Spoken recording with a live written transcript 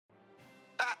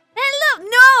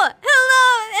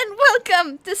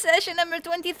welcome to session number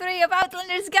 23 of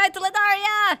Outlander's Guide to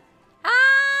Ledaria!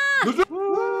 Ah!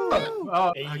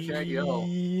 Oh, I can't yell.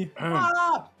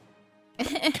 Ah!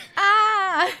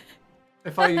 Ah!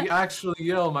 If I actually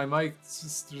yell, my mic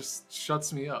just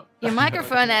shuts me up. Your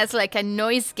microphone has like a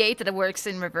noise gate that works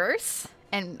in reverse,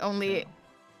 and only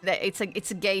it's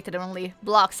a gate that only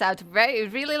blocks out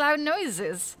really loud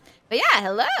noises. But yeah,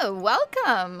 hello,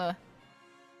 welcome.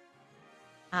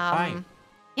 Hi.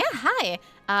 Yeah, hi.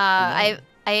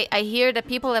 I hear that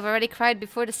people have already cried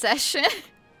before the session.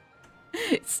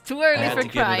 It's too early for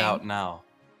crying. Get it out now.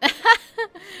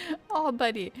 Oh,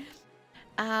 buddy.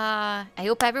 I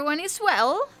hope everyone is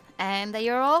well and that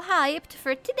you're all hyped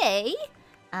for today.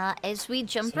 As we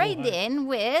jump in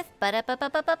with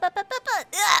Dennis's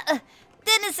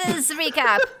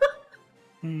recap.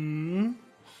 You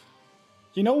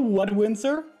know what,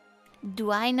 Windsor?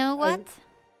 Do I know what?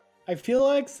 I feel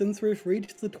like since we've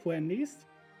reached the 20s,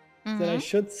 that I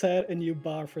should set a new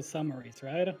bar for summaries,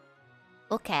 right?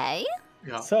 Okay.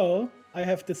 Yeah. So I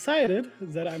have decided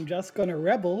that I'm just gonna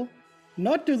rebel,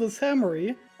 not do the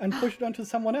summary, and push it onto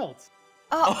someone else.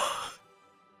 Oh.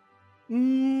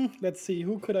 Let's see,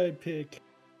 who could I pick?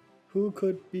 Who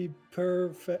could be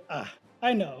perfect? Ah,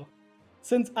 I know.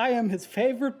 Since I am his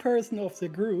favorite person of the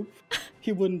group,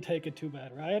 he wouldn't take it too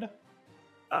bad, right?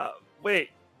 Wait.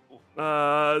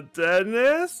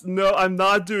 Dennis? No, I'm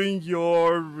not doing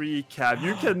your recap.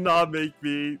 You cannot make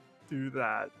me do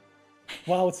that.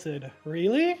 Wow, Sid,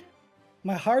 really?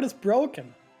 My heart is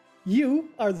broken. You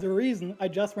are the reason I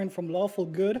just went from lawful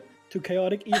good to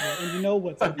chaotic evil, and you know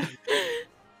what's up.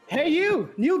 Hey you,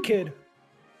 new kid!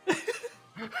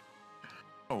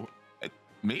 Oh,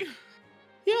 me?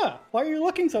 Yeah, why are you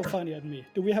looking so funny at me?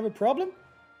 Do we have a problem?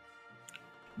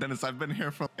 Dennis, I've been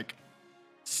here for like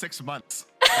 6 months.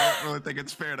 I don't really think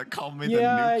it's fair to call me the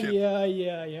new kid.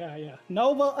 Yeah.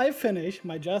 Now while I finish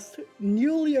my just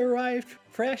newly arrived,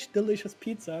 fresh, delicious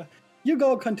pizza, you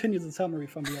go continue the summary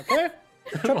for me, okay?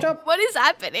 Chop chop. What is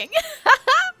happening?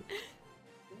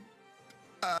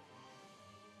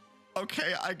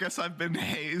 Okay, I guess I've been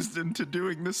hazed into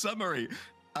doing the summary.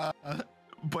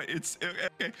 But it's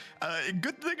okay.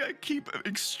 Good thing I keep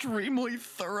extremely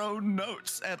thorough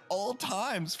notes at all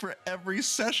times for every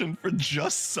session for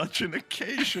just such an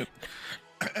occasion.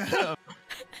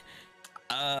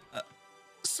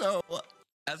 So,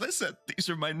 as I said, these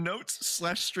are my notes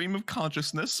 / stream of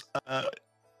consciousness.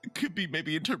 Could be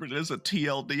maybe interpreted as a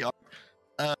TLDR.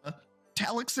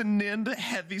 Talix and Nind,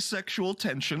 heavy sexual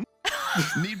tension.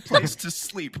 Need place to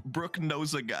sleep. Brooke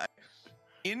knows a guy.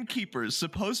 Innkeepers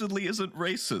supposedly isn't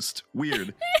racist.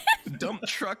 Weird. Dump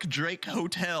truck Drake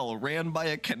Hotel ran by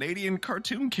a Canadian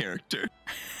cartoon character.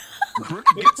 Brooke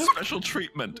gets special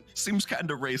treatment. Seems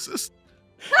kinda racist.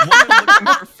 Woman looking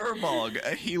for Furbog,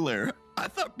 a healer. I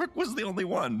thought Brooke was the only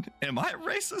one. Am I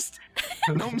racist?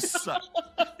 Gnomes suck.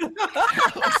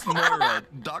 Alex Mora,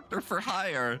 doctor for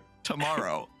hire,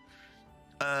 tomorrow.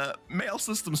 Mail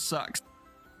system sucks.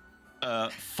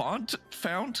 Font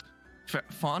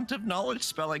of knowledge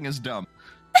spelling is dumb.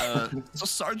 So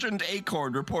Sergeant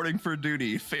Acorn reporting for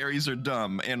duty. Fairies are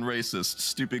dumb and racist.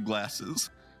 Stupid glasses.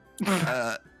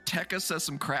 Tekka says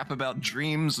some crap about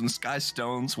dreams and sky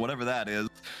stones, whatever that is.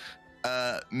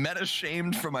 Meta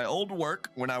shamed for my old work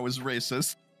when I was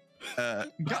racist.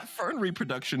 Got fern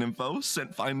reproduction info.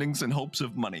 Sent findings in hopes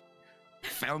of money.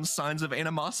 Found signs of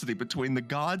animosity between the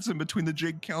gods and between the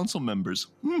Jig Council members.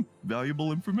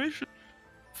 Valuable information.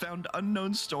 Found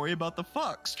unknown story about the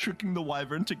fox tricking the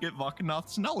wyvern to get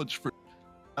Vakanoth's knowledge fruit.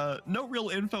 No real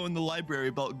info in the library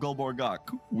about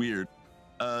Gulborgok. Weird.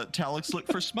 Talix look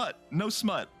for smut. No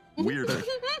smut. Weirder.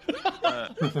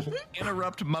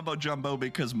 Interrupt mumbo jumbo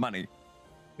because money.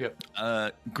 Yep.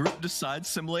 Group decides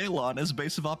Simile Elan as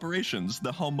base of operations,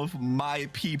 the home of my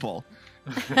people.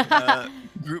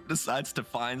 Group decides to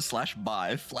find /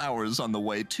 buy flowers on the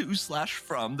way to /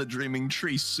 from the dreaming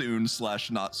tree soon /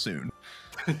 not soon.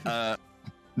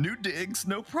 New digs,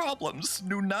 no problems.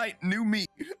 New night, new me.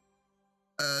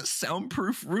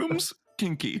 Soundproof rooms,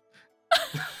 kinky.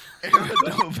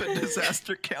 Aeronova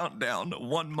disaster countdown,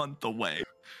 1 month away.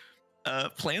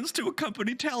 Plans to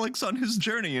accompany Talix on his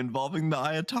journey involving the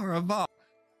Ayatara Va.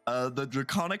 The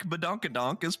draconic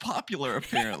badonkadonk is popular,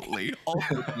 apparently.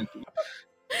 Also,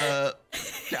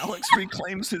 Talix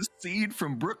reclaims his seed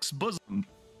from Brooke's bosom.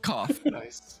 Cough.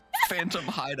 Nice. Phantom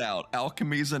Hideout,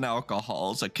 Alchemies and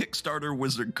Alcohols, a Kickstarter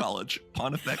wizard college,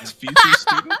 Pontifex future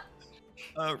student.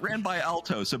 Ran by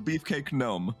Altos, a beefcake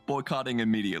gnome, boycotting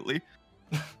immediately.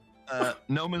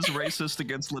 Gnome is racist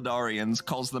against Ledarians,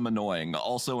 calls them annoying,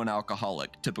 also an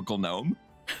alcoholic, typical gnome.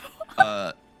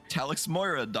 Talix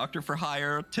Moira, doctor for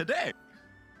hire, today.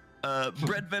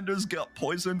 Bread vendors got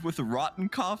poisoned with rotten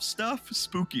cough stuff.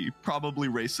 Spooky, probably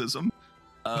racism.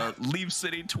 Leave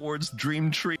city towards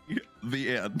Dream Tree.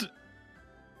 The end.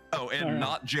 Oh, and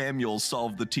not Jamuel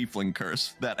solved the tiefling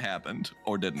curse. That happened,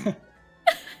 or didn't.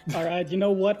 Alright, you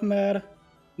know what, Matt?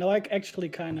 Now I actually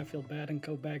kind of feel bad and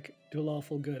go back to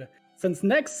lawful good. Since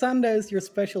next Sunday is your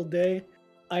special day,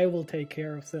 I will take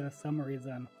care of the summary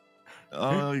then.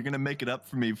 Oh, you're gonna make it up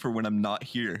for me for when I'm not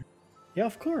here. Yeah,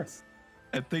 of course.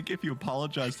 I think if you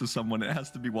apologize to someone, it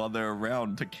has to be while they're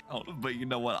around to count. But you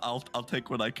know what? I'll take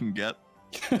what I can get.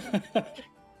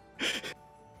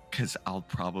 Because I'll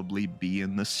probably be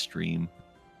in the stream.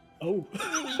 Oh.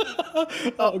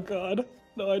 Oh god.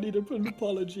 No, I need an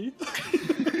apology.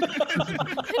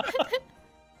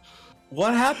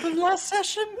 What happened last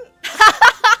session?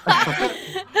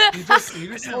 You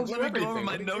just told you Let me go over everything.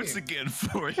 my What do you notes mean? again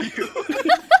for you.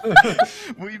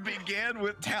 We began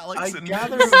with Talix and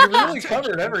gather You you really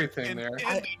covered everything and there.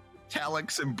 ended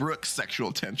Talix and Brooke's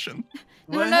sexual tension.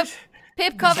 No, no,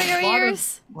 Pip, cover your A lot of,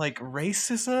 ears. like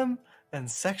racism and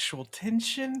sexual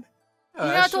tension. You're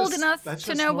That's not old just- enough that's to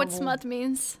just know what normal. smut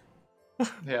means.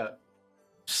 Yeah,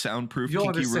 Soundproof you'll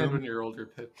kinky understand room when you're older,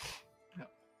 Pip.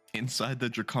 inside the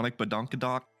draconic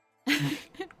badonkadok.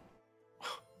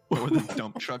 Or the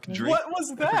dump truck drink. What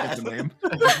was I forget that? the name.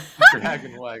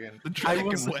 Dragon wagon. The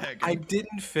dragon I wagon.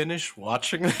 didn't finish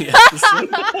watching the episode.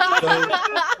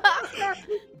 So,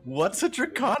 what's a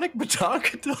draconic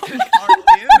badonkadon? Our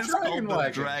inn is Dragon called the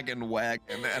wagon. Dragon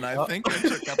Wagon, and I think I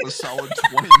took up a solid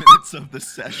 20 minutes of the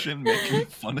session making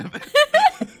fun of it.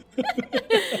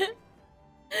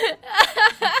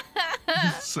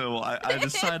 So I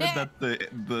decided that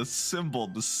the symbol,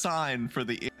 the sign for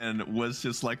the inn was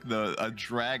just like a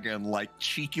dragon, like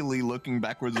cheekily looking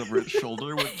backwards over its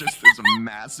shoulder with just this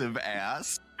massive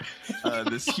ass,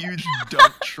 this huge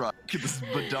dump truck, this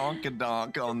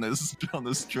badonkadonk on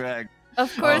this drag.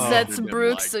 Of course, Oh, that's didn't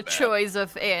Brooke's like that. choice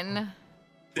of inn.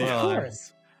 Well, Of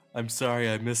course. I'm sorry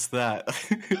I missed that.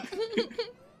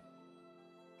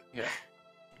 Yeah,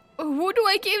 Who do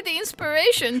I give the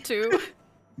inspiration to?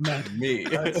 Matt. Me.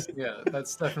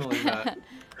 that's definitely not.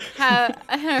 All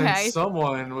And right.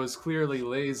 someone was clearly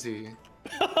lazy.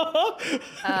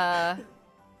 Uh,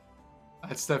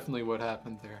 That's definitely what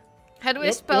happened there. how do I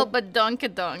Yep, spell yep.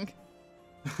 badonkadonk?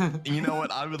 You know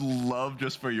what? I would love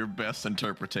just for your best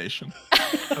interpretation.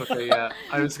 Okay, yeah,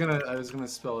 I was gonna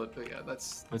spell it, but yeah,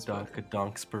 that's better.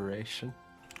 Badonkadonk-spiration.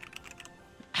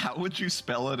 How would you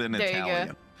spell it in There you go.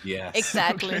 Italian? Yes.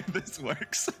 Exactly. Okay, this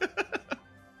works.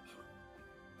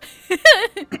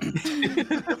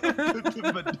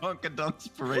 Badonkadonk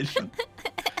inspiration.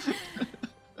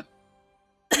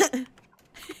 Hey,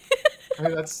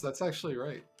 that's actually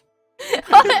right.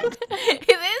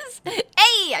 It is?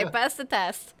 Hey, I passed the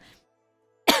test.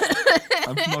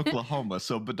 I'm from Oklahoma,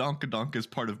 so badonkadonk is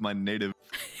part of my native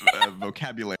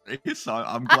vocabulary. So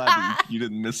I'm glad that you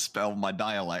didn't misspell my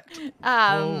dialect.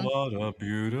 Oh, what a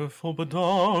beautiful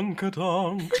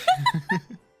badonkadonk.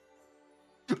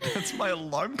 That's my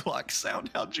alarm clock sound.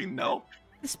 How'd you know?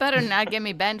 This better not get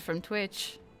me banned from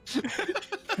Twitch.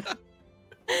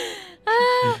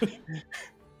 Ah,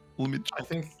 Let me. I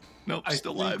think Nope, I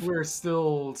still think live. we're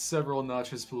still several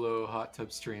notches below hot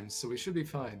tub streams, so we should be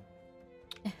fine.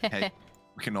 Hey,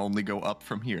 we can only go up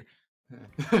from here.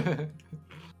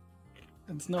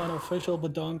 It's not an official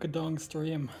badonkadonk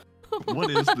stream.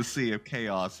 What is the Sea of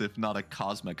Chaos if not a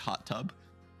cosmic hot tub?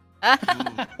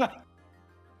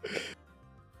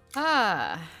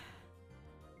 Ah.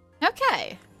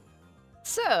 Okay.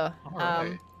 So,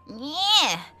 Alright.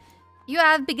 yeah. You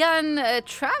have begun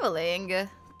traveling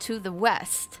to the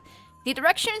west. The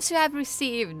directions you have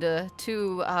received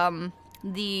to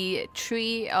the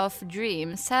Tree of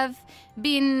Dreams have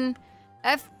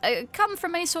come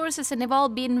from many sources and they've all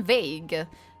been vague.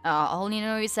 All you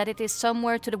know is that it is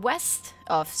somewhere to the west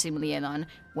of Simlianon.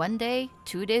 1 day,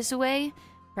 2 days away,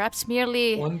 perhaps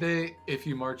merely... One day, if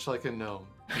you march like a gnome.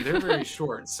 And they're very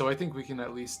short, so I think we can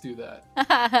at least do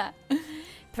that.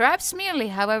 Perhaps merely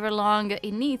however long it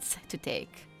needs to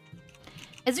take.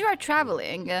 As you are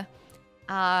traveling,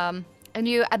 and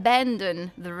you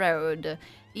abandon the road,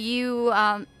 you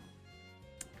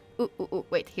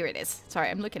wait, here it is. Sorry,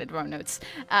 I'm looking at the wrong notes.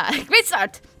 Great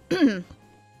start.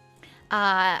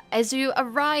 As you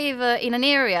arrive in an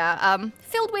area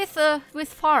filled with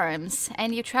farms,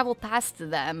 and you travel past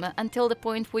them until the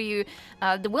point where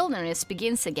the wilderness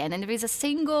begins again, and there is a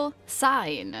single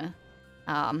sign.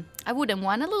 I wouldn't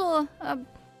want a little.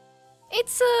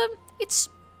 It's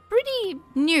pretty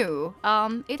new.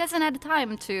 It hasn't had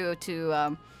time to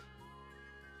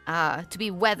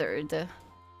be weathered,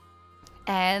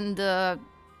 and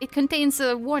it contains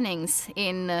warnings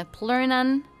in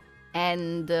Plurnan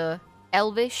and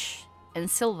Elvish and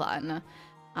Sylvan.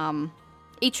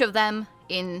 Each of them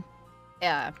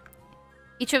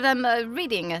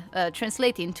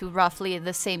translating to roughly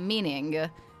the same meaning.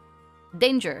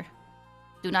 Danger.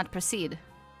 Do not proceed.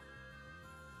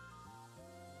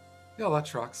 Yeah, that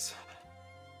tracks.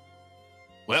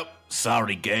 Well,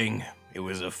 sorry, gang. It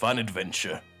was a fun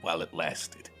adventure while it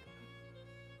lasted.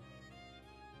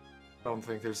 I don't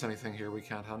think there's anything here we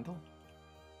can't handle.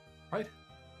 Right?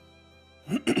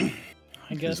 I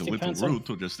guess It's a little depends rude on...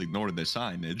 to just ignore the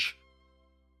signage.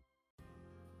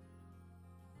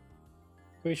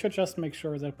 We should just make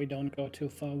sure that we don't go too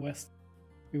far west.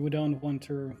 We don't want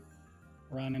to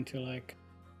run into, like,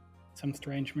 some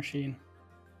strange machine.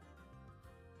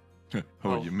 Oh,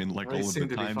 Well, you mean like they all of seem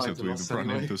the to be times fine that to we've us run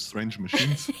anyway. into strange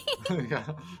machines? Yeah.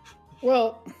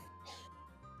 Well,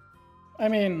 I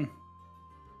mean,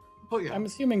 Well, yeah. I'm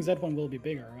assuming that one will be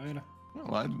bigger, right?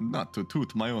 Well, not to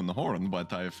toot my own horn,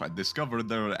 but I discovered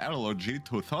their allergy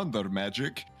to thunder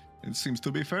magic. It seems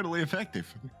to be fairly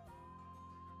effective.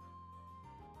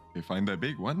 If you find a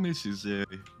big one, this is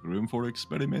room for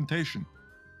experimentation.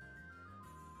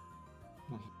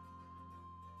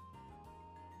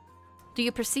 Do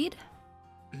you proceed?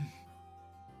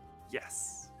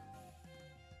 Yes.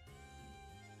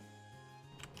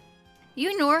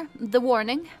 You ignore the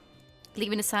warning,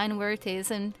 leaving the sign where it is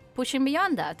and pushing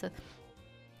beyond that.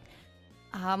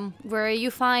 Where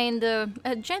you find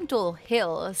gentle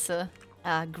hills,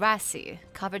 grassy,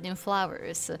 covered in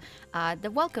flowers,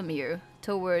 that welcome you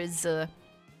towards the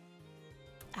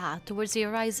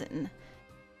horizon.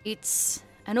 It's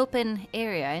an open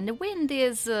area, and the wind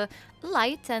is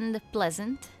light and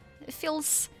pleasant. It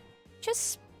feels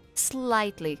just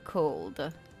slightly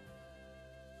cold.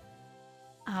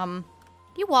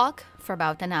 You walk for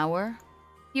about an hour.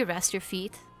 You rest your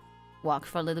feet, walk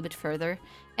for a little bit further,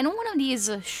 and on one of these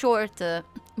short,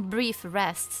 brief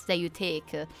rests that you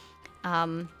take,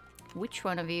 which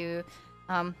one of you?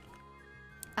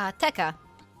 Tekka.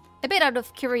 A bit out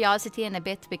of curiosity and a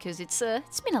bit because it's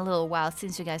been a little while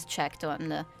since you guys checked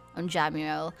on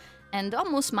Jamuel, and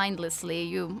almost mindlessly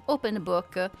you open the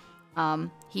book.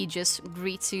 He just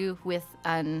greets you with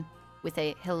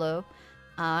a hello,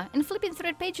 and flipping through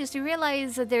the pages, you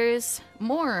realize that there's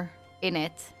more in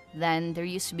it than there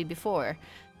used to be before.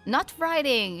 Not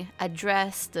writing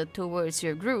addressed towards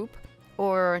your group,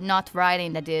 or not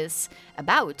writing that is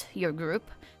about your group.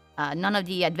 None of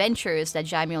the adventures that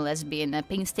Jamuel has been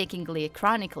painstakingly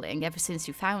chronicling ever since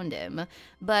you found him,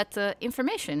 but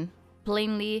information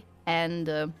plainly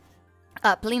and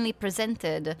plainly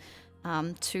presented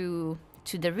to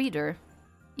the reader.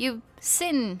 You've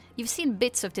seen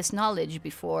bits of this knowledge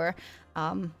before,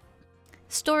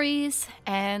 stories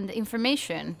and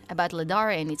information about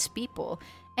Ledaria and its people,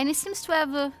 and it seems to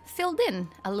have filled in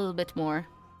a little bit more.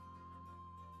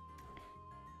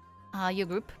 Your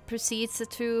group proceeds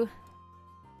to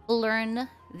learn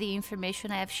the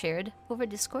information I have shared over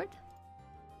Discord.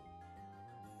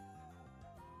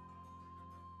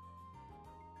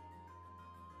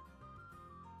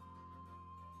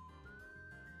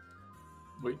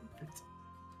 Wait.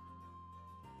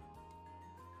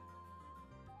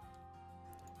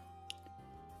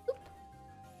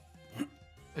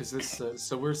 Is this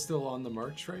so? We're still on the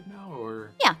march right now,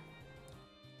 or Yeah.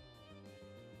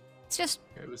 It's just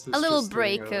okay, was a this little just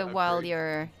during break a while break?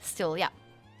 you're still, yeah.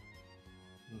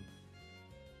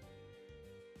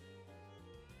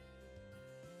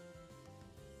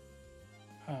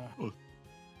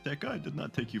 Tekka, I did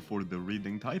not take you for the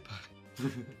reading type.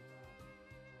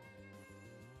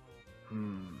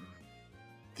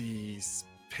 These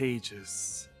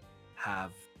pages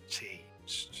have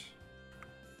changed.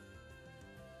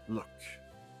 Look.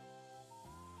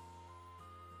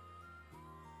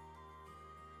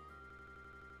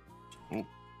 Oh,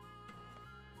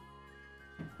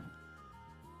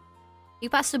 You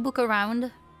pass the book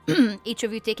around, each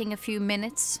of you taking a few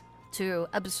minutes to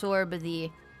absorb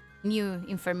the new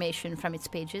information from its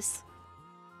pages.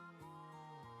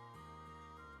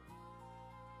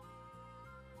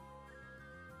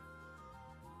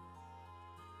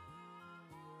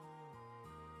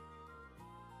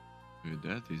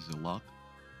 that is a lot.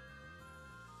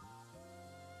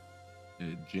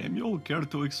 Jamuel, care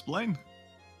to explain?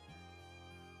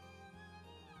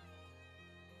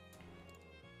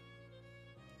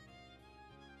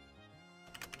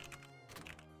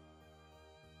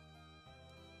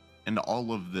 And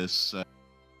all of this,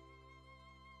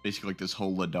 basically like this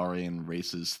whole Ledarian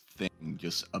races thing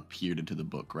just appeared into the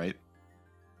book, right?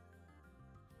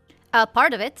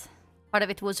 Part of it. Part of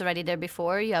it was already there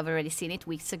before. You have already seen it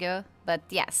weeks ago. But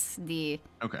yes, the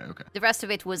Okay. rest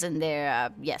of it wasn't there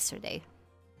yesterday.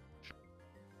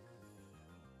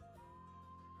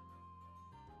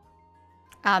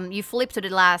 You flip to the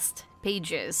last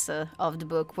pages of the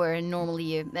book, where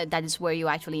normally that is where you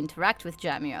actually interact with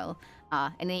Jamiel,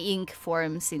 and the ink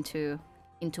forms into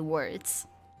words.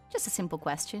 Just a simple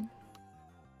question.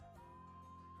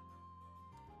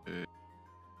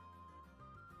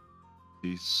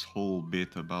 This whole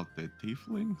bit about the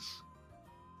tieflings?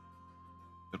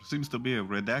 There seems to be a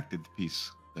redacted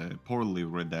piece, poorly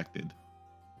redacted.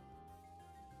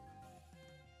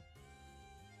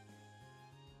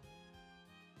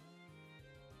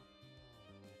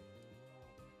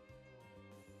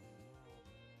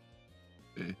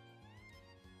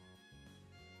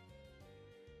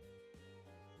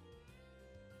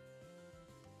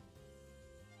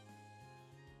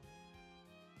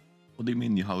 What do you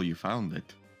mean how you found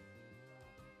it?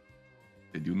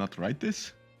 Did you not write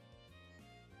this?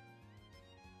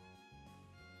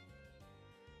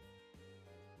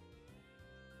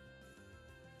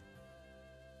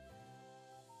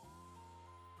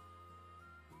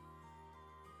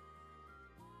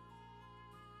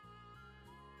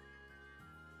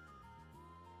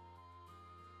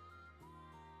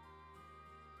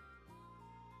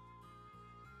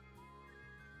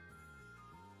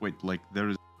 Wait, like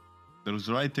there's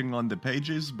writing on the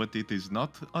pages, but it is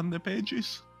not on the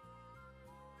pages?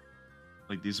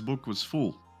 Like this book was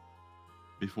full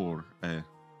before.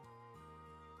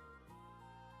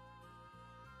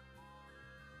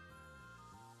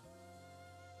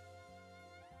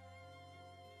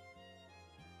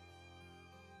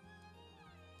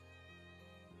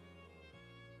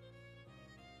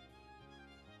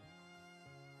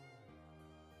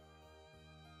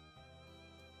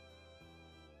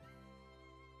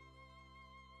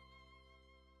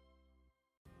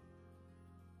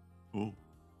 Oh.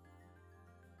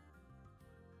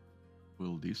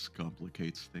 Well, this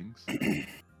complicates things.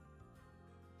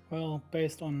 Well,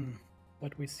 based on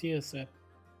what we see is that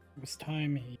with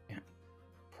time he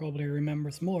probably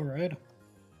remembers more, right?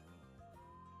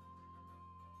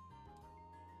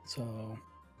 So,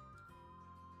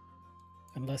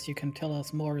 unless you can tell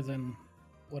us more than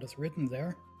what is written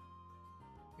there,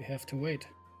 we have to wait.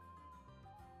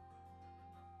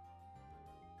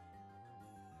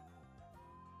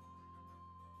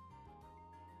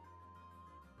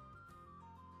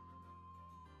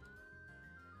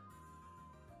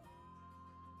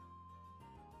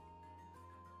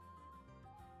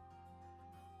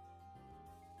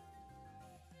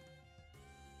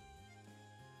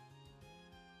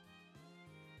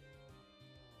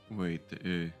 Wait,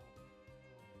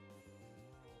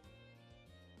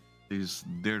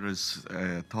 there is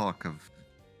talk of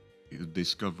you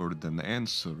discovered an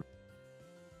answer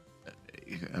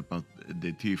about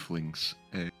the tieflings.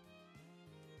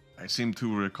 I seem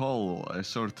to recall a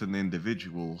certain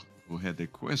individual who had a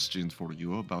question for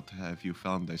you about have you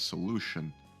found a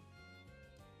solution.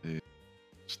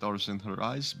 Stars in her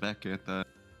eyes back at, I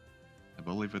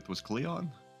believe it was Cleon?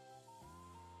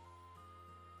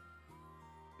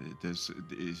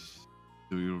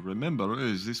 Do you remember?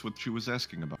 Is this what she was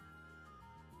asking about?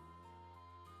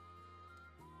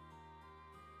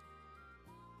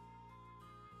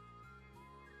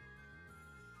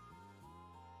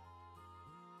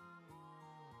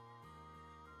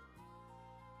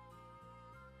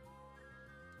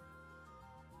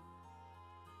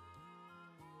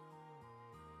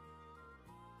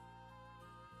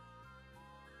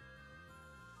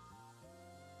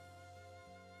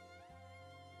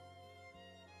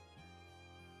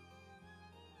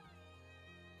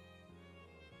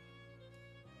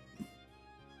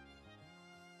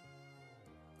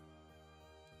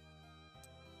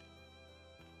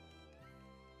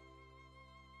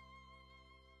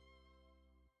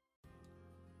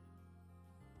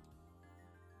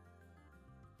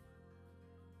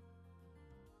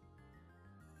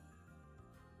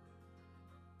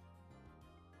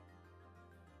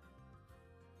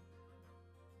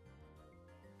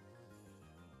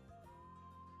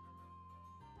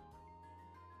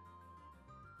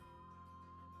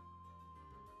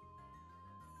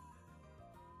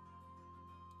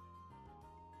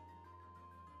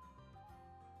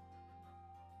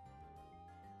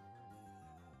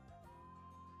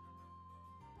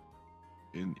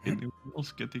 Anyone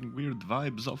else getting weird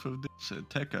vibes off of this?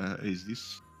 Tekka, is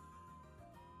this...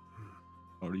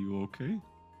 Are you okay?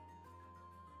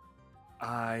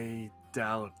 I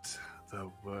doubt the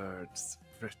words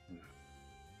written.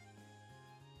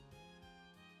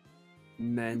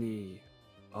 Many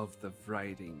of the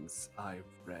writings I've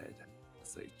read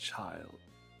as a child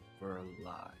were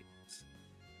light.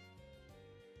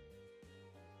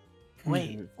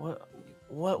 Wait,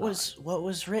 what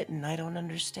was written? I don't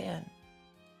understand.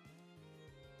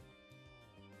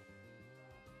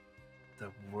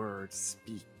 The words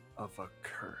speak of a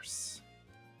curse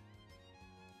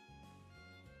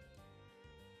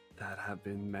that have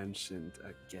been mentioned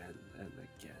again and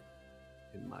again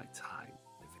in my time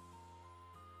living.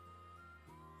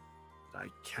 I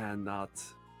cannot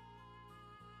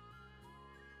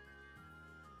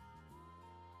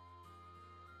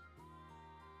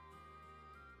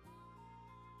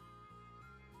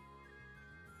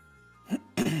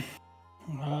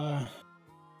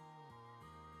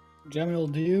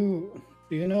Jamil, do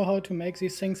you know how to make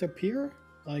these things appear?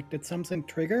 Like, did something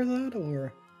trigger that,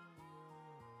 or?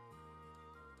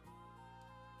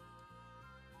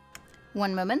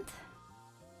 One moment.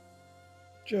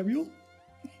 Jamil?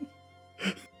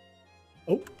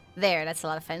 Oh. There, that's a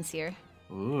lot fancier.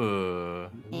 Ooh.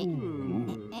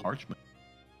 Ooh, parchment.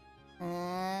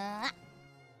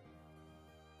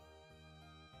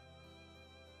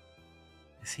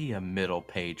 Is he a middle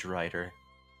page writer?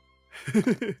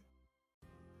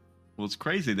 Well, it's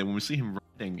crazy that when we see him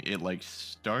writing, it like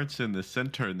starts in the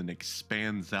center and then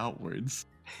expands outwards.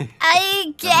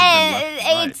 I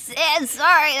can't. It's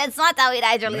sorry. That's not how it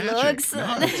actually Magic. looks.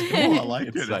 No, it's cool. I like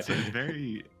it. It's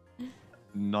very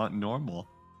not normal.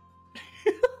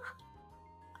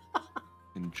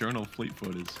 And Journal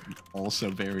Fleetfoot is also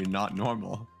very not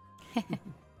normal.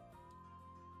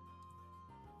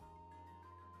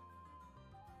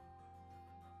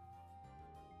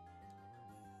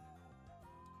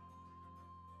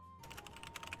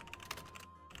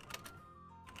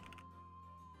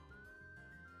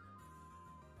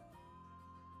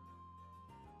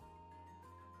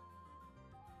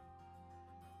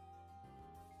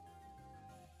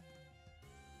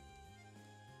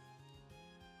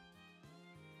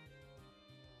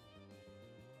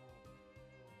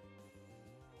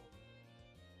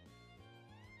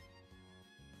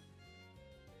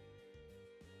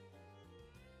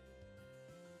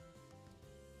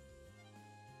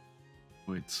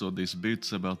 Wait, so these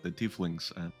bits about the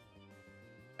tieflings,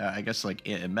 I guess like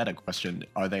a meta question,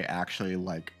 are they actually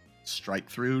like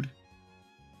strike-through'd?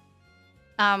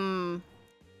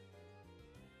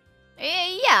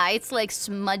 Yeah, it's like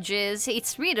smudges.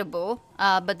 It's readable,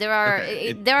 but there are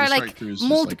there are the like strike-through is just,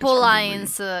 multiple like, a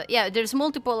lines. Yeah, there's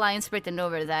multiple lines written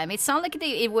over them. It's not like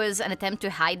it was an attempt to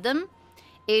hide them.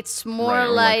 It's more Right, or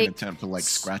like an attempt to like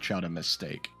scratch out a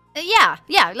mistake. yeah,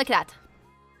 like that.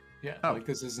 Yeah, Oh. like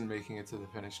this isn't making it to the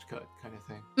finished cut kind of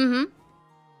thing. Mm-hmm.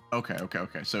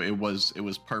 Okay. So it was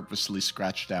purposely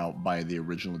scratched out by the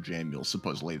original Jamil,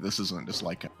 supposedly. This isn't just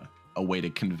like a way to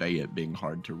convey it being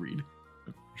hard to read.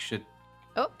 We should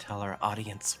Oh. tell our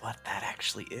audience what that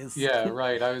actually is. Yeah,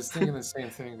 right. I was thinking the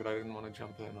same thing, but I didn't want to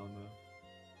jump in on the.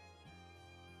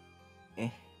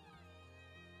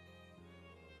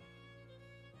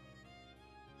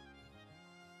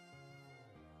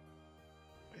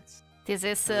 It's This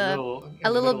is a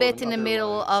little bit in the another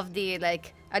middle line. of the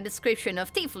like a description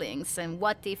of tieflings and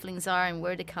what tieflings are and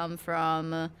where they come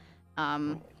from.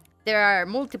 There are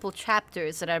multiple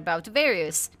chapters that are about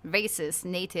various races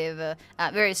native,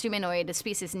 various humanoid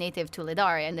species native to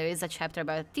Ledaria, and there is a chapter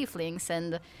about tieflings,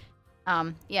 and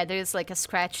yeah, there is like a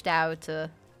scratched out,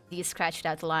 these scratched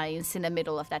out lines in the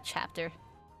middle of that chapter.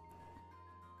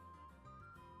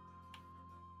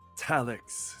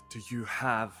 Talix, do you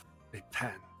have a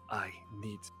pen? I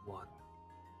need one.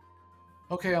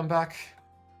 Okay, I'm back.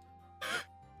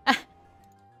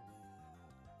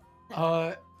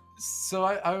 So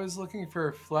I was looking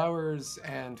for flowers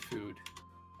and food.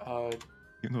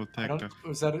 You know, I don't.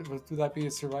 Was that? Would that be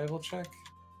a survival check?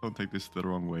 don't take this the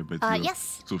wrong way, but you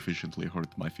Yes. sufficiently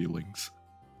hurt my feelings.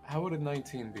 How would a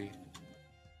 19 be?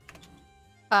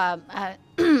 A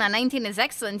 19 is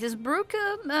excellent. Is Brooke,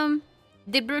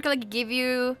 did Brooke like give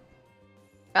you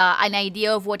an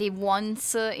idea of what he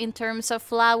wants in terms of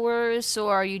flowers,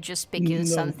 or are you just picking No.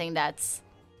 something that's...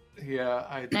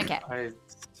 Yeah, Okay.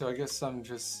 So I guess I'm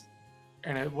just,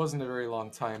 and it wasn't a very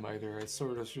long time either. I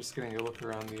sort of was just getting a look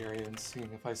around the area and seeing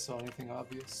if I saw anything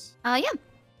obvious. Yeah.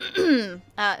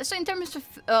 So in terms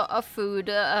of food,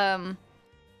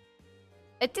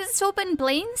 it is open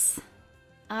plains.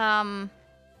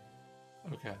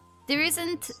 Okay. There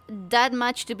isn't that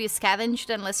much to be scavenged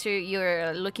unless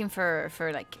you're looking for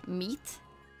like meat.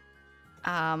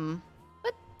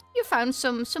 But you found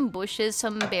some bushes,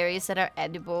 some berries that are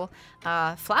edible.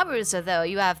 Flowers, though,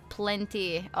 you have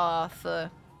plenty of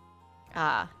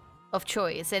of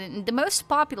choice, and the most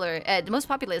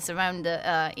populous around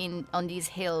on these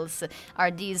hills are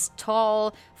these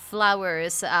tall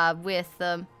flowers with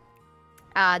the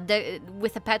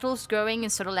petals growing in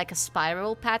sort of like a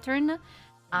spiral pattern,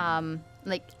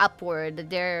 like upward.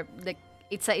 They're like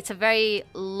it's a very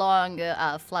long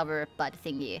flower bud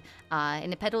thingy,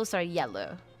 and the petals are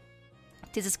yellow.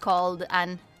 This is called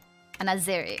an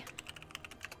azeri.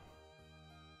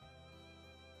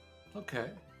 Okay.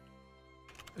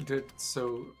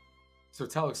 So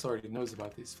Talix already knows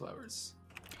about these flowers.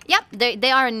 Yep,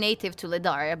 they are native to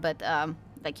Ledaria, but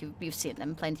like you've seen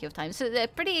them plenty of times. So they're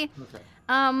pretty. Okay.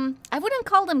 I wouldn't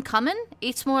call them common.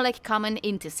 It's more like common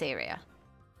in this area.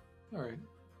 All right.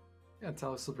 Yeah,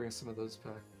 Talix will bring some of those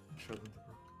back and show them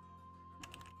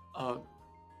the book.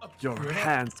 Your Plurna?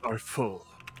 hands are full.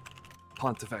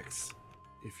 Pontifex,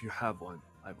 if you have one,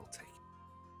 I will take it.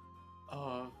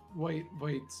 Wait.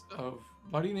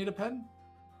 Why do you need a pen?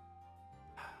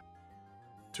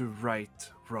 To right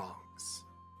wrongs.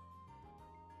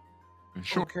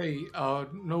 Sure. Okay.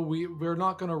 No, we're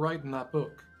not gonna write in that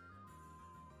book.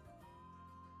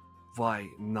 Why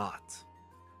not?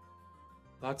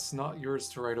 That's not yours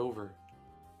to write over.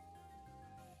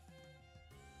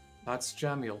 That's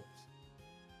Jamiel.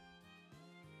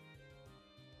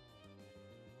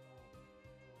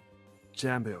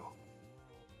 Jambil,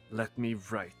 let me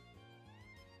write.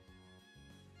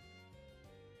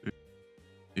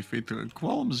 If it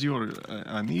qualms your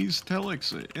unease,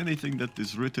 Talix, anything that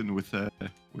is written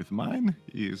with mine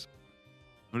is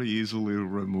very easily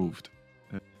removed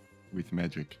with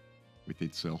magic, with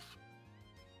itself.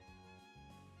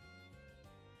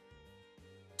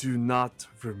 Do not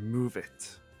remove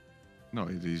it. No,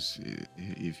 it is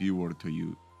if you were to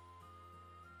use.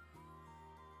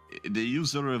 The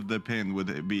user of the pen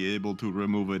would be able to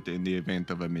remove it in the event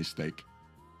of a mistake.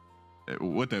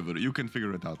 Whatever, you can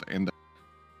figure it out. And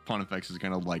Pontifex is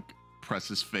gonna like press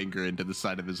his finger into the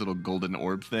side of his little golden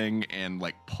orb thing and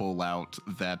like pull out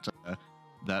that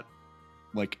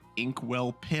like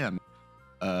inkwell pen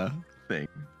thing.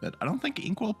 That I don't think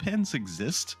inkwell pens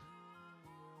exist.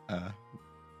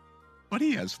 But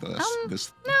he has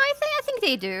this. No, I think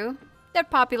they do. They're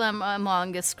popular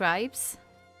among the scribes.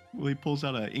 Well, he pulls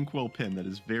out an inkwell pen that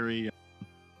is very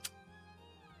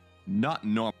not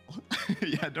normal.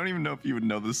 Yeah, I don't even know if you would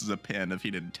know this is a pen if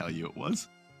he didn't tell you it was.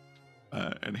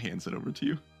 And hands it over to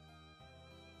you.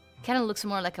 Kind of looks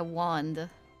more like a wand,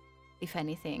 if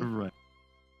anything. Right.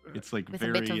 It's like With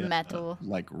very a bit of metal.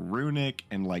 like runic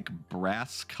and like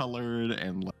brass colored,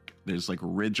 and like there's like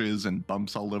ridges and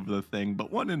bumps all over the thing,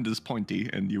 but one end is pointy,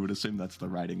 and you would assume that's the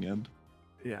writing end.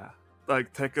 Yeah.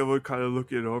 Like Tekka would kind of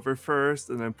look it over first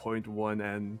and then point one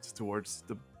end towards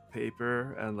the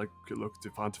paper and like look to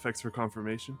Pontifex for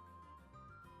confirmation.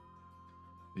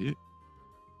 Yeah.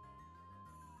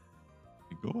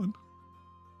 Keep going.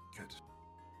 Good.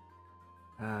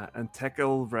 And Tekka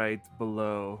will write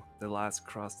below the last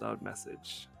crossed out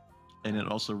message. And it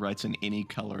also writes in any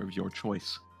color of your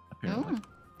choice, apparently.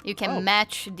 You can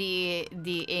match the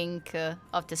ink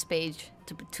of this page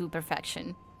to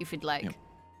perfection if you'd like. Yep.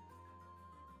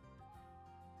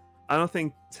 I don't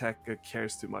think Tekka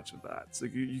cares too much of that, so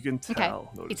you can tell.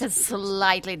 Okay. It's a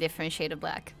slightly different shade of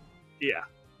black. Yeah.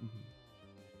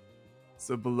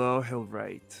 So below he'll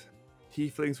write,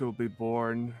 "Tieflings will be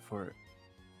born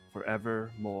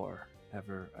forevermore,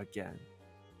 ever again.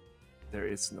 There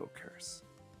is no curse."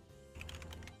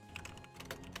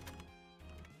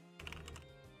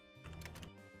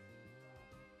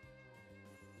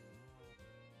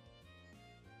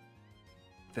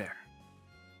 There.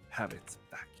 Have it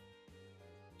back.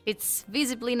 It's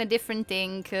visibly in a different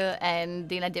ink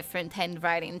and in a different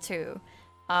handwriting too.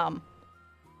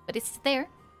 But it's there.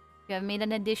 You have made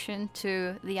an addition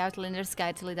to the Outlander's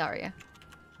Guide to Ledaria.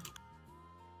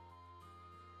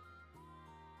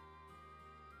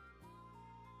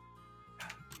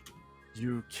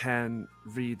 You can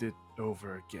read it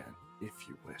over again if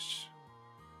you wish.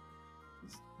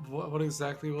 What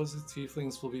exactly was it?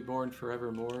 Tieflings will be born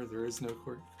forevermore. There is no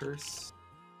curse.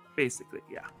 Basically,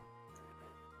 yeah.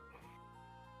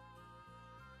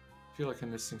 I feel like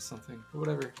I'm missing something, but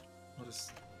whatever.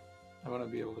 I want to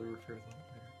be able to refer that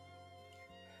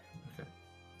later. Okay.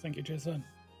 Thank you, Jason.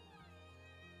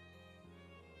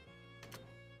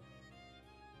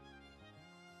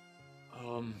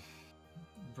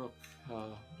 Brooke,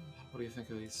 what do you think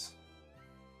of these?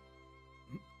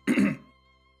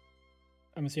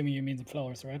 I'm assuming you mean the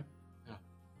flowers, right? Yeah.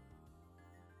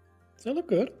 Does that look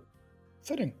good?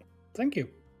 Fitting. Thank you.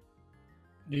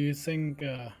 Do you think,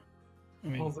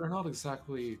 Well, they're not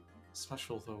exactly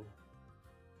special, though.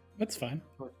 that's fine.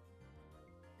 But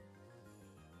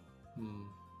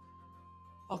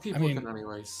I'll keep I looking mean-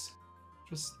 anyways.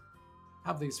 Just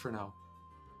have these for now.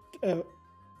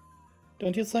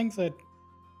 Don't you think that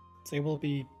they will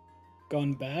be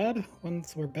gone bad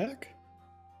once we're back?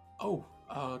 Oh,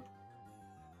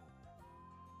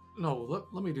 no,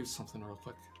 let me do something real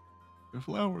quick. The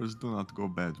flowers do not go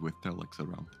bad with Telex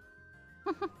around.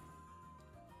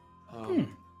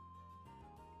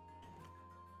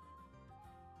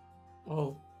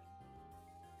 Well,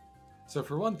 so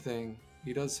for one thing,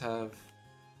 he does have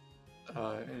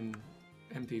an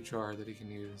empty jar that he can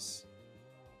use.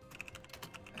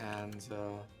 And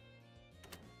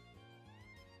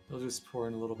he'll just pour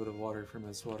in a little bit of water from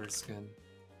his water skin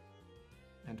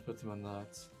and put them in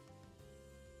that.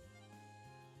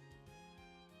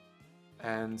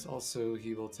 And also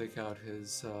he will take out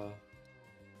his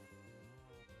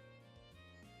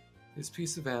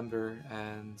piece of amber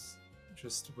and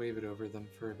just wave it over them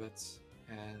for a bit,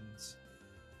 and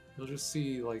you'll just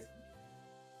see, like,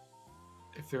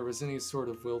 if there was any sort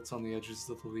of wilt on the edges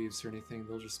of the leaves or anything,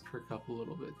 they'll just perk up a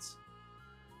little bit.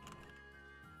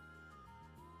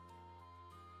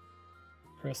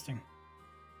 Interesting.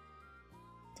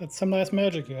 That's some nice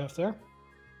magic you have there.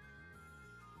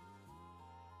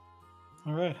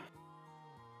 Alright.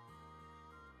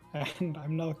 And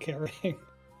I'm now carrying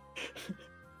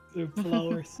the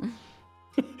flowers.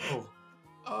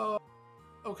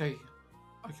 Okay.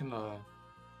 I can,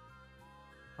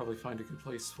 probably find a good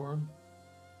place for him.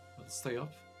 I'll stay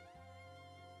up.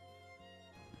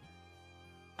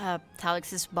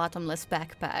 Talix's bottomless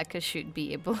backpack should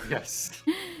be able. Yes.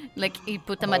 Like, you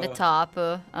put them at the top,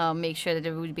 make sure that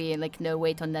there would be, like, no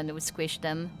weight on them that would squish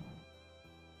them.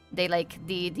 They, like,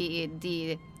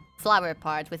 the flower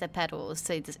part with the petals,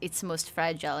 so it's most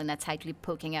fragile and that's tightly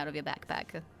poking out of your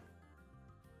backpack.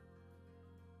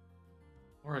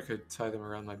 Or I could tie them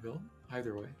around my belt.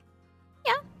 Either way.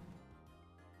 Yeah.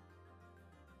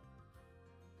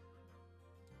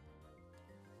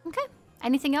 Okay.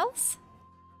 Anything else?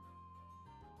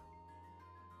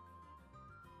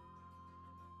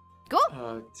 Cool.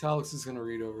 Talix is gonna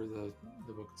read over the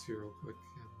book too real quick.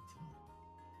 And,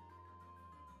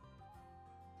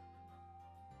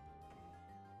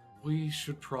 we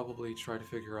should probably try to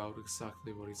figure out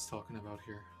exactly what he's talking about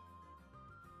here.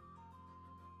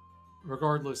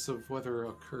 Regardless of whether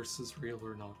a curse is real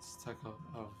or not, Tekka,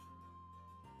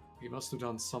 he must have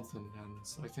done something,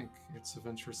 and I think it's of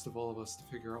interest of all of us to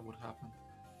figure out what happened.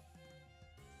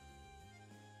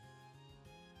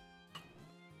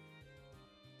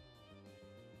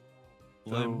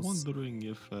 Well, I'm wondering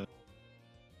if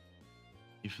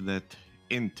that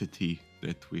entity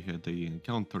that we had the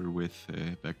encounter with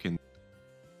back in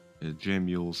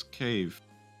Jamul's cave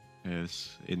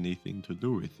has anything to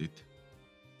do with it.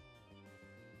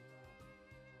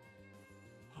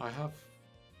 I have,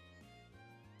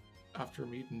 after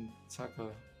meeting Tekka,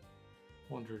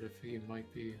 wondered if he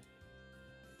might be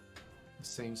the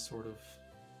same sort of,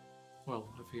 well,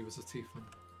 if he was a tiefling.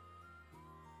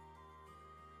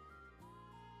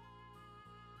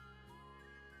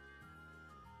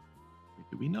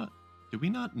 Do we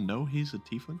not know he's a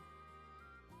tiefling?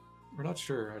 We're not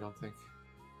sure, I don't think.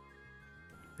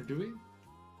 Or do we?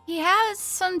 He has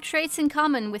some traits in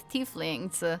common with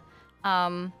tieflings.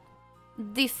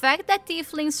 The fact that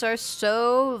tieflings are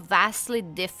so vastly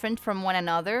different from one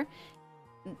another,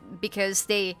 because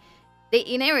they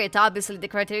inherit obviously the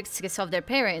characteristics of their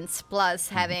parents, plus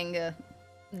having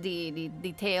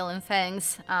the tail and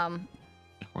fangs.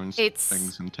 Horns,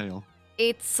 fangs, and tail.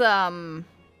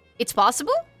 It's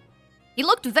possible. He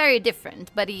looked very different,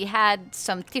 but he had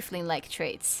some tiefling-like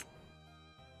traits.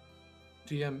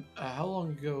 DM, how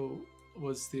long ago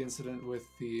was the incident with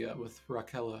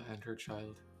Raquella and her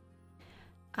child?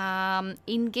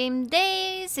 In-game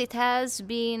days, it has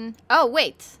been... Oh,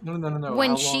 wait. No.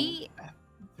 When how she...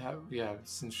 long... Yeah,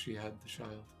 since she had the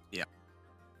child. Yeah.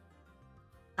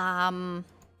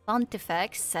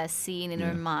 Pontifex has seen in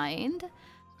her mind.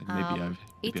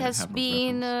 It has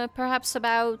been perhaps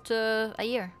about a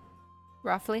year,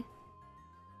 roughly.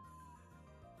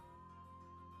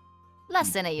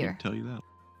 Less than a year. I'll tell you that.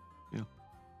 Yeah.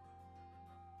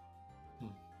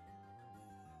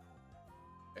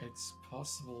 It's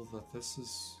possible that this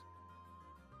is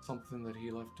something that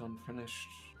he left unfinished,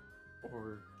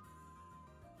 or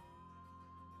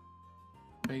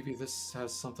maybe this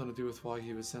has something to do with why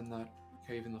he was in that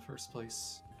cave in the first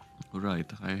place. Right,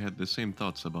 I had the same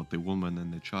thoughts about the woman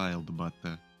and the child, but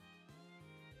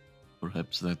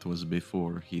perhaps that was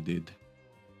before he did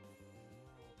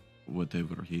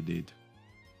whatever he did.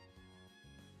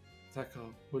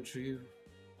 Tekka,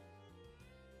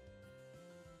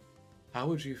 how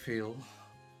would you feel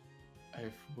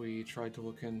if we tried to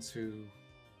look into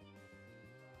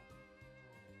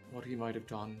what he might have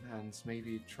done and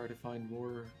maybe try to find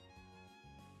more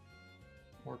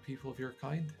people of your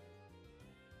kind?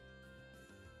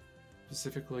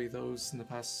 Specifically those in the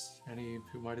past, any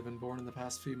who might have been born in the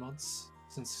past few months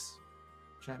since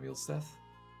Jamil's death?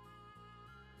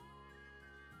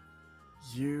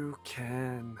 You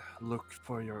can look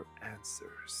for your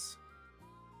answers.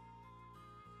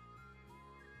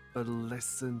 But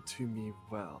listen to me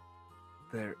well.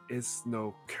 There is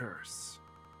no curse.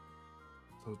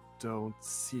 So don't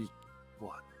seek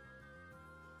one.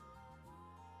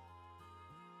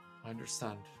 I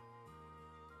understand.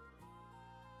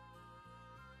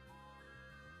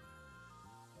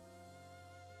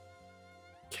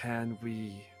 Can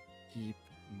we keep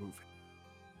moving?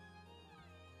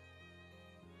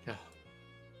 Yeah.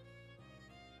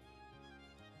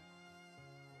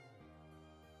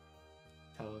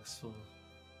 Alex will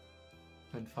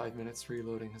spend 5 minutes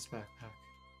reloading his backpack.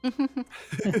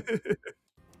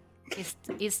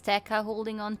 Is Tekka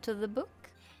holding on to the book?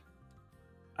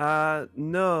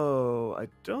 No, I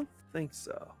don't think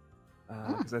so.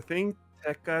 Because I think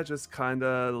Tekka just kind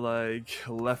of like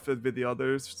left it with the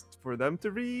others for them to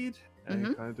read, and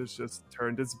he kind of just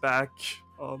turned his back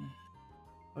on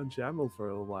Jamil for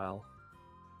a little while.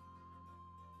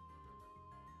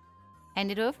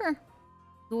 Hand it over.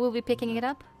 Who will be picking it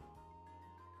up?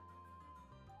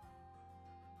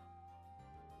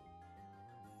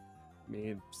 I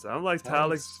mean, sound like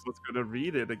Talix was gonna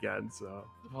read it again, so.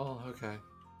 Oh, okay.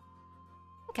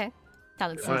 Okay.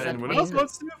 Talix Yeah, says that. Anyone else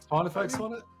wants to? Pontifex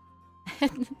want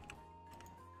it?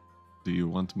 Do you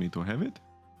want me to have it?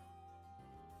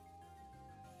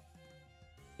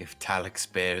 If Talix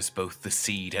bears both the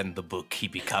seed and the book, he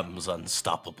becomes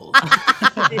unstoppable.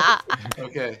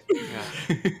 Okay, yeah.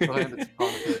 Go ahead, it's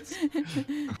Pontifex.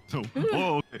 So,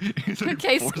 okay. He's like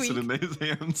Okay, force squeak. it in his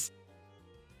hands.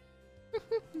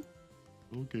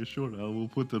 Okay, sure. I will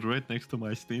put it right next to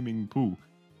my steaming poo.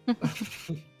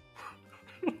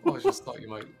 Well, I just thought you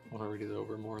might want to read it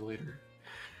over more later.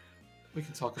 We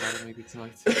can talk about it maybe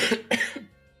tonight.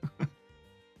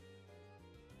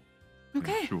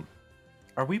 Okay. Sure.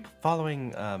 Are we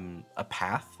following a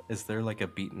path? Is there like a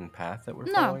beaten path that we're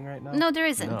No. following right now? No, there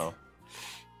isn't. No.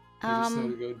 You just know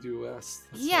to go due west.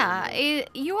 That's all Yeah, I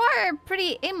know. you are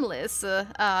pretty aimless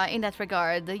in that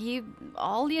regard.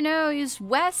 All you know is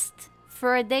west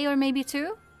for a day or maybe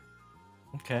two.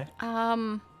 Okay.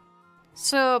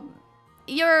 So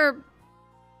you're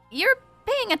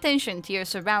paying attention to your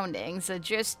surroundings.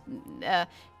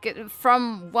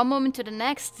 From one moment to the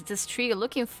next, this tree you're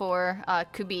looking for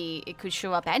could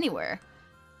show up anywhere.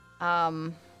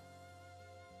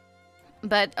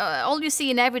 But all you see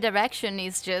in every direction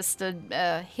is just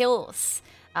hills,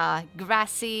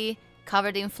 grassy,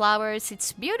 covered in flowers.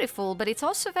 It's beautiful, but it's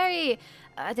also very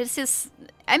there's this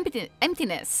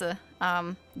emptiness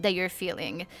that you're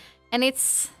feeling, and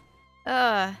it's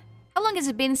how long has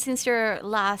it been since your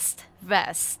last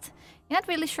rest? You're not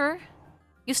really sure.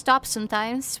 You stop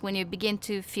sometimes when you begin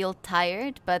to feel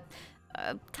tired, but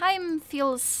time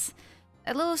feels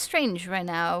a little strange right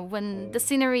now when the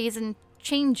scenery isn't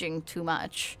changing too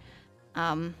much.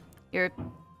 You're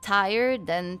tired,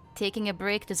 and taking a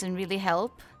break doesn't really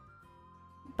help.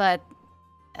 But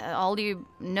all you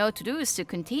know to do is to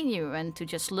continue and to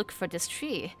just look for this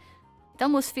tree. It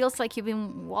almost feels like you've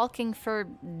been walking for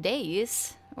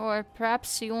days, or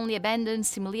perhaps you only abandoned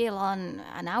Simulielon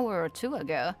an hour or two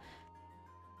ago.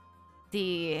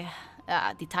 The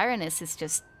tiredness is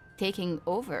just taking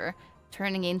over,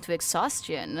 turning into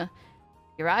exhaustion.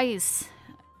 Your eyes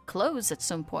close at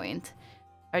some point.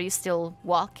 Are you still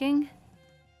walking?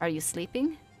 Are you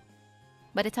sleeping?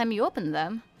 By the time you open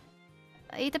them,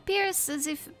 it appears as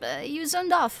if you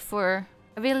zoned off for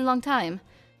a really long time.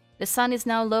 The sun is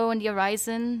now low on the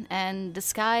horizon, and the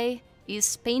sky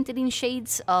is painted in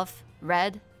shades of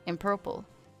red and purple.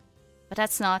 But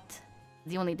that's not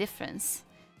the only difference.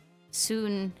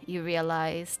 Soon you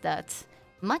realize that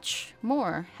much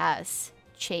more has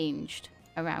changed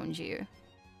around you.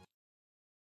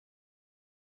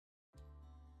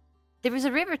 There is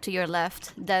a river to your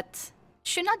left that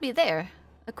should not be there,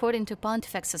 according to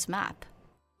Pontifex's map.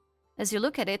 As you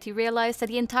look at it, you realize that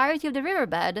the entirety of the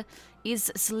riverbed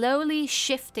is slowly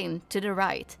shifting to the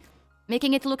right,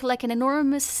 making it look like an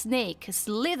enormous snake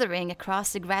slithering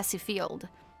across the grassy field.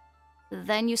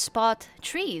 Then you spot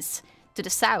trees to the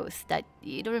south that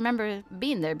you don't remember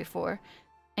being there before,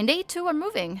 and they too are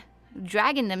moving,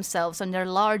 dragging themselves on their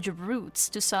large roots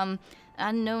to some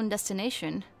unknown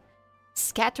destination.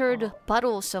 Scattered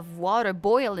puddles of water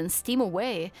boil and steam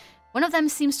away. One of them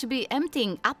seems to be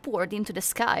emptying upward into the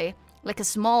sky, like a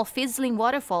small fizzling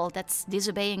waterfall that's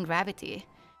disobeying gravity.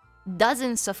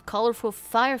 Dozens of colorful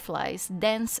fireflies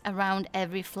dance around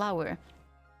every flower,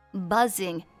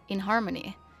 buzzing in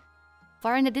harmony.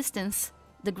 Far in the distance,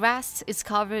 the grass is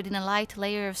covered in a light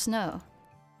layer of snow.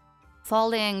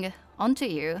 Falling onto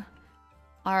you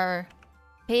are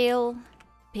pale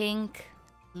pink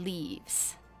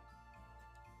leaves.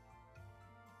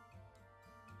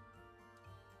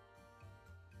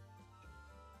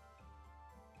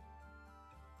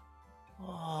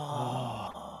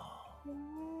 Oh.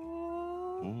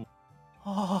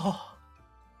 Oh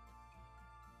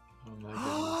my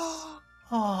goodness.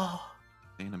 Oh.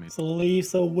 Animated. The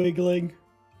leaves are wiggling.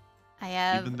 I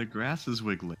have Even the grass is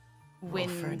wiggling. Roll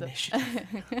for wind. initiative.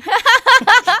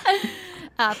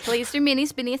 Place your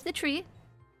minis beneath the tree.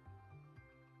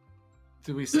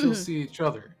 Do we still see each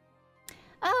other?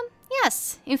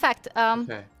 Yes. In fact,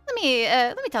 Okay. let me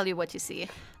tell you what you see.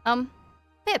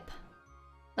 Pip,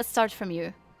 let's start from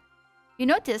you. You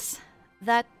notice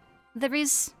that there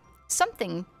is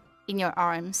something in your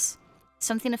arms.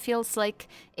 Something that feels like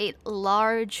a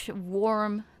large,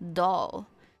 warm doll.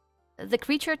 The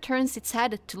creature turns its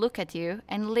head to look at you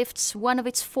and lifts one of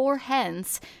its 4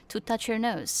 hands to touch your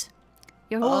nose.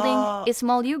 You're holding a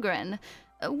small Ugran,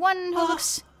 one who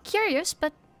looks curious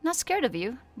but not scared of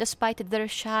you, despite their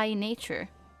shy nature.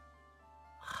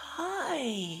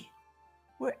 Hi.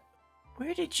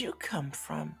 Where did you come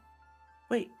from?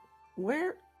 Wait,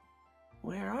 where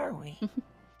are we?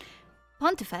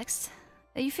 Pontifex,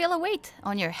 you feel a weight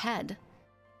on your head.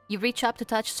 You reach up to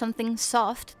touch something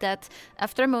soft that,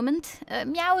 after a moment,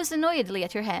 meows annoyedly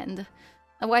at your hand.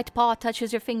 A white paw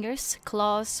touches your fingers,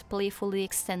 claws playfully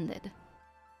extended.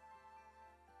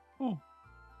 Oh,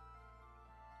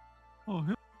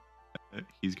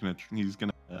 he's gonna.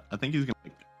 I think he's gonna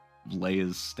like lay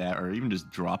his staff, or even just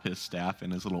drop his staff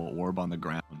in his little orb on the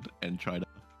ground and try to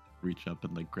reach up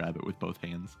and like grab it with both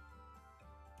hands.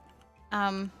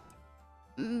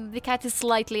 The cat is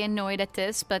slightly annoyed at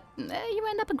this, but you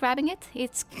end up grabbing it.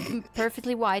 It's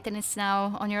perfectly white and it's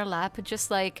now on your lap, just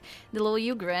like the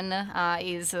little Ugran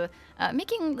is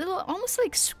making little, almost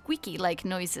like squeaky-like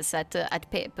noises at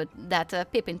Pip, but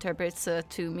that Pip interprets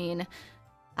to mean,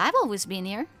 I've always been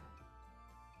here.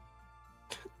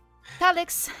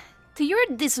 Alex, to your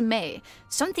dismay,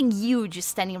 something huge is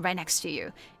standing right next to you,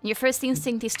 and your first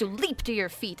instinct is to leap to your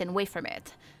feet and away from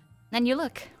it. Then you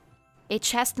look. A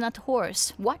chestnut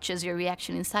horse watches your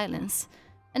reaction in silence,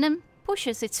 and then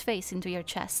pushes its face into your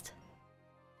chest.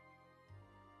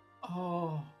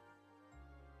 Oh.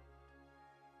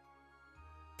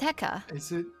 Tekka.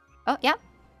 Is it? Oh, yeah?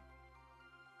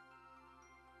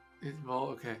 Well,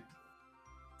 okay.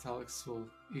 Talix will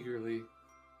eagerly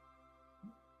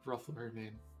ruffle her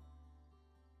mane.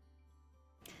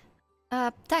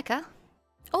 Tekka,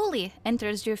 Oli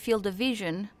enters your field of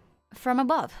vision from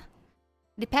above.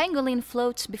 The pangolin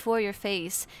floats before your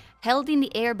face, held in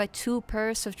the air by 2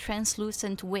 pairs of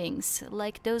translucent wings,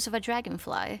 like those of a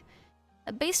dragonfly.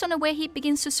 Based on the way he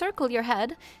begins to circle your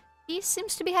head, he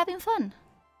seems to be having fun.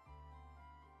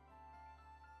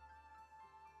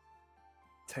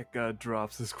 Tekka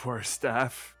drops his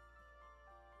quarterstaff.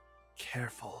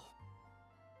 Careful.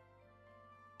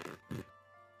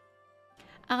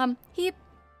 He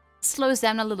slows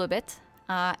down a little bit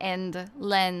and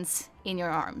lands in your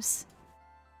arms.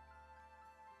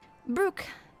 Brooke,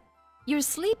 you're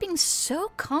sleeping so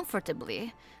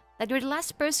comfortably that you're the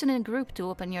last person in the group to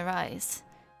open your eyes.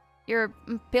 Your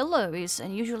pillow is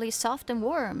unusually soft and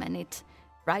warm, and it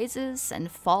rises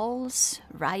and falls,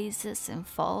 rises and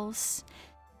falls.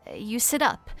 You sit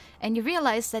up, and you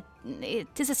realize that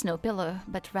this is no pillow,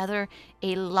 but rather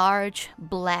a large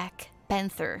black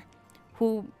panther,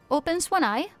 who opens one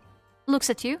eye, looks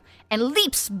at you, and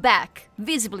leaps back,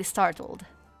 visibly startled.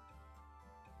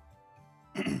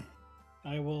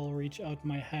 I will reach out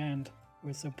my hand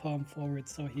with a palm forward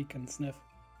so he can sniff,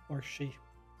 or she.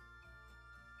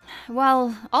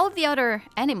 While all of the other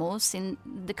animals in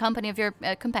the company of your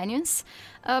companions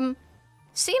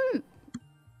seem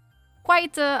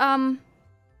quite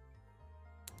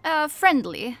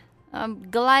friendly,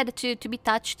 glad to be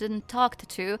touched and talked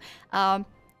to,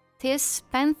 this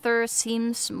panther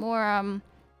seems more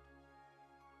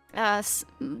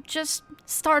just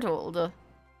startled.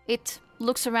 It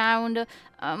looks around,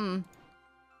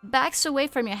 backs away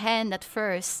from your hand at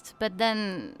first, but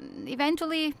then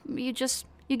eventually you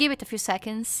give it a few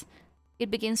seconds.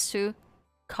 It begins to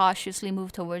cautiously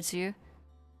move towards you,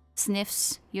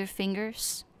 sniffs your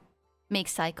fingers,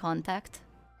 makes eye contact,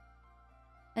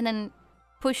 and then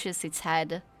pushes its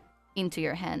head into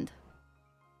your hand.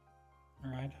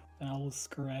 Alright, then I will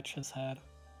scratch his head.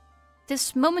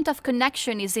 This moment of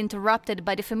connection is interrupted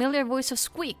by the familiar voice of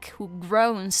Squeak, who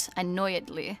groans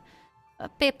annoyedly.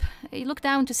 Pip, you look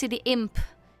down to see the imp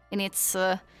in its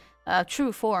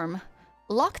true form,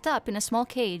 locked up in a small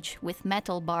cage with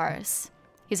metal bars,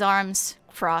 his arms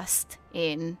crossed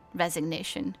in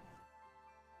resignation.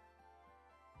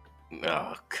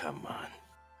 Oh, come on.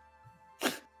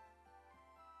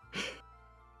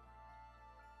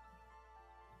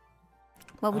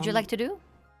 What would you like to do?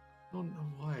 I don't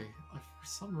know why. For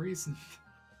some reason,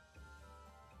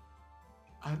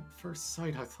 at first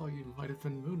sight, I thought you might have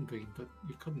been Moonbeam, but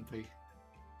you couldn't be.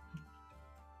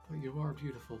 But you are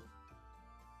beautiful.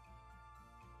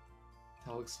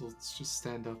 Alex will just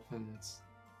stand up and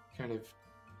kind of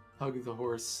hug the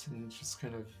horse and just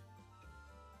kind of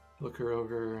look her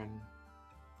over and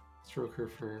stroke her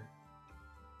fur.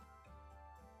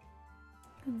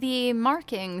 The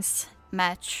markings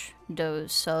match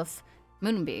those of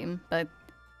Moonbeam, but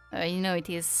you know it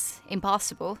is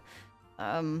impossible.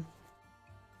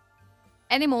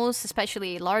 Animals,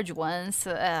 especially large ones,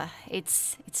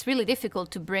 it's really difficult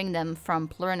to bring them from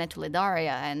Plurna to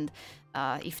Ledaria, and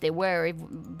if they were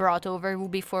brought over, it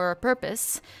would be for a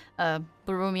purpose.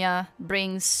 Boromia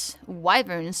brings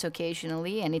wyverns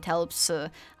occasionally, and it helps.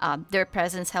 Their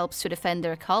presence helps to defend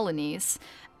their colonies.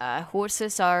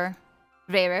 Horses are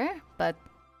rarer, but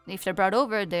if they're brought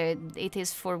over, it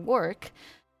is for work,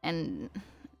 and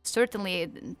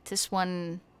certainly this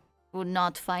one would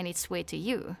not find its way to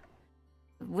you,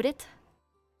 would it?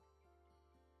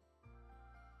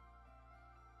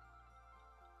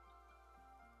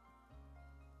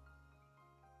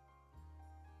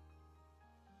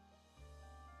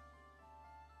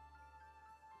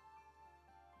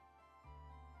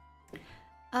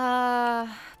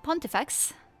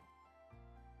 Pontifex,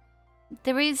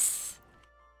 there is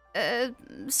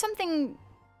something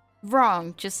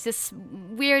wrong, just this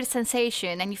weird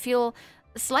sensation, and you feel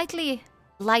slightly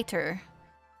lighter.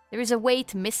 There is a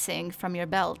weight missing from your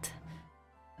belt.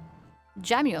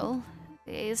 Jamiel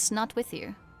is not with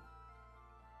you.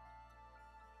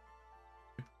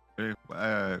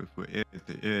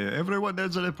 Everyone,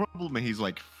 there's a problem. He's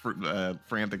like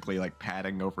frantically like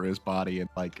patting over his body and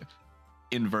like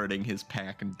inverting his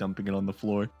pack and dumping it on the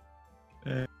floor.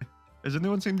 Has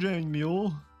anyone seen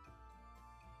Jamiel?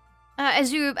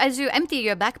 As you empty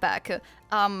your backpack,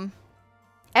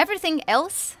 everything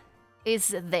else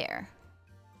is there.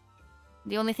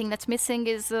 The only thing that's missing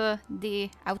is the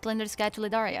Outlander's Guide to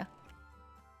Ledaria.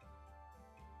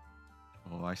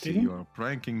 Oh, I see. You're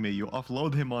pranking me. You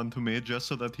offload him onto me just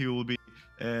so that he will be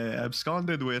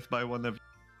absconded with by one of you.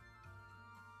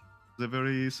 It's a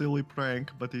very silly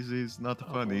prank, but it is not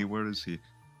funny. Where is he?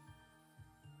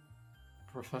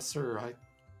 Professor, I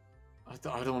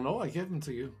don't know. I gave him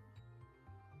to you.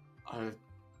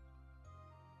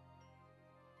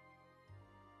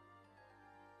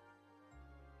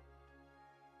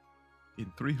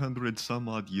 In 300 some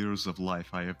odd years of life,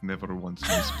 I have never once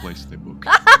misplaced a book.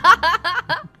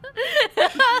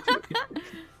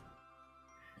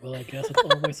 Well, I guess it's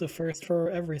always a first for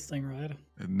everything, right?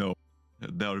 No,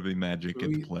 that would be magic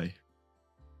in play.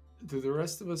 Do the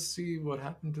rest of us see what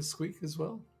happened to Squeak as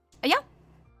well? Yeah.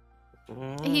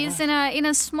 He's in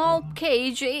a small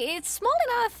cage. It's small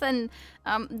enough and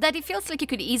that it feels like you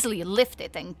could easily lift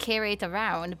it and carry it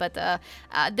around, but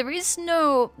there is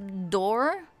no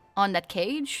door on that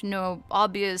cage, no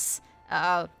obvious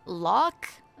lock,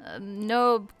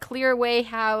 no clear way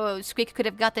how Squeak could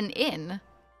have gotten in.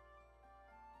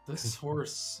 This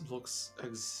horse looks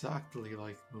exactly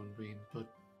like Moonbeam,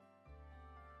 but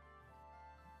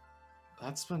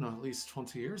that's been at least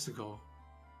 20 years ago.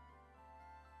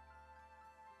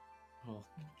 Well,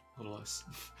 a little less.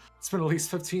 It's been at least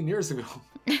 15 years ago.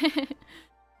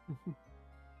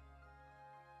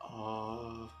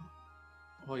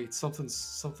 Wait,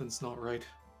 something's not right.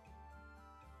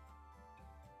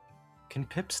 Can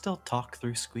Pip still talk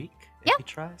through Squeak if Yeah. he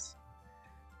tries?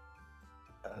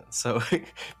 So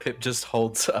Pip just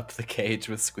holds up the cage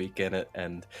with Squeak in it,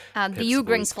 and The Pip's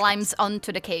Ugrin voice climbs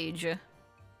onto the cage.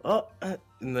 and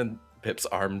then Pip's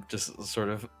arm just sort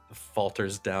of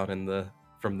falters down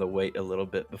from the weight a little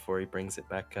bit before he brings it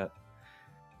back up.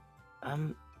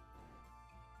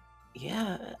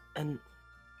 Yeah, and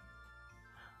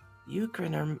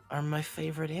Ugrin are my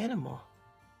favorite animal.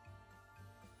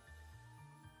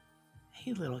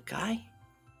 Hey, little guy.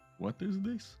 What is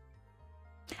this?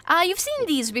 You've seen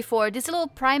these before, these little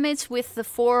primates with the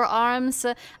 4 arms.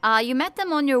 You met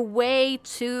them on your way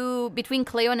between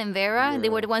Cleon and Vera. They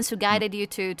were the ones who guided you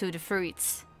to the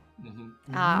fruits.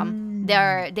 Mm-hmm.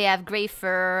 They have gray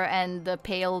fur and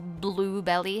pale blue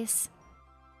bellies.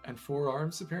 And 4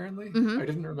 arms, apparently? Mhm. I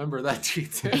didn't remember that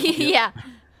detail. Yeah.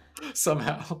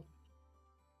 Somehow.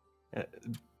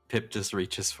 Pip just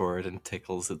reaches forward and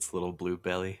tickles its little blue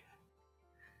belly.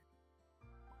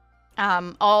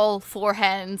 All 4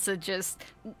 hands just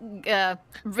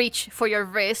reach for your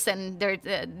wrist, and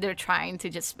they're trying to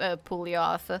just pull you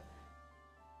off.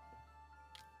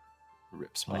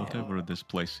 Rips my hand. Whatever this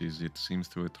place is, it seems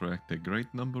to attract a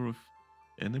great number of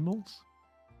animals.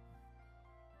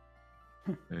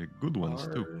 Good ones,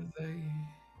 too. Are they?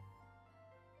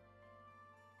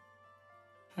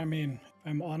 I mean, if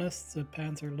I'm honest, the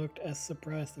panther looked as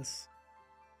surprised as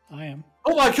I am.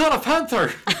 Oh my god, a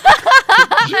panther!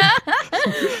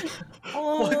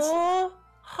 Oh,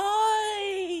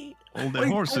 hi! All the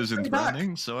Wait, horse I'm isn't back.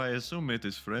 running, so I assume it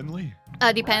is friendly.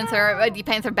 The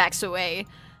panther backs away,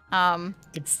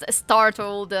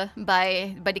 startled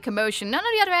by the commotion. None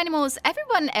of the other animals,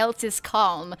 everyone else is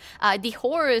calm. The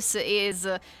horse is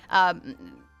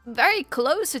very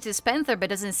close to this panther, but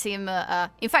doesn't seem.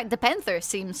 In fact, the panther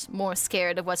seems more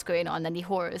scared of what's going on than the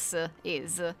horse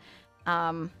is.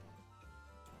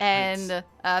 And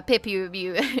Pip, you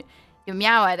you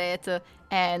meow at it,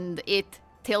 and it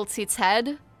tilts its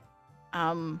head.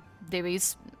 There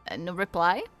is no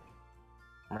reply.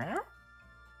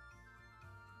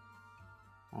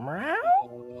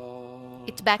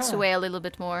 It backs away a little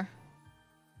bit more.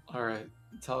 Alright,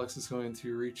 Talix is going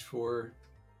to reach for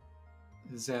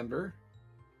Zamber.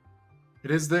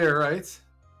 It is there, right?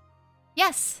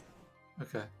 Yes.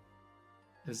 Okay.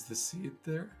 Is the seed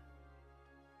there?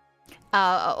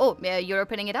 You're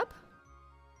opening it up?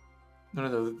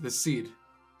 No, the seed.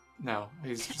 No.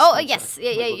 He's just Oh, gonna yes. check.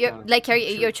 Yeah, Like, look you're down, like make sure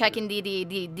you're it's checking there.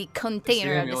 the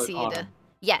container of the amulet on seed. him.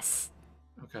 Yes.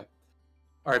 Okay.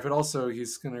 Alright, but also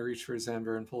he's going to reach for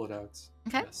Zamber and pull it out.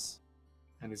 Okay. Yes.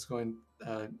 And he's going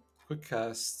quick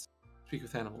cast Speak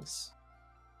with Animals.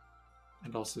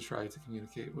 And also try to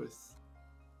communicate with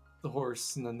the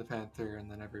horse, and then the panther, and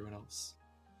then everyone else.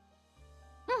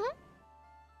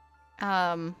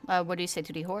 What do you say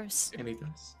to the horse? And he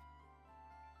does.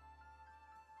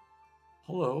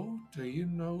 Hello, do you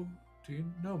know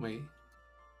me?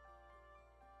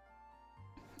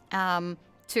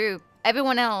 To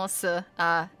everyone else,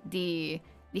 the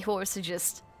horse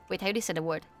just wait. How do you say the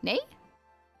word? Neigh?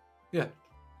 Yeah.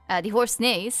 The horse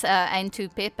neighs, and to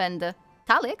Pip and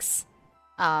Talix,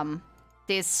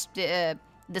 this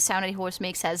the sound that the horse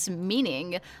makes has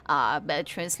meaning, but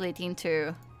translating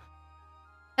to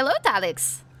 "Hello,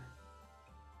 Talix."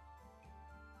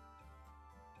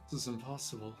 This is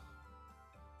impossible.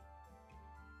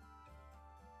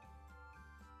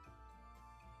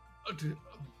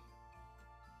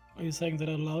 Are you saying that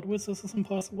out loud with this is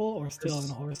impossible, or still in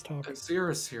horse talk?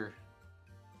 Xeris here.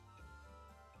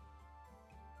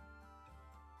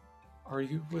 Are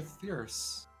you with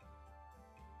Xeris?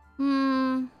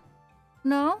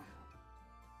 No.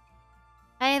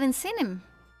 I haven't seen him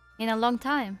in a long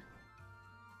time.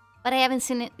 But I haven't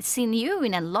seen you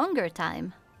in a longer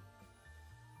time.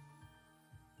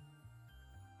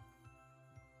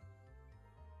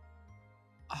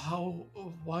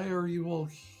 Why are you all...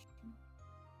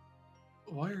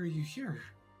 Why are you here?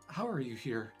 How are you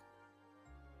here?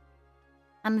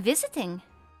 I'm visiting.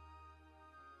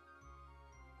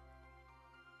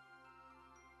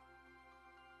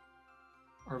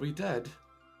 Are we dead?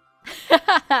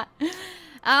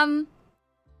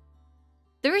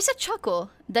 There is a chuckle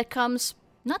that comes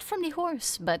not from the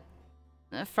horse, but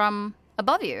from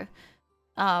above you.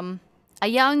 A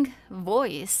young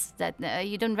voice that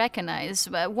you don't recognize.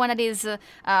 One that is a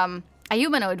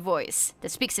humanoid voice that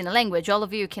speaks in a language all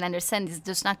of you can understand. This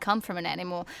does not come from an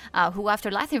animal. Who, after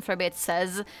laughing for a bit,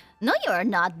 says, "No, you are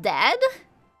not dead."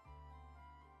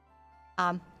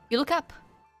 You look up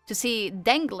to see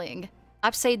dangling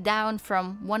upside down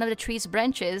from one of the tree's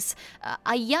branches,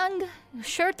 a young,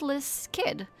 shirtless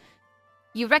kid.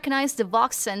 You recognize the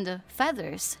vox and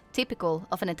feathers, typical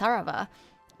of an Etarava,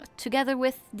 together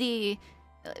with the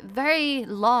very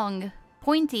long,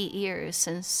 pointy ears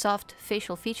and soft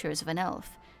facial features of an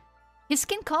elf. His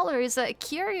skin color is a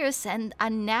curious and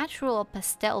unnatural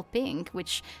pastel pink,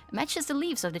 which matches the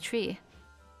leaves of the tree.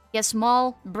 He has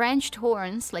small, branched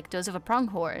horns like those of a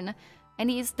pronghorn, and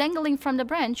he is dangling from the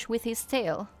branch with his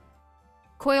tail.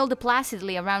 Coiled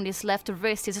placidly around his left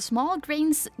wrist is a small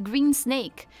green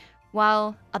snake,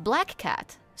 while a black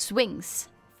cat swings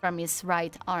from his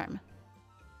right arm.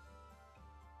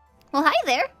 Well, hi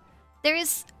there!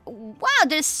 There's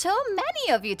so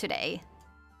many of you today!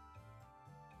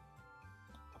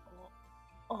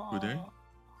 Good day.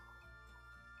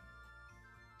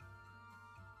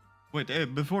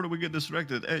 Wait, before we get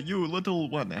distracted, you little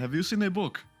one, have you seen a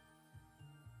book?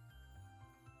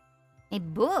 A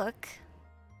book?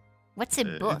 What's a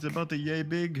book? It's about the yay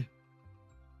big.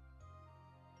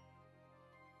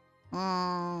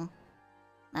 I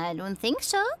don't think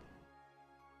so.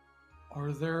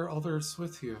 Are there others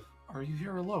with you? Are you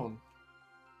here alone?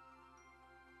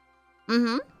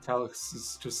 Mm-hmm. Talix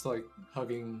is just like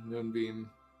hugging Moonbeam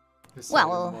beside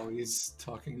Well, him while he's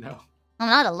talking now. I'm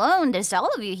not alone. There's all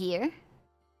of you here.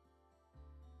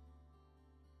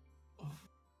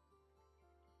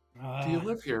 Do you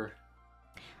live here?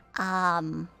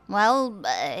 Well,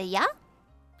 yeah.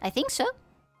 I think so.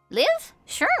 Live?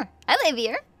 Sure. I live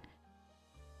here.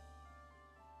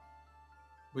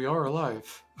 We are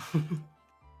alive.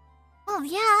 Well,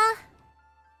 yeah.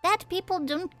 That people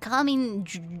don't come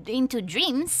into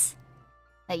dreams.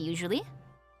 Usually.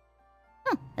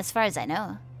 As far as I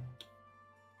know.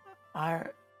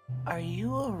 Are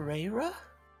you a Rayra?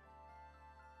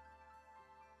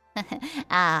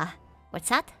 What's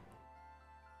that?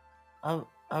 A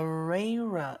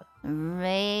Rayra.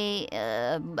 Ray, Do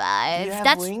you if have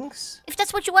that's wings? if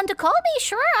that's what you want to call me,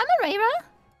 sure, I'm a Rayra.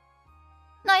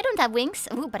 No, I don't have wings.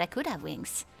 Ooh, but I could have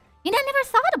wings. You know, I never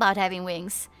thought about having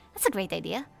wings. That's a great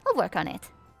idea. I'll work on it.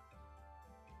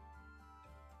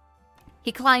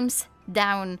 He climbs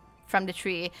down from the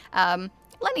tree,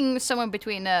 landing somewhere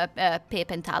between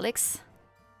Pip and Talix.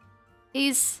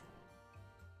 He's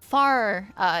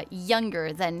far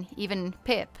younger than even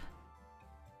Pip.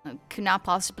 Could not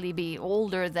possibly be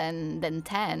older than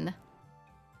 10.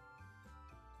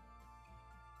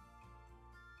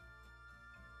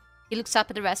 He looks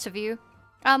up at the rest of you,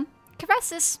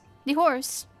 caresses the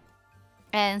horse,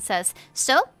 and says,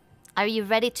 "So, are you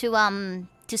ready to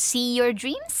see your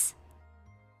dreams?"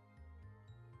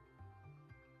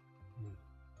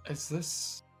 Is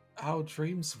this how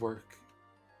dreams work?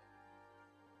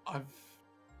 I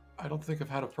don't think I've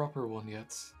had a proper one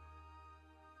yet.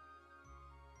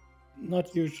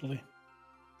 Not usually.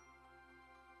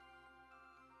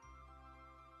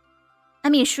 I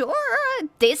mean, sure,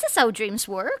 this is how dreams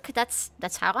work. That's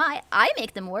how I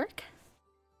make them work.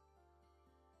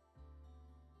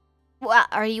 Well,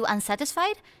 are you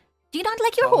unsatisfied? Do you not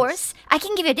like your horse? I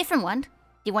can give you a different one. Do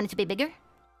you want it to be bigger?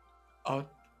 No.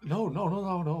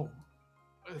 No,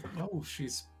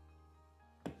 she's...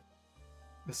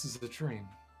 This is a dream.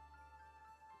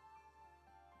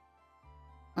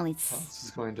 Well, it's Talix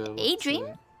is going to a dream?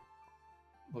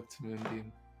 Look to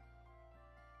Moonbeam.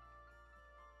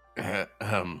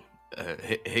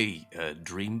 Hey,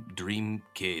 dream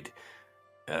kid.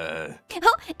 Oh,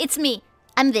 it's me.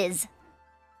 I'm Viz.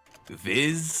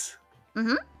 Viz?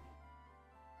 Mm-hmm.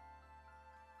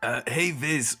 Hey,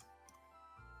 Viz.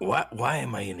 Why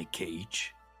am I in a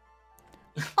cage?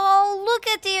 Oh, look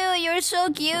at you. You're so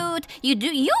cute.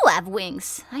 You have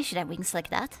wings. I should have wings like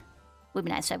that. Would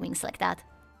be nice to have wings like that.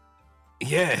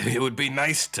 Yeah, it would be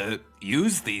nice to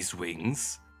use these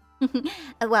wings.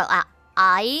 Well,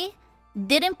 I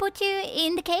didn't put you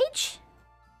in the cage.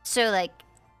 So, like,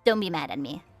 don't be mad at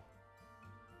me.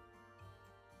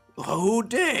 Who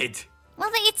did? Well,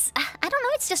 I don't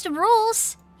know, it's just the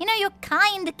rules. You know, your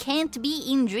kind can't be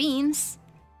in dreams.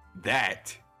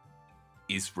 That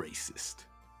is racist.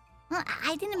 Well,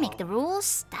 I didn't make the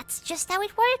rules. That's just how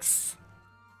it works.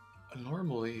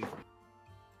 Normally...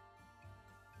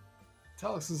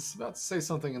 Talix is about to say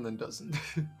something and then doesn't.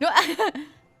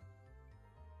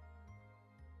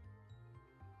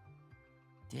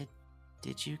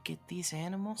 Did you get these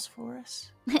animals for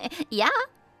us? Yeah.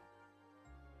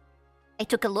 I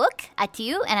took a look at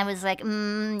you and I was like,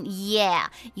 yeah,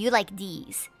 you like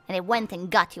these. And I went and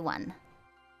got you one.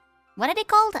 What are they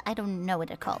called? I don't know what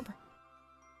they're called.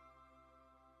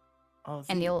 Oh,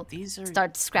 And you'll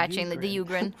start scratching the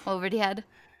Ugrin over the head.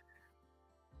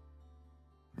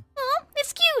 Oh,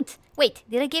 it's cute. Wait,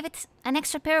 did I give it an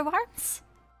extra pair of arms?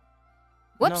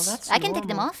 Whoops, No, that's I can take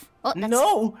them normal. off. Oh, that's...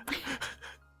 No!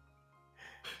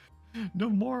 No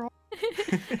more.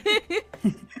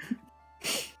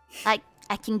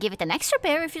 I can give it an extra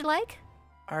pair if you like.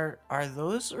 Are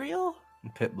those real?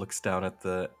 Pip looks down at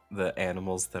the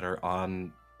animals that are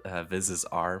on Viz's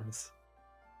arms.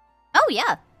 Oh,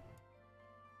 yeah.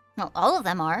 Well, all of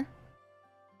them are.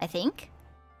 I think.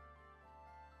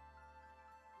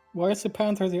 Why is the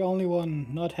panther the only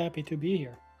one not happy to be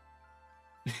here?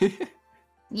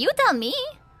 You tell me.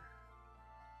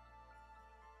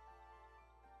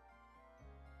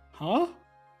 Huh?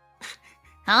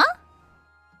 Huh?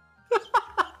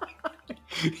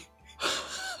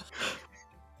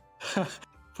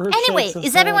 Anyway,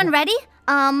 is everyone ready?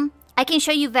 I can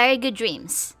show you very good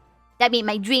dreams. I mean,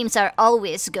 my dreams are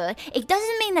always good. It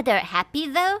doesn't mean that they're happy,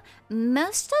 though.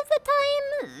 Most of the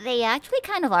time, they actually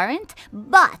kind of aren't.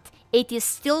 But it is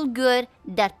still good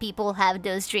that people have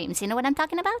those dreams. You know what I'm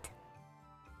talking about?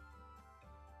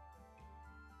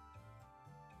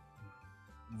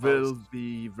 Will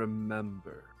we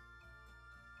remember?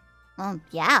 Well,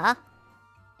 yeah.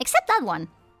 Except that one.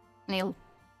 And he'll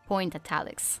point at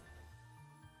Talix.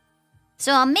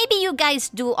 So maybe you guys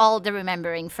do all the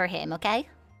remembering for him, okay?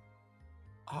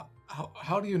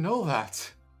 How do you know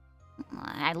that?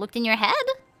 I looked in your head.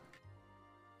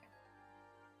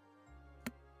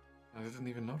 I didn't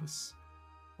even notice.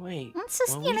 Wait, It's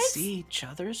just, will you we know, see each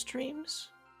other's dreams?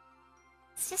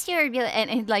 It's just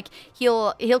and like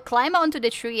he'll climb onto the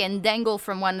tree and dangle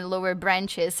from one of the lower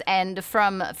branches, and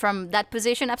from that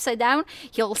position upside down,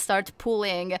 he'll start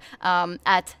pulling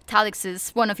at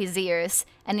Talix's one of his ears,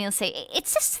 and he'll say,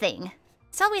 "It's this thing.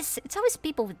 It's always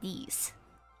people with these."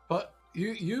 But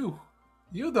you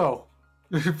though.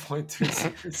 Point to his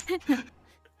ears.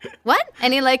 What?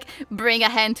 And he'll like bring a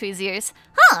hand to his ears.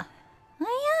 Huh?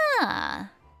 Oh yeah.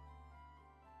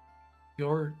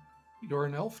 You're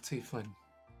an elf tiefling.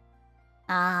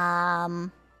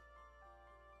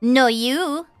 No,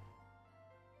 you.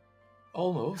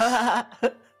 Almost.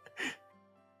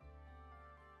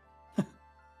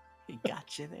 He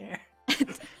got you there.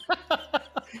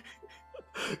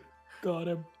 Got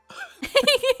him.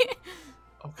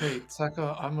 Okay,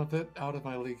 Tekka, I'm a bit out of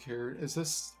my league here. Is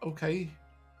this okay?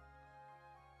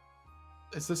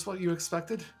 Is this what you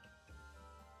expected?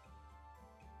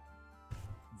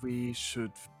 We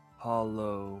should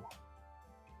follow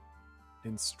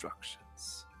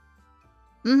instructions.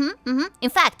 In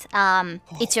fact,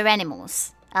 it's your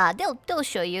animals. They'll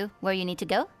show you where you need to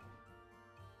go.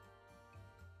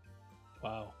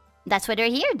 Wow. That's why they're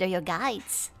here. They're your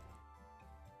guides.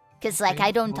 Cause like Okay,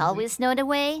 I don't well, always know the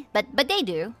way, but they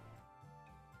do.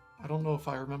 I don't know if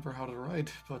I remember how to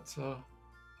ride, but I'll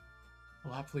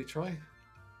happily try.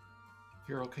 If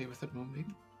you're okay with it,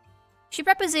 Moonbeam. She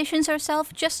prepositions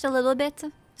herself just a little bit,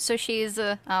 so she's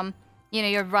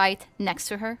you're right next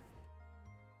to her.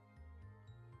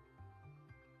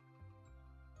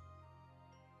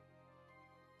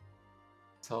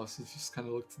 Talis just kind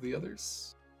of looked to the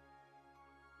others.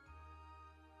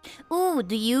 Ooh,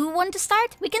 do you want to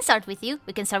start? We can start with you.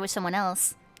 We can start with someone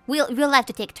else. We'll have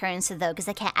to take turns though, because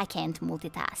I can't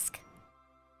multitask.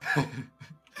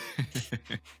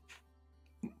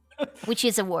 Which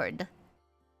is a word.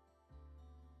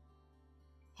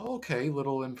 Okay,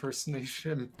 little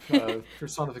impersonation,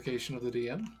 personification of the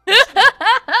DM.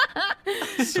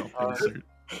 Self-insert.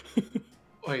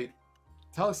 Wait,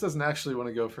 Talis doesn't actually want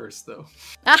to go first, though.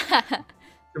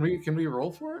 Can we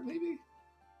roll for it, maybe?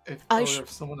 If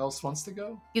someone else wants to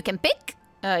go? You can pick.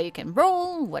 You can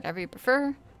roll, whatever you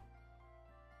prefer.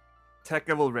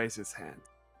 Tekka will raise his hand.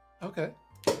 Okay.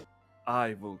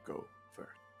 I will go first.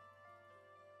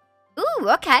 Ooh,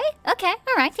 okay,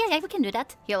 all right, yeah, we can do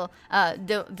that. He'll,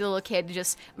 the little kid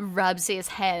just rubs his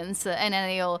hands, and then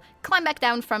he'll climb back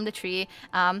down from the tree.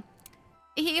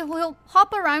 He'll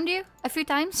hop around you a few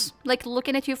times, like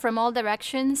looking at you from all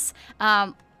directions.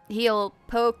 He'll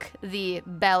poke the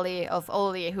belly of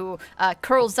Oli, who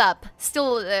curls up,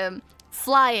 still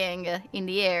flying in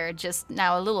the air, just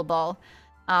now a little ball.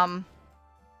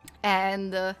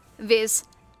 And Viz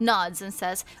nods and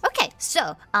says, "Okay,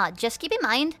 so just keep in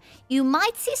mind, you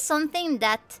might see something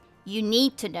that you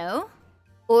need to know,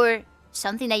 or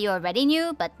something that you already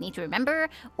knew but need to remember,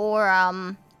 or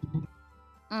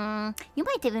you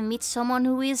might even meet someone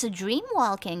who is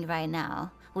dreamwalking right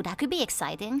now. Oh, that could be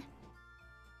exciting.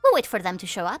 We'll wait for them to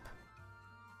show up."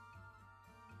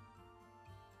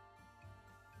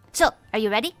 So, are you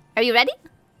ready? Are you ready?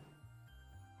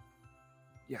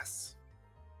 Yes.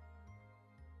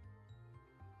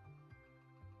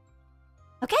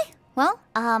 Okay, well,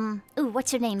 ooh,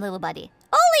 what's your name, little buddy?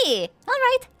 Oli!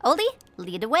 Alright, Oli,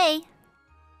 lead the way.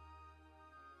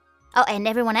 Oh, and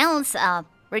everyone else,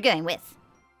 we're going with.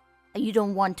 You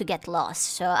don't want to get lost,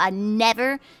 so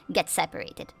never get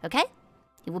separated, okay?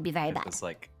 It would be very bad. It's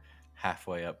like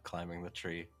halfway up climbing the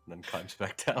tree, and then climbs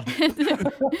back down.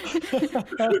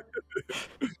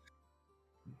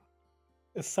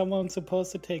 Is someone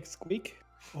supposed to take Squeak?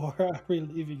 Or are we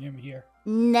leaving him here?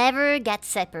 Never get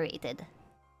separated.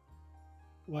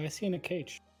 Why is he in a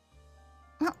cage?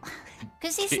 Well,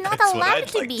 because he's Yeah, not that's what allowed I'd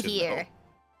to like be to here. know.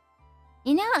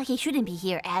 You know, he shouldn't be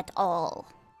here at all.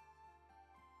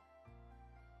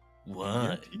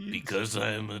 What? Because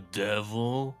I am a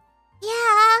devil?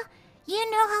 Yeah,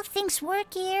 you know how things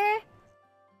work here.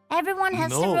 Everyone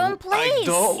has their own place. I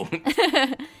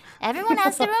don't. Everyone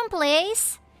has their own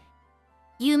place.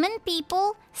 Human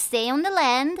people stay on the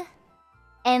land,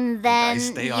 and then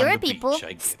stay on your the people beach,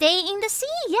 I get it. stay in the sea.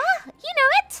 Yeah, you know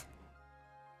it.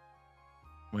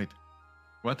 Wait,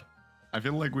 what? I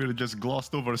feel like we just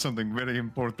glossed over something very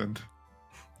important.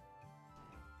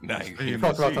 Nah, Stay We'll in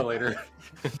talk the about sea. that later.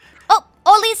 Oh,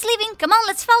 Ollie's leaving. Come on,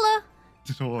 let's follow.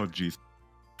 Oh, jeez.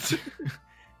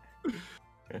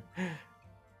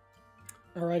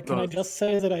 All right, can I just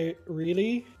say that I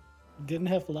really didn't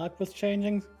have luck with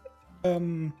changing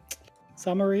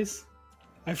summaries?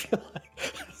 I feel like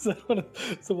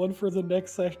the one for the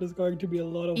next session is going to be a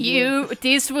lot of work.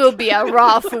 This will be a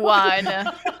rough one.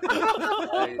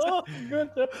 Good.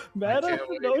 Madam,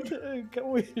 can't no, can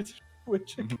we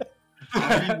switch again?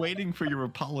 I'll be waiting for your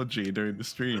apology during the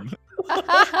stream.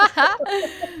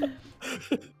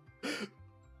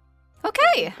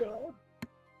 Okay, God.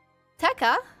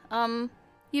 Tekka,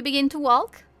 you begin to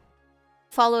walk,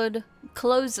 followed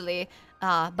closely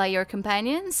by your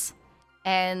companions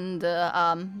and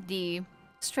the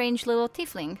strange little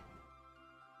tiefling.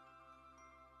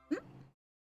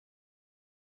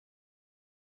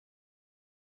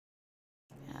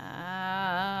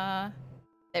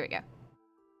 There we go.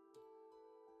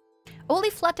 Oli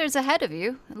flutters ahead of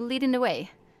you, leading the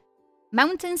way.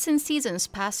 Mountains and seasons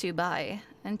pass you by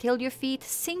until your feet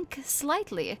sink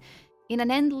slightly in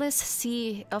an endless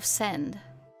sea of sand.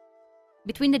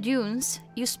 Between the dunes,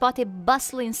 you spot a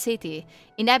bustling city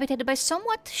inhabited by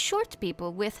somewhat short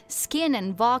people with skin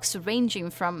and vox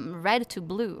ranging from red to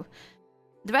blue.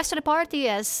 The rest of the party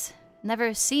has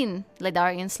never seen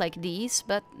Ledarians like these,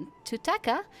 but to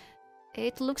Tekka,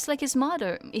 it looks like his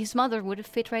mother would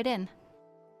fit right in.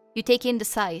 You take in the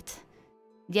sight,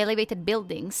 the elevated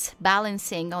buildings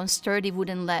balancing on sturdy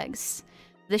wooden legs,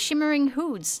 the shimmering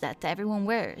hoods that everyone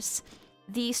wears,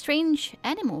 the strange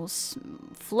animals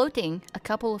floating a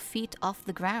couple of feet off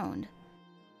the ground.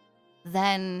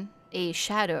 Then a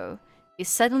shadow is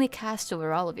suddenly cast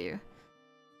over all of you.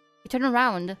 You turn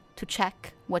around to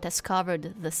check what has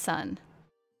covered the sun.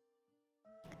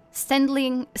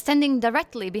 Standing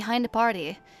directly behind the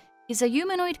party is a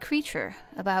humanoid creature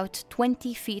about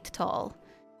 20 feet tall.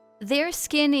 Their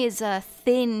skin is a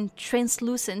thin,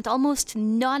 translucent, almost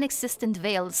non-existent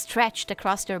veil stretched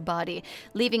across their body,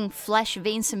 leaving flesh,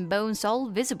 veins, and bones all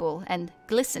visible and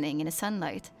glistening in the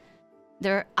sunlight.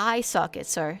 Their eye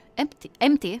sockets are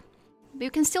empty, but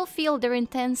you can still feel their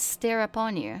intense stare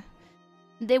upon you.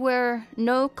 They wear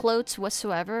no clothes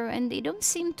whatsoever, and they don't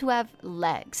seem to have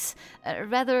legs.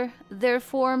 Rather, their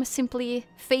form simply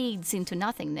fades into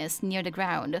nothingness near the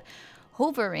ground,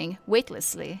 hovering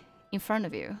weightlessly in front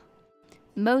of you.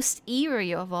 Most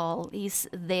eerie of all is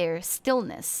their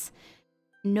stillness.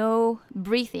 No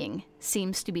breathing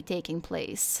seems to be taking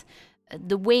place.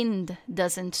 The wind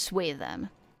doesn't sway them,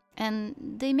 and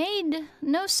they made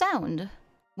no sound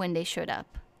when they showed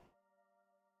up.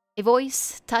 A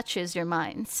voice touches your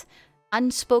minds,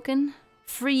 unspoken,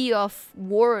 free of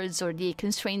words or the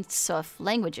constraints of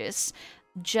languages,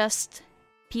 just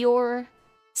pure,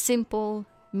 simple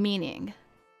meaning.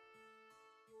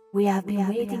 We have been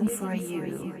waiting for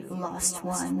you, lost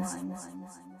one.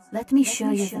 Let me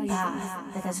show you the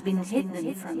path that has been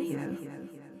hidden from you.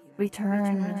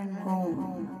 Return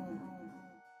home.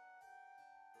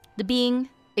 The being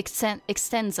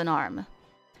extends an arm.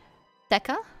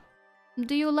 Tekka,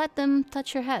 do you let them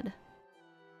touch your head?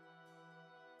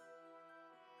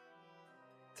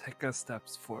 Tekka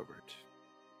steps forward,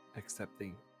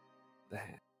 accepting the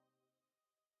hand.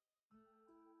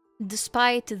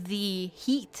 Despite the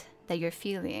heat that you're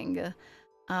feeling,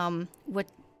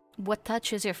 what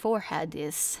touches your forehead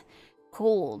is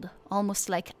cold, almost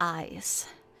like ice.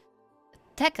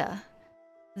 Tekka,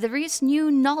 there is new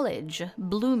knowledge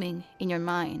blooming in your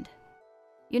mind.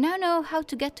 You now know how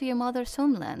to get to your mother's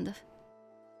homeland.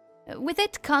 With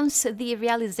it comes the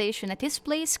realization that this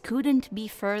place couldn't be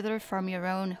further from your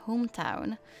own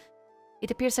hometown.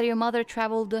 It appears that your mother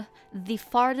traveled the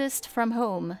farthest from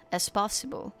home as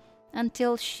possible,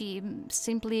 until she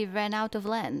simply ran out of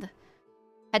land.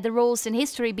 Had the roles in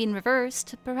history been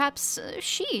reversed, perhaps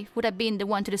she would have been the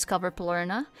one to discover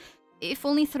Plurna, if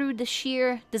only through the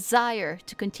sheer desire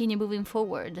to continue moving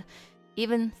forward,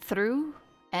 even through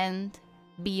and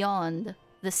beyond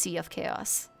the Sea of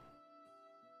Chaos.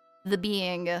 The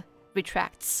being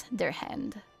retracts their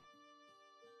hand.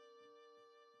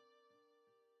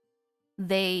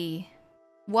 They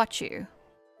watch you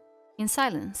in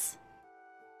silence.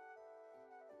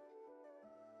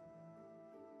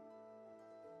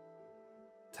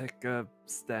 Tekka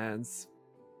stands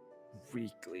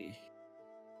weakly,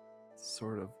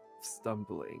 sort of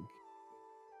stumbling,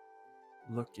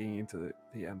 looking into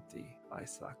the empty eye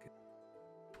socket.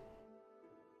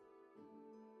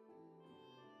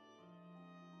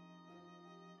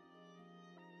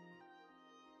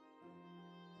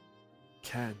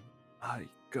 Can I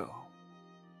go.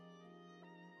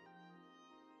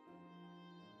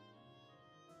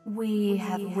 We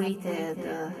have waited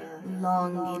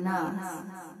long enough.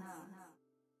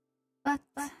 But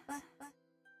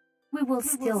we will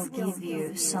still give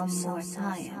you some more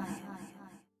time.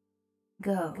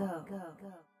 Go.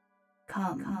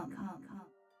 Come.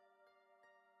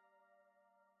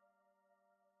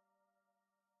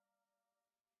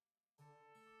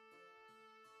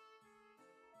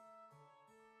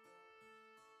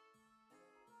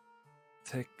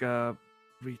 Tekka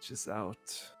reaches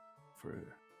out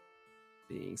for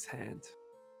being's hand.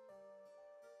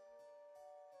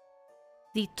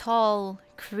 The tall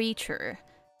creature,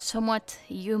 somewhat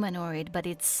humanoid, but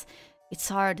it's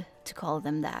hard to call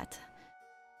them that,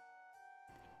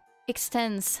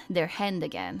 extends their hand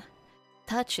again,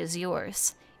 touches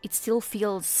yours. It still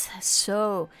feels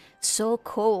so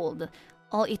cold.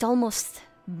 It almost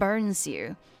burns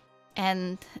you.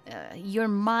 And your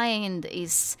mind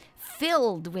is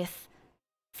filled with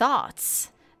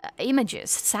thoughts,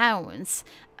 images, sounds,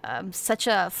 such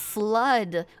a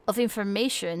flood of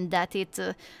information that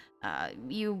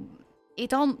you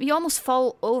almost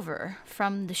fall over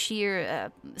from the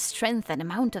sheer strength and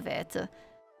amount of it.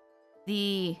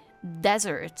 The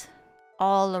desert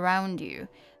all around you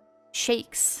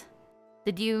shakes,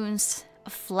 the dunes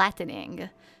are flattening,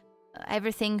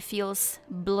 everything feels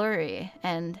blurry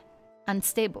and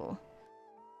unstable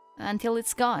until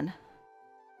it's gone.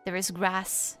 There is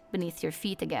grass beneath your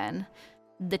feet again,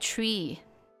 the tree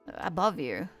above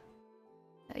you.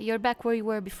 You're back where you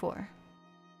were before.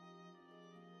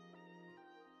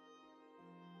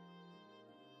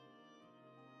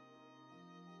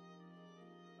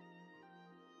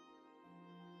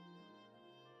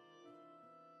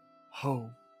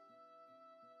 Home.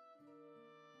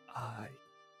 I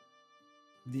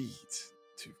need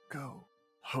to go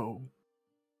home.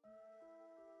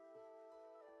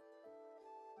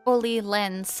 Oli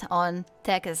lands on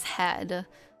Tekka's head.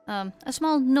 A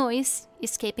small noise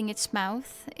escaping its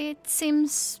mouth. It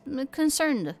seems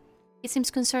concerned. It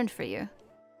seems concerned for you.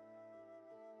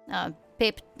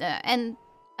 Pip and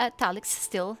Talix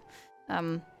still.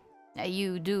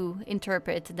 You do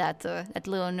interpret that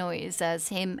little noise as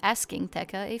him asking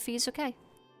Tekka if he's okay.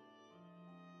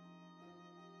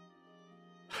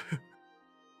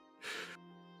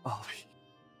 Ollie.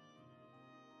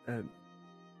 And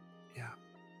yeah,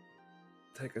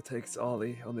 Tekka takes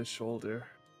Ollie on his shoulder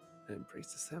and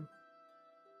embraces him.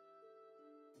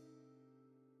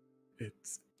 It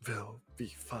will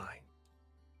be fine.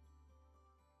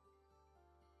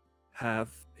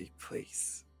 Have a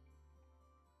place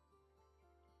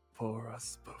for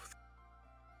us both.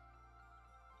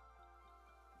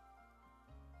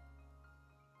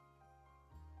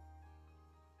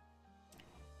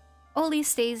 Oli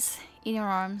stays in your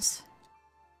arms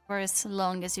for as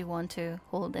long as you want to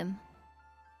hold him.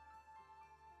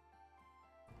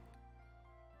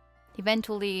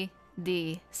 Eventually,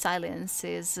 the silence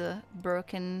is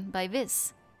broken by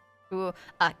Viz, who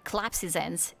claps his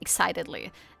hands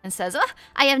excitedly and says, "Oh,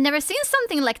 I have never seen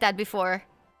something like that before."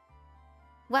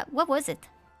 What was it?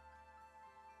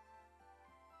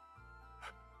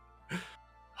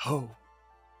 Home,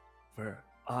 where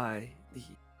I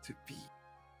need to be.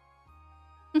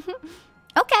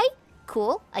 Okay,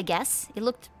 cool, I guess. It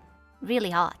looked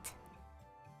really hot.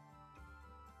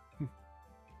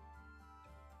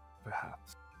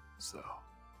 Perhaps so.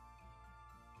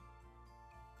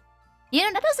 You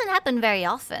know, that doesn't happen very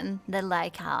often. That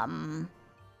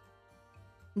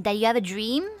that you have a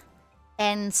dream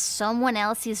and someone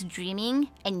else is dreaming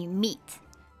and you meet.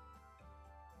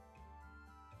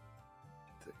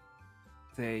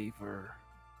 They were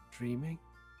dreaming?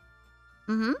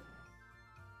 Mm-hmm.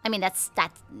 I mean, I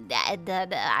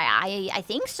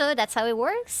think so. That's how it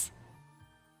works.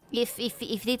 If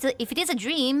it is a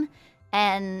dream,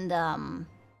 and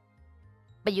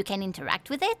but you can interact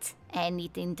with it, and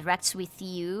it interacts with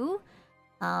you,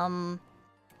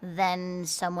 then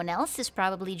someone else is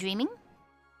probably dreaming.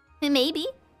 Maybe.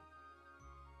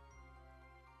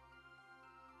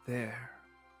 Their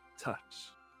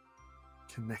touch,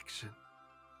 connection,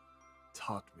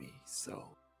 taught me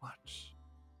so much.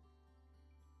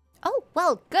 Oh,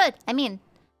 well, good. I mean,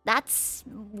 that's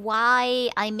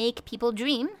why I make people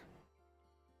dream.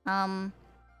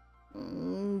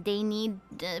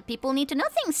 People need to know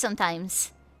things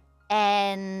sometimes.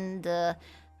 And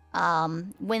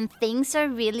when things are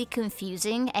really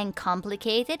confusing and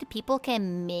complicated, people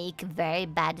can make very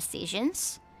bad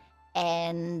decisions.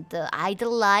 And I'd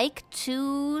like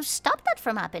to stop that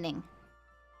from happening.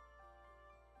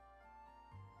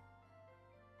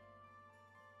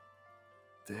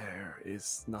 There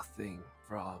is nothing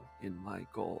wrong in my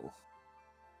goal.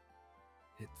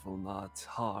 It will not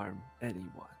harm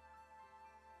anyone.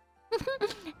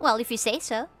 Well, if you say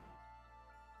so.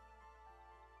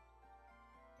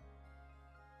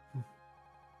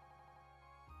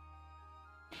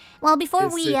 Well, before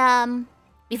Is we it-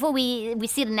 before we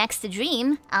see the next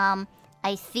dream,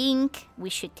 I think we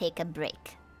should take a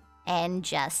break, and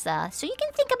just so you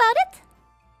can think about it.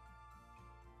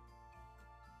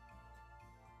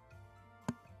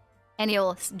 And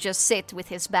he'll just sit with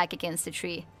his back against the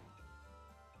tree.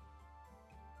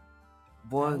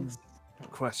 One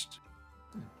question.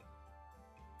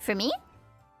 For me?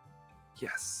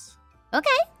 Yes. Okay.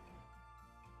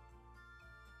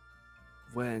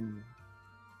 When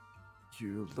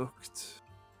you looked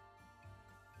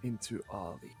into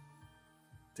Ollie,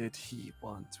 did he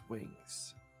want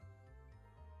wings?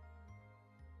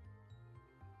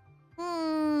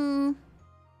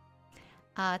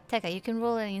 Tekka, you can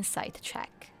roll an insight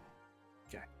check.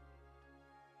 Okay.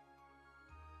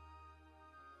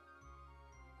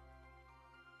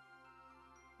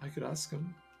 I could ask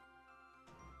him.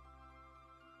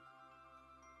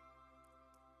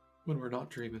 When we're not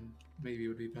dreaming, maybe it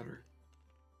would be better.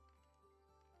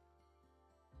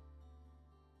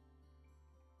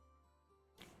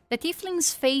 The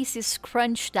tiefling's face is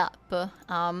scrunched up.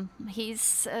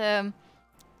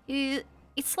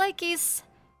 It's like he's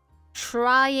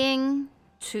trying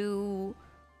to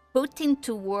put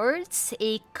into words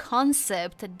a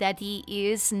concept that he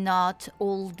is not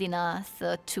old enough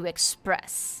to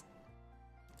express.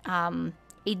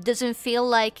 It doesn't feel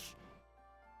like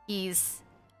he's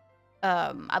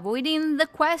avoiding the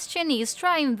question. He's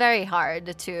trying very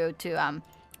hard to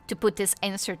put this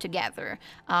answer together.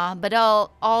 But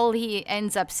all he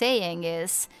ends up saying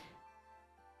is,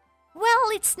 Well,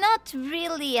 it's not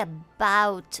really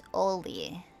about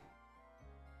Ollie.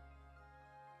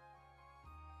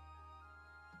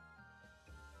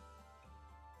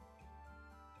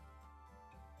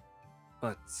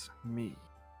 But me.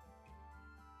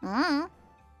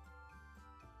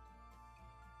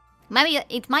 Maybe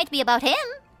it might be about him.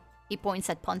 he points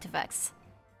at Pontifex.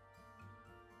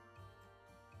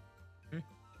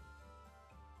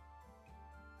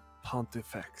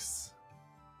 Pontifex.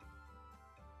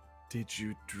 Did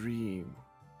you dream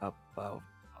about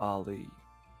Ollie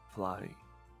flying?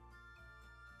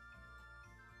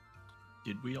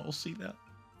 Did we all see that?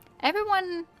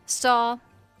 Everyone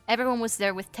was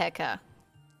there with Tekka.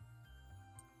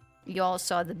 You all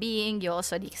saw the being, you all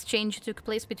saw the exchange that took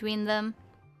place between them.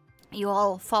 You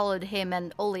all followed him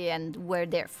and Oli and were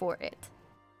there for it.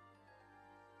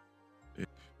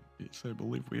 Yes, I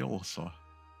believe we all saw.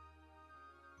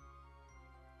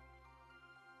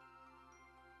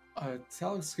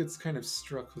 Talix gets kind of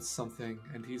struck with something,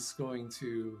 and he's going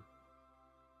to...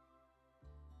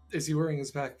 Is he wearing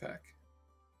his backpack?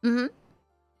 Mm-hmm.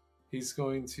 He's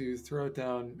going to throw it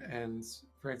down and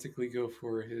frantically go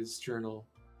for his journal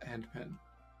and pen.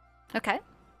 Okay.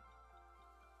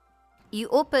 You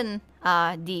open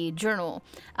the journal,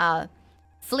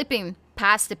 flipping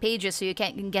past the pages so you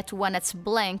can get to one that's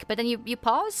blank, but then you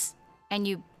pause and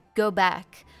you go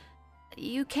back.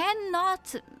 You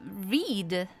cannot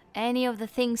read any of the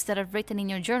things that are written in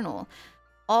your journal.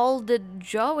 All the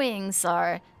drawings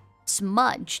are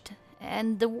smudged,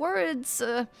 and the words,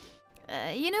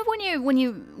 you know, when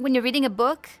you're reading a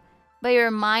book, but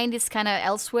your mind is kind of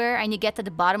elsewhere, and you get to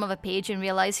the bottom of a page and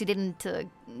realize you didn't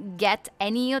get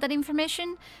any of that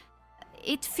information.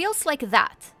 It feels like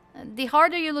that. The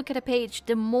harder you look at a page,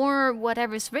 the more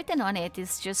whatever's written on it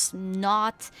is just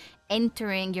not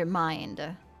entering your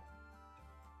mind.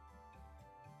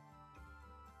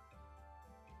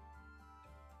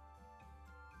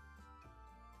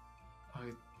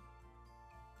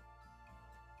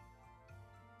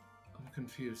 I'm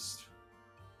confused.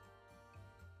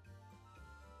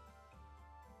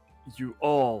 You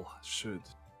all should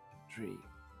dream.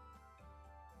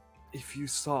 If you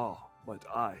saw what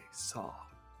I saw,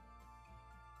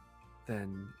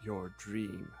 then your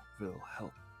dream will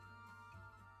help.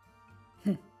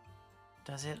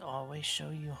 Does it always show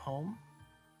you home?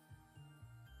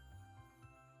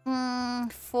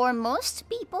 For most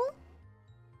people.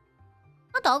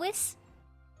 Not always.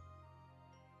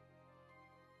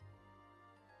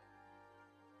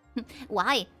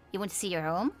 Why? You want to see your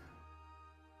home?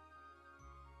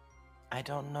 I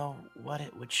don't know what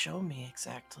it would show me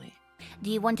exactly.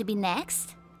 Do you want to be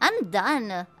next? I'm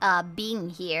done being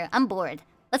here. I'm bored.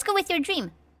 Let's go with your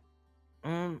dream.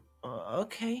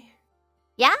 Okay.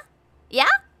 Yeah? Yeah?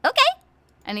 Okay.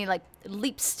 And he like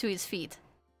leaps to his feet.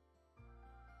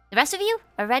 The rest of you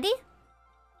are ready?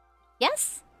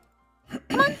 Yes?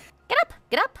 Come on.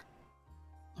 get up.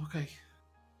 Okay.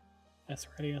 As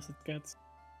ready as it gets.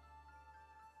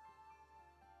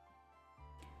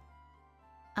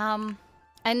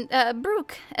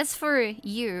 Brooke, as for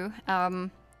you,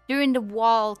 during the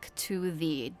walk to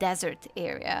the desert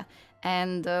area,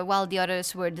 and while the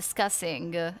others were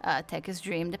discussing Tekka's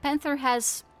dream, the panther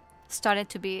has started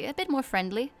to be a bit more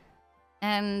friendly.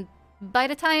 And by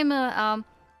the time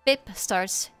Pip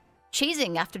starts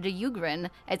chasing after the Ugrin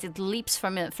as it leaps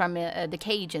from the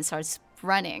cage and starts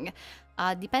running,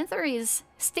 the panther is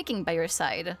sticking by your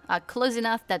side, close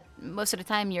enough that most of the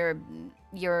time you're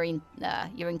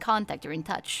in contact, you're in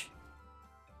touch.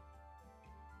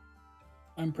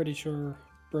 I'm pretty sure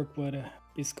Brooke would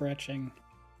be scratching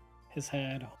his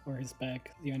head or his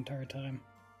back the entire time.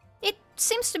 It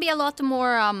seems to be a lot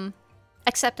more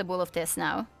acceptable of this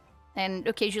now, and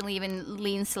occasionally even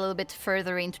leans a little bit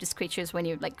further into these creatures when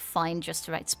you like find just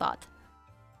the right spot.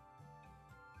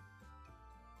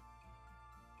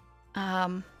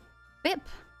 Pip,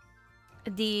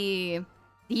 the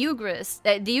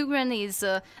Ugrin is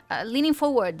leaning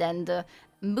forward and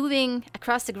moving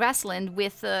across the grassland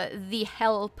with the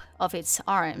help of its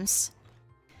arms.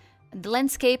 The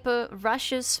landscape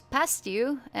rushes past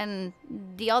you and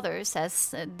the others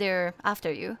as they're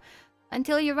after you,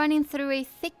 until you're running through a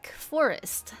thick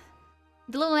forest.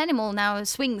 The little animal now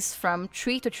swings from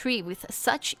tree to tree with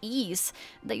such ease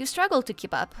that you struggle to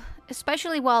keep up,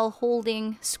 especially while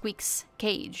holding Squeak's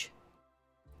cage.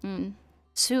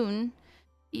 Soon,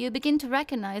 you begin to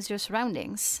recognize your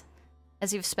surroundings,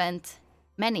 as you've spent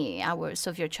many hours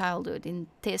of your childhood in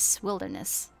this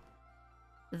wilderness.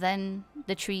 Then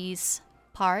the trees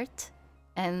part,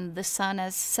 and the sun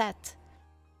has set.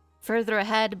 Further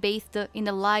ahead, bathed in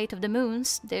the light of the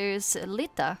moons, there's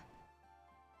Lita.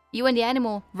 You and the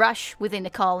animal rush within the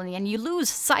colony, and you lose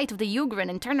sight of the Ugrin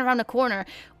and turn around a corner,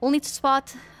 only to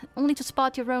spot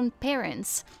your own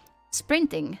parents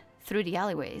sprinting through the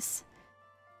alleyways.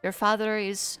 Your father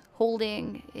is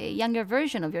holding a younger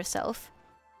version of yourself,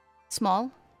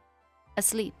 small,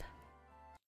 asleep.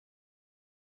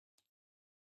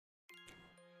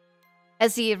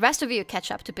 As the rest of you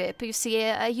catch up to Pip, you see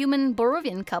a human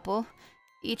Borovian couple,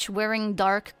 each wearing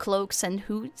dark cloaks and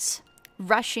hoods,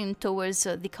 rushing towards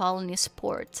the colony's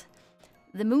port.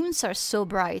 The moons are so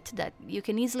bright that you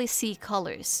can easily see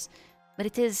colors, but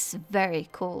it is very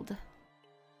cold.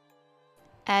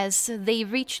 As they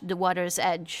reach the water's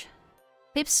edge,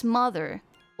 Pip's mother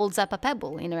holds up a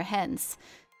pebble in her hands,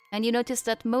 and you notice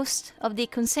that most of the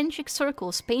concentric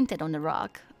circles painted on the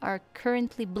rock are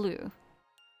currently blue.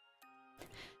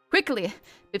 "Quickly,"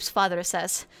 Pip's father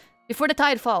says, "before the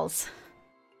tide falls."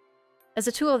 As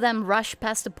the two of them rush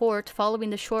past the port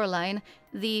following the shoreline,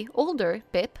 the older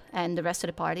Pip and the rest of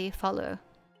the party follow.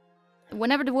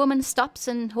 Whenever the woman stops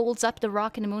and holds up the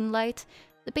rock in the moonlight,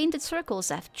 the painted circles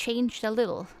have changed a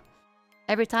little.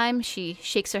 Every time she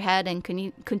shakes her head and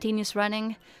continues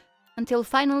running, until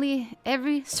finally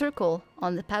every circle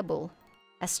on the pebble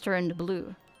has turned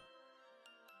blue.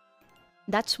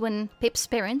 That's when Pip's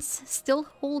parents, still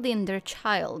holding their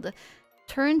child,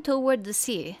 turn toward the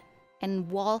sea and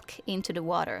walk into the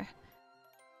water.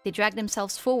 They drag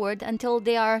themselves forward until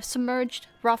they are submerged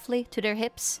roughly to their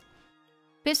hips.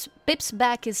 Pip's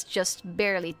back is just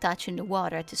barely touching the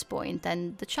water at this point,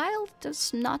 and the child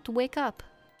does not wake up.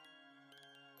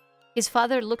 His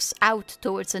father looks out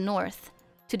towards the north,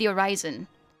 to the horizon,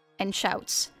 and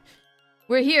shouts,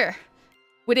 "We're here!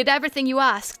 We did everything you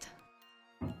asked!"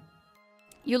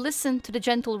 You listen to the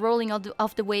gentle rolling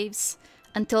of the waves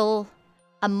until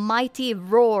a mighty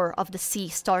roar of the sea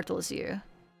startles you.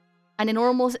 An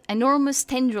enormous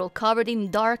tendril covered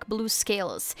in dark blue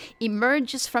scales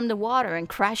emerges from the water and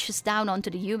crashes down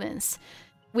onto the humans.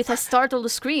 With a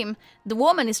startled scream, the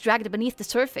woman is dragged beneath the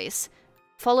surface,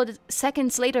 followed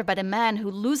seconds later by the man who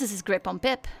loses his grip on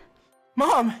Pip.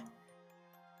 Mom!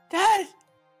 Dad!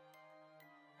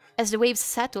 As the waves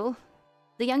settle,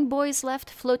 the young boy is left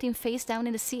floating face down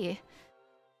in the sea,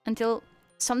 until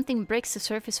something breaks the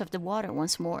surface of the water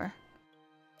once more.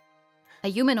 A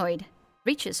humanoid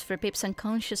reaches for Pip's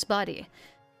unconscious body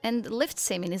and lifts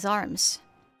him in his arms.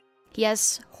 He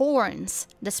has horns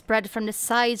that spread from the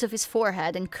sides of his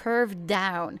forehead and curve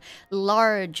down,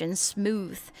 large and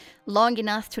smooth, long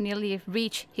enough to nearly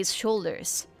reach his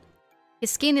shoulders.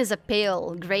 His skin is a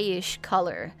pale, grayish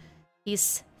color,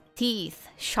 his teeth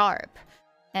sharp,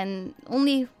 and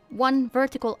only one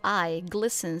vertical eye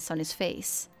glistens on his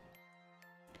face.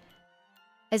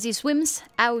 As he swims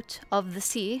out of the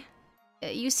sea,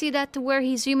 you see that where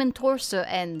his human torso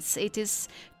ends, it is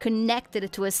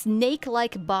connected to a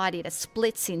snake-like body that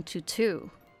splits into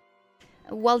two.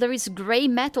 while there is grey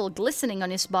metal glistening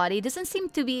on his body, he doesn't seem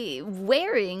to be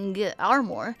wearing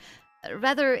armor.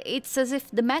 Rather, it's as if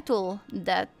the metal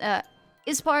that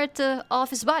is part of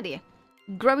his body,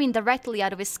 growing directly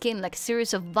out of his skin like a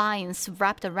series of vines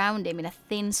wrapped around him in a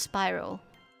thin spiral.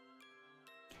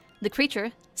 The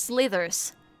creature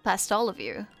slithers past all of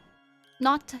you,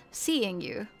 not seeing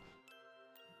you.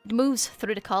 It moves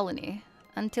through the colony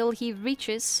until he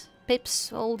reaches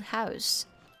Pip's old house.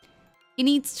 He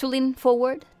needs to lean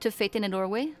forward to fit in a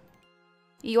doorway.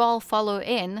 You all follow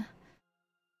in,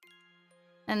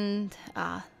 and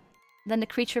then the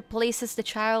creature places the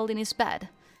child in his bed.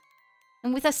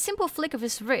 And with a simple flick of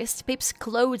his wrist, Pip's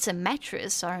clothes and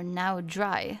mattress are now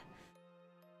dry.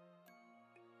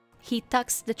 He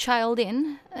tucks the child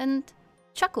in and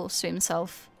chuckles to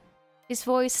himself, his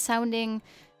voice sounding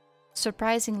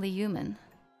surprisingly human.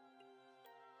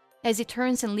 As he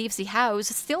turns and leaves the house,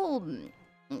 still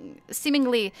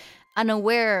seemingly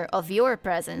unaware of your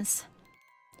presence,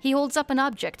 he holds up an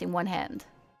object in one hand,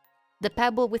 the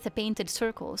pebble with the painted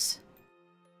circles.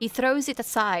 He throws it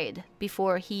aside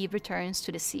before he returns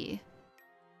to the sea.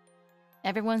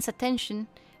 Everyone's attention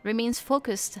remains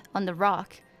focused on the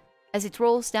rock as it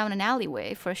rolls down an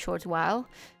alleyway for a short while,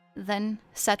 then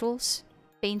settles,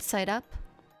 paint side up,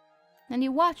 and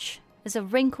you watch as a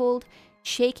wrinkled,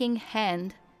 shaking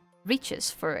hand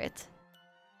reaches for it.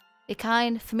 A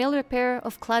kind, familiar pair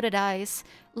of clouded eyes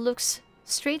looks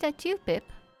straight at you, Pip.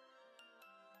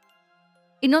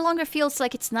 It no longer feels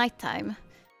like it's nighttime.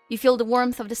 You feel the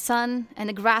warmth of the sun, and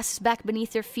the grass is back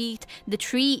beneath your feet. The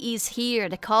tree is here,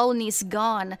 the colony is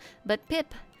gone. But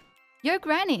Pip, your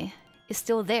granny is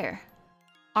still there.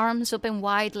 Arms open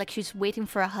wide like she's waiting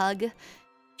for a hug.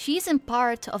 She isn't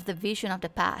part of the vision of the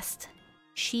past.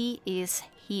 She is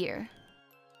here.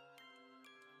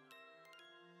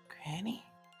 Granny?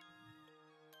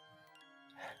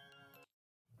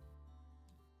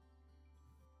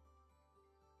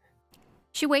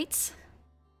 She waits,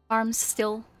 arms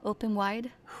still open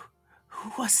wide.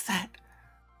 Who was that?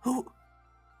 Who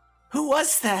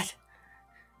was that?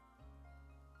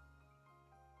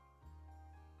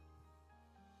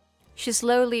 She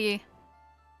slowly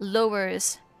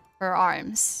lowers her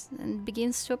arms and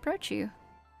begins to approach you.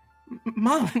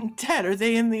 Mom and Dad, are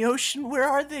they in the ocean? Where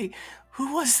are they?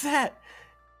 Who was that?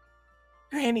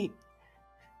 Granny.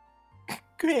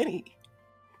 Granny.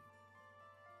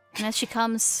 And as she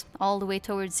comes all the way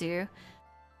towards you,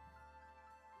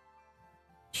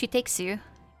 she takes you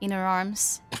in her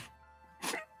arms.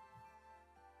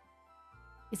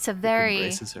 It's a very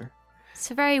Embraces her.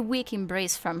 It's a very weak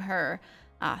embrace from her.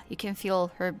 You can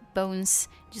feel her bones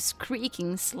just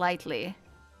creaking slightly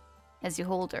as you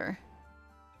hold her.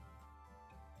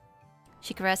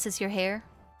 She caresses your hair.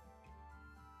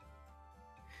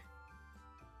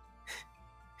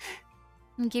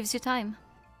 And gives you time.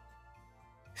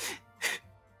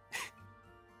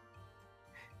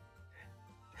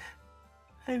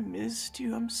 I missed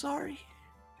you. I'm sorry.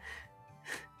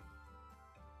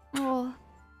 Oh,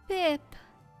 Pip.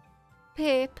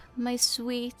 Pip, my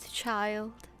sweet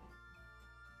child.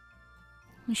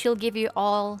 And she'll give you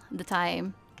all the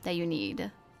time that you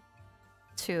need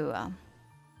to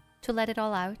let it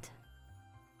all out.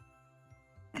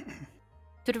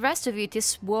 To the rest of you,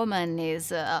 this woman is,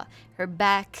 her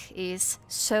back is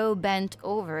so bent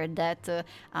over that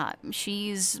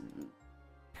she's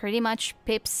pretty much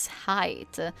Pip's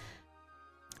height.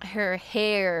 Her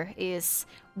hair is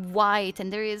white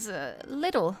and there is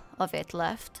little of it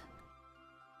left.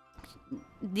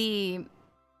 She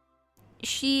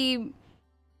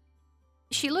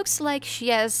looks like she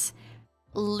has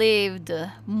lived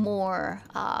more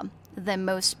than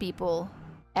most people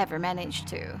ever managed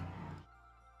to.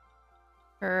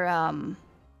 Her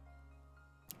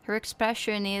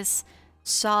expression is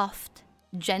soft,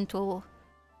 gentle,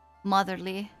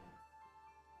 motherly.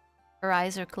 Her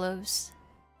eyes are closed.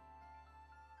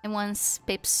 And once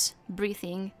Pip's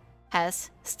breathing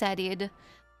has steadied,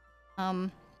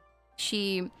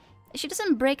 she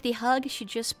doesn't break the hug, she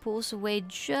just pulls away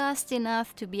just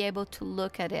enough to be able to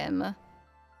look at him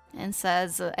and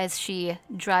says, as she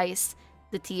dries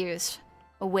the tears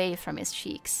away from his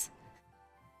cheeks,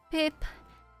 "Pip,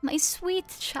 my sweet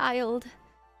child,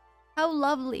 how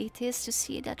lovely it is to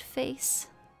see that face.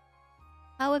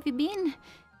 How have you been?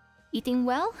 Eating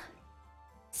well?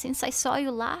 Since I saw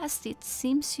you last, it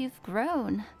seems you've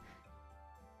grown.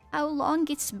 How long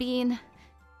it's been.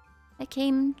 I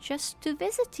came just to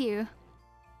visit you,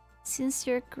 since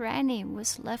your granny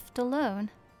was left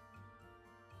alone."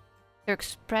 Her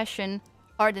expression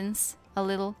hardens a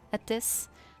little at this.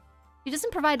 She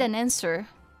doesn't provide an answer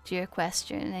to your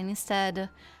question, and instead,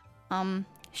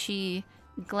 she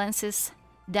glances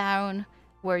down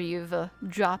where you've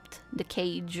dropped the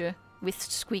cage with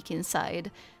Squeak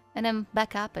inside, and then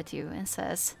back up at you and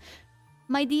says,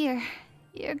 "My dear,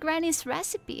 your granny's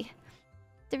recipe.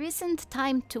 There isn't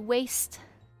time to waste.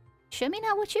 Show me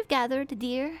now what you've gathered,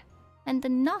 dear, and the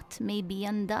knot may be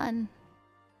undone."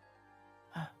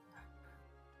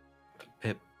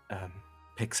 Pip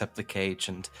picks up the cage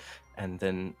and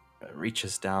then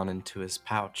reaches down into his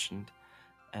pouch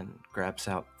and grabs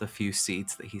out the few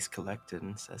seeds that he's collected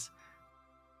and says,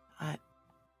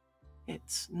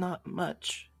 It's not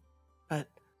much, but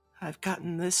I've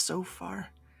gotten this so far.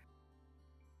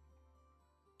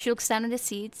 She looks down at the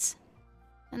seeds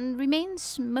and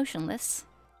remains motionless.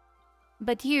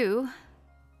 But you've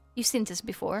seen this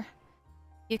before.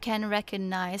 You can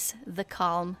recognize the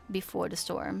calm before the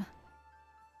storm.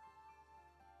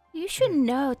 "You should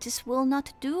know this will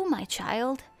not do, my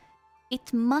child.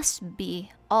 It must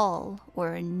be all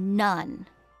or none."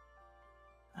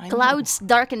 Clouds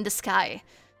darken the sky.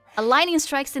 A lightning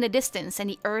strikes in the distance and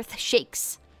the earth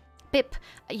shakes. Pip,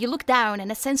 you look down and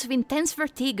a sense of intense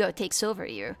vertigo takes over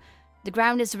you. The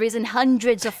ground has risen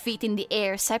hundreds of feet in the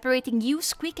air, separating you,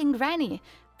 Squeak, and Granny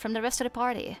from the rest of the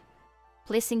party,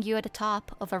 placing you at the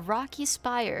top of a rocky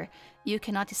spire you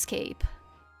cannot escape.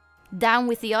 Down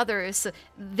with the others,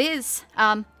 Viz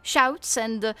shouts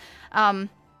and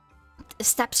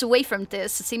steps away from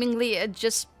this, seemingly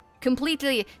just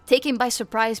completely taken by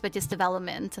surprise by this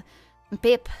development.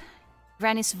 Pip,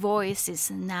 Granny's voice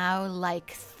is now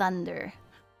like thunder.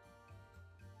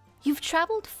 "You've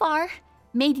traveled far,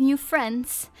 made new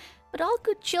friends, but all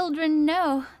good children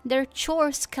know their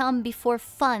chores come before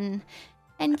fun,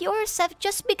 and yours have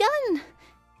just begun.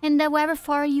 And however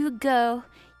far you go,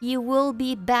 you will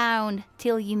be bound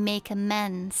till you make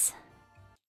amends."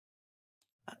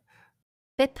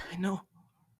 Pip, I know.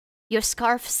 Your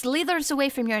scarf slithers away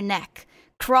from your neck,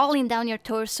 crawling down your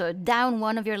torso, down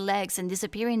one of your legs, and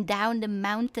disappearing down the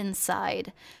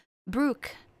mountainside.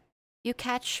 Brooke, you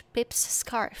catch Pip's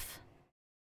scarf.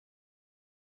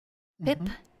 Pip,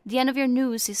 the end of your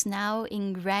noose is now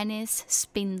in Granny's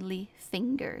spindly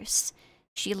fingers.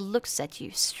 She looks at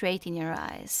you straight in your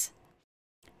eyes.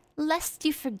 "Lest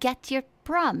you forget your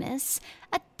promise,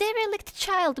 a derelict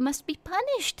child must be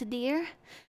punished, dear.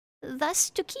 Thus,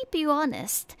 to keep you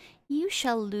honest, you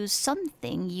shall lose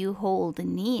something you hold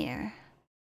near."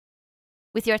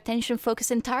 With your attention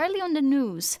focused entirely on the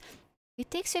noose,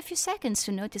 it takes you a few seconds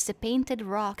to notice the painted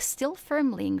rock still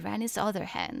firmly in Granny's other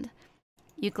hand.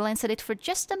 You glance at it for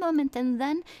just a moment and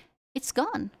then it's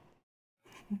gone.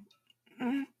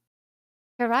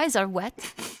 Her eyes are wet,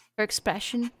 her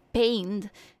expression pained,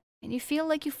 and you feel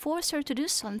like you forced her to do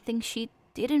something she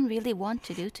didn't really want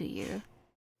to do to you.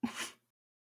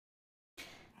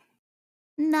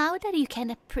 Now that you can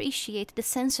appreciate the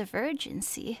sense of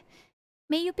urgency,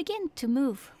 may you begin to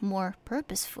move more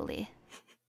purposefully.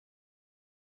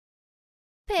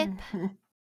 Pip,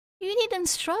 you needn't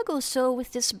struggle so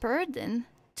with this burden.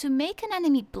 To make an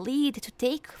enemy bleed to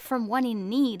take from one in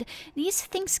need, these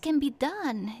things can be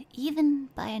done, even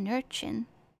by an urchin.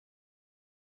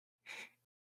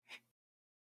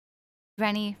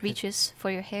 Granny reaches for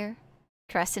your hair,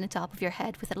 caressing the top of your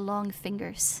head with her long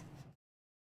fingers.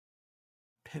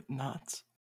 Pip nods.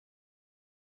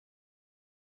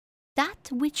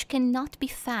 That which cannot be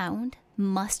found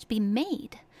must be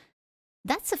made.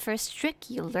 That's the first trick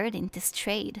you'll learn in this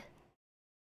trade.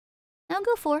 Now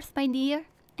go forth, my dear,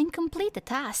 and complete the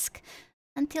task.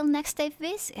 Until next I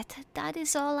visit, that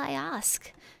is all I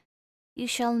ask. You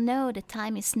shall know the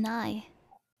time is nigh,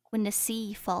 when the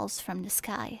sea falls from the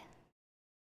sky.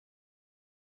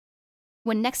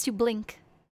 When next you blink,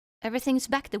 everything is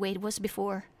back the way it was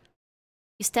before.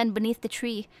 You stand beneath the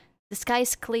tree, the sky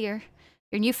is clear,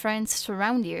 your new friends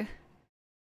surround you,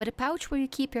 but the pouch where you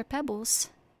keep your pebbles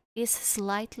is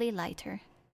slightly lighter.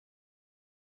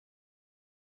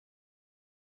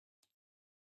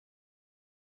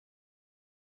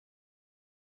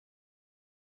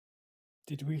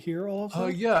 Did we hear all of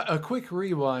that? Yeah, a quick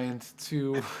rewind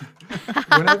to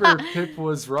whenever Pip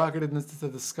was rocketed into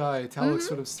the sky, Talix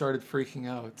would have started freaking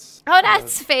out. Oh,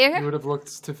 that's fair. He would have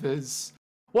looked to Fizz.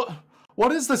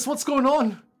 What is this? What's going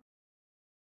on?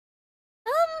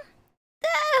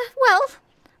 Well,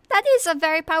 that is a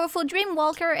very powerful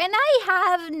Dreamwalker, and I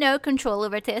have no control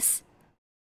over this.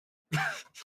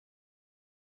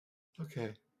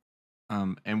 Okay.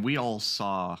 And we all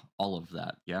saw all of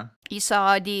that, yeah? You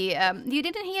saw you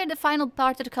didn't hear the final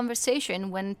part of the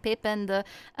conversation when Pip and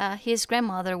his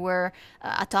grandmother were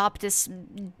atop this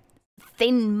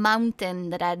thin mountain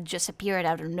that had just appeared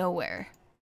out of nowhere.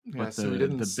 Yeah, But so we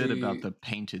didn't the see... bit about the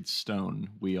painted stone,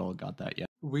 we all got that, yeah?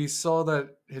 We saw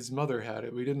that his mother had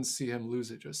it. We didn't see him lose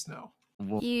it just now.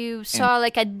 Well, You saw,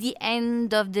 like, at the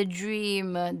end of the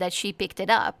dream that she picked it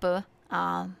up.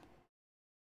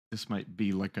 This might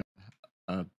be like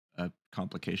a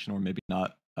complication, or maybe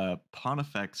not.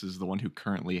 Pontifex is the one who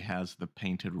currently has the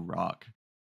painted rock.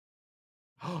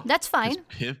 That's 'Cause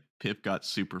fine. Pip got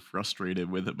super frustrated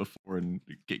with it before and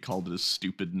get called it a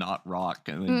stupid not rock,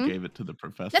 and then gave it to the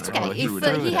professor. That's okay. Oh, he If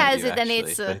threw he it at has you, it, then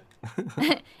actually,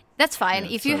 it's... That's fine.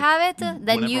 Yeah, If you so have it, then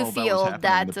whenever you all that was feel happening,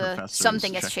 that the professor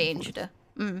something was has checking for changed.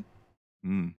 it.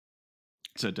 Mm.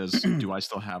 So do I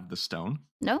still have the stone?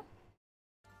 No?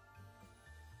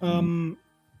 Oh,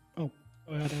 go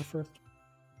ahead first.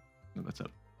 No, that's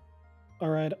it. All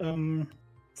right.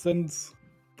 Since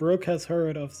Brooke has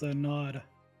heard of the nod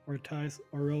or ties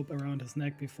a rope around his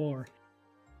neck before,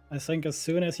 I think as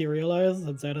soon as he realizes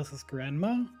that that is his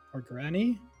grandma or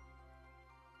granny,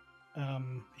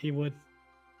 he would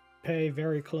pay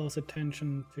very close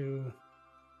attention to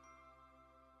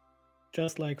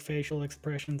just like facial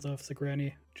expressions of the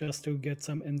granny, just to get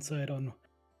some insight on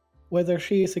whether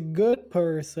she is a good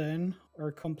person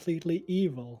or completely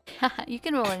evil. You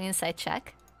can roll an insight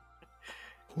check.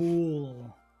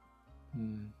 Cool.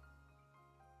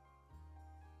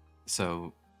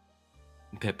 So,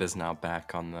 Pip is now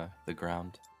back on the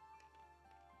ground,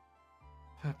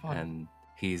 and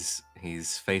he's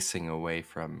facing away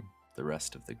from the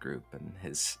rest of the group, and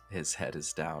his head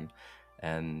is down,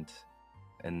 and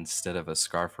instead of a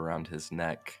scarf around his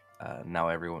neck, now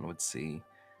everyone would see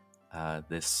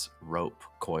this rope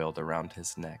coiled around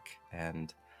his neck,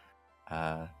 and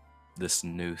this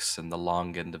noose, and the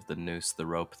long end of the noose, the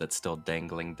rope that's still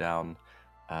dangling down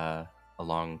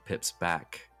along Pip's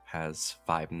back, has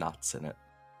 5 knots in it.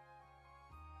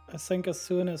 I think as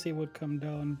soon as he would come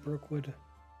down, Brooke would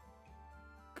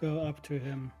go up to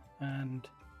him and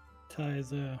tie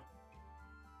the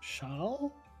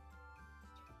shawl?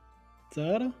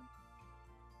 That?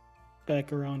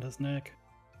 Back around his neck.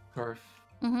 Scarf,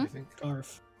 Mm-hmm. I think.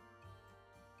 Scarf.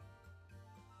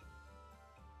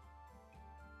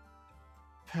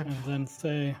 Pep, And then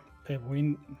say, Pip,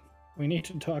 we need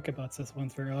to talk about this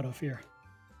once we're out of here.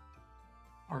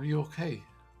 are you okay?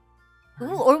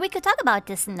 Ooh, or we could talk about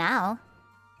this now.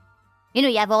 You know,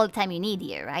 you have all the time you need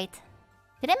here, right?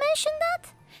 Did I mention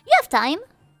that? You have time.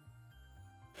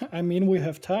 I mean, we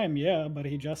have time, yeah, but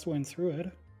he just went through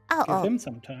it. Give him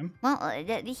some time. Well,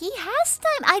 he has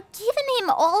time. I've given him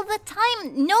all the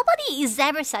time. Nobody is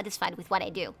ever satisfied with what I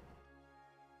do.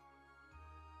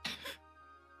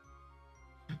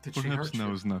 Did she Perhaps hurt you?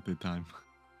 now is not the time.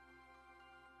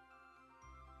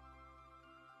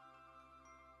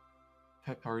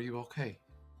 Pep, are you okay?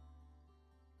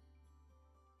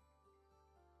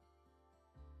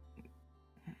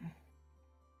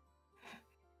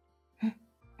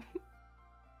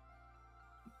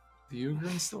 The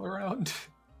Ugrin still around?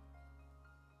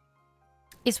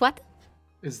 Is what?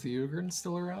 Is the Ugrin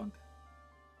still around?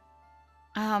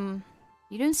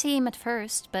 You don't see him at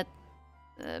first, but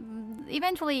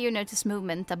eventually you notice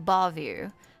movement above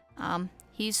you.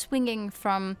 He's swinging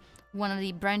from one of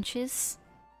the branches,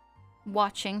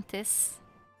 watching this.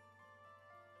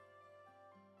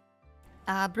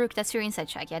 Brooke, that's your insight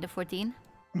check, yeah, the 14?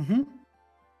 Mm-hmm.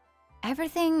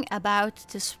 Everything about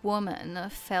this woman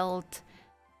felt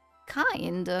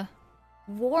kind,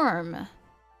 warm,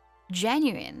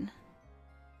 genuine.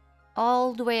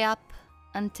 All the way up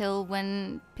until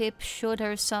when Pip showed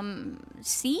her some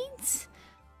seeds?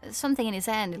 Something in his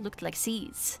hand, it looked like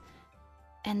seeds.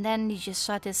 And then you just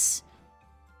saw this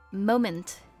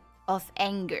moment of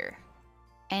anger.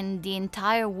 And the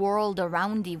entire world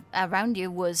around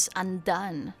you was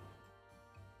undone.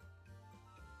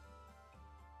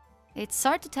 It's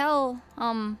hard to tell,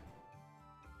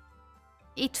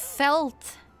 it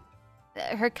felt...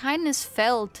 her kindness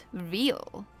felt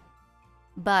real.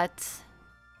 But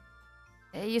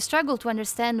you struggle to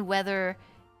understand whether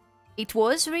it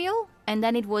was real and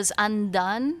then it was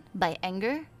undone by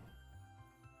anger,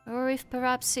 or if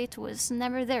perhaps it was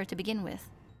never there to begin with.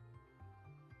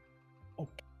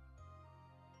 Okay.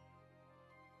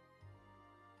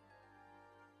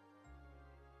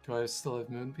 Do I still have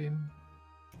Moonbeam?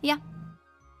 Yeah.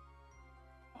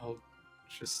 I'll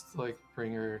just, like,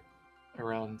 bring her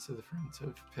around to the front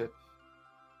of Pip.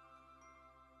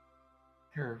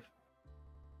 Here,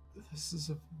 this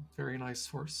is a very nice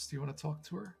horse. Do you want to talk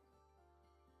to her?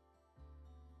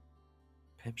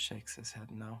 Pip shakes his head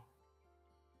no.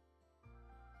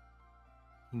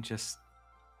 He just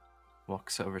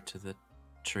walks over to the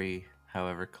tree,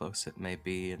 however close it may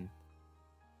be, and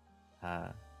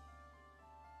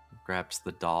grabs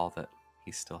the doll that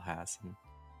he still has and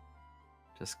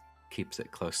just keeps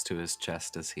it close to his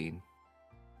chest as he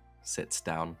sits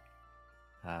down,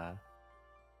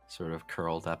 sort of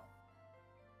curled up.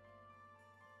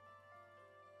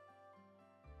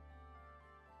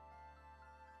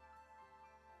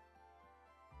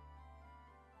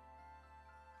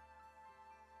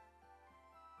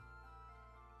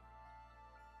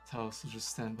 Talos will just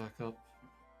stand back up.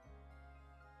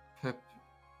 Pip,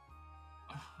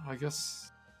 I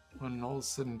guess when all is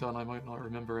said and done, I might not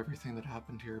remember everything that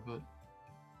happened here, but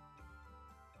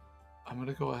I'm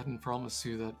gonna go ahead and promise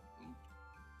you that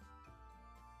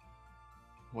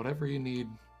whatever you need,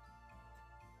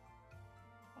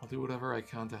 I'll do whatever I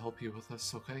can to help you with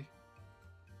this, okay?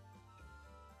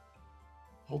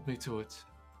 Hold me to it.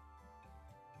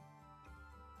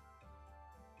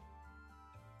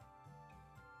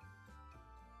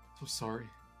 So sorry.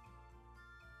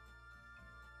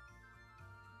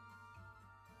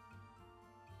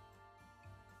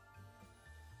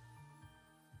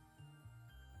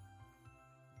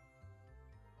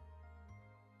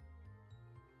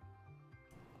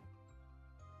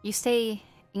 You stay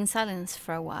in silence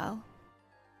for a while,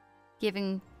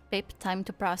 giving Pip time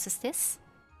to process this.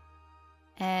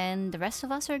 And the rest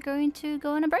of us are going to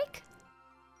go on a break.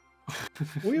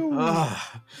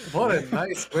 What a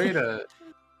nice way to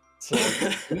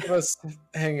leave us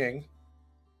hanging.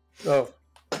 Oh,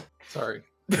 sorry.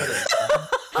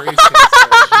 Crazy.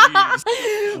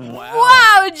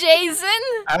 Wow, Jason!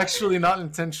 Actually, not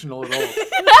intentional at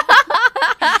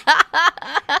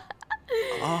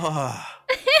all.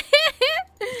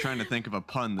 I'm trying to think of a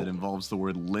pun that involves the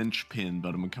word linchpin,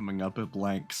 but I'm coming up at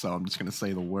blank, so I'm just going to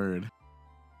say the word.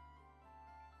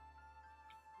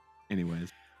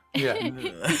 Anyways. Yeah.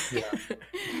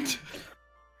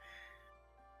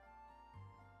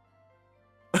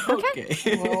 Okay.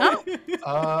 Well,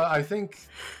 I think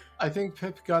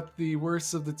Pip got the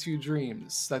worst of the two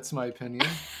dreams. That's my opinion.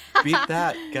 Beat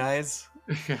that, guys.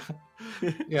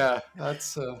 Yeah,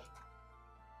 that's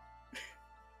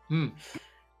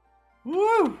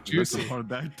Woo! Juicy. That's a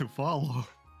hard act to follow.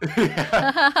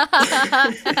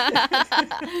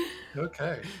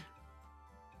 Okay.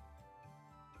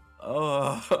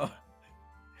 Oh.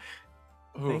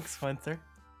 Oof. Thanks, Winther.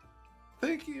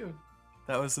 Thank you.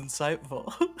 That was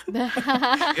insightful.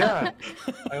 Yeah,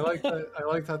 I like that. I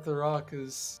like that the rock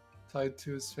is tied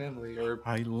to his family, or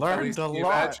I at learned least a he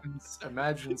lot.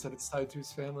 imagines that it's tied to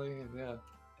his family, and yeah,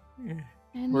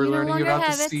 And we're we no learning longer about the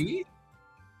have it. sea.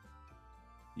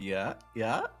 Yeah.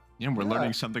 Yeah, we're Yeah.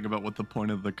 learning something about what the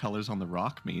point of the colors on the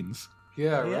rock means.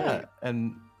 Yeah, right. Yeah.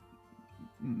 And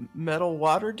metal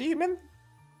water demon?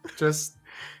 Just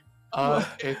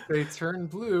if they turn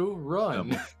blue,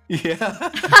 run. Yeah.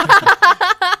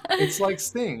 It's like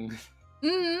Sting.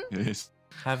 Mhm. Yes.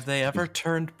 Have they ever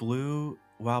turned blue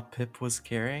while Pip was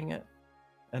carrying it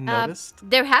and noticed?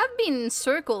 There have been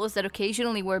circles that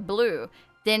occasionally were blue.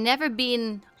 They've never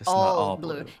been Just not all all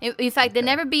blue. blue. In fact, they've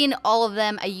Okay. never been all of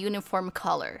them a uniform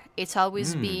color. It's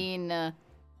always been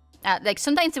like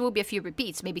sometimes there will be a few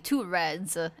repeats, maybe 2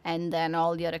 reds, and then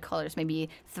all the other colors, maybe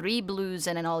 3 blues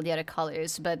and then all the other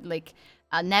colors, but like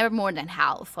never more than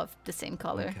half of the same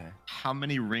color. Okay. How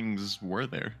many rings were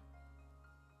there?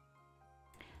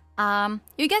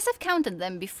 You guys have counted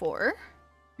them before.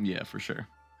 Yeah, for sure.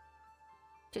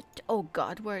 Oh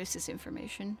God, where is this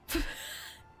information?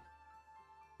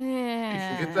 You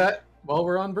Yeah. can get that while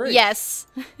we're on break. Yes.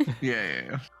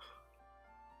 Yeah.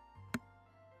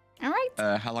 All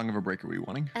right. How long of a break are we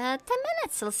wanting? 10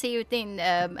 minutes. I'll see you in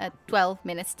 12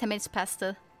 minutes. 10 minutes past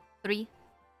 3.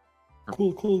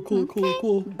 Cool.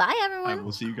 Bye, I everyone.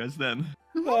 will see you guys then.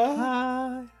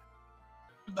 Ah.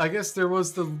 I guess there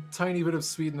was the tiny bit of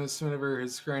sweetness whenever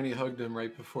his granny hugged him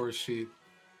right before she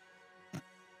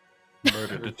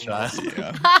Murdered a child.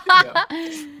 Yeah. Yeah.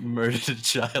 Murdered a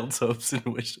child's hopes and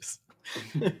wishes.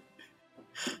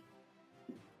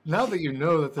 Now that you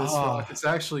know that this Oh. rock is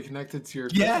actually connected to your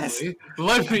Yes! family,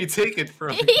 let me take it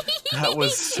from you. That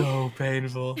was so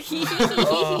painful.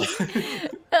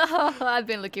 Oh, I've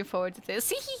been looking forward to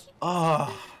this.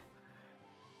 Oh.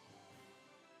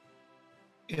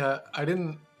 Yeah, I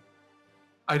didn't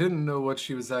know what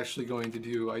she was actually going to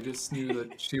do. I just knew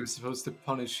that she was supposed to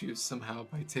punish you somehow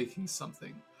by taking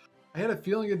something. I had a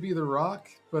feeling it'd be the rock,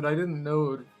 but I didn't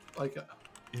know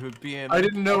It would be in. I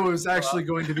didn't know it was actually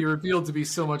going to be revealed to be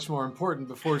so much more important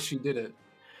before she did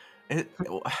it.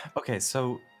 Okay,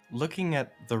 so looking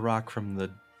at the rock from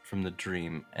the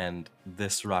dream and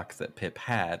this rock that Pip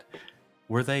had,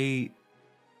 were they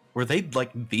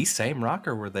like the same rock,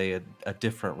 or were they a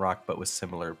different rock but with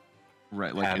similar?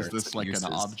 Right, like, is Patterns this and like uses.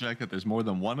 an object that there's more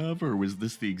than one of, or was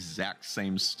this the exact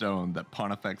same stone that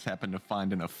Pontifex happened to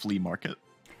find in a flea market?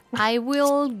 I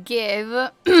will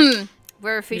give...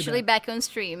 We're officially back on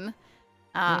stream.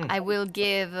 I will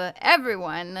give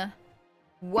everyone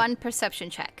 1 perception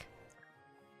check.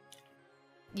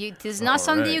 It is not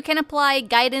something you can apply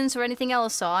guidance or anything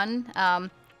else on.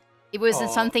 It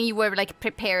wasn't something you were like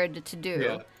prepared to do.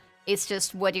 Yeah. It's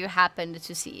just what you happened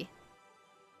to see.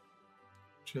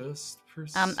 Just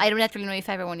I don't actually know if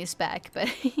everyone is back, but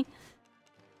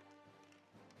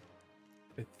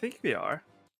I think we are.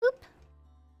 Oop.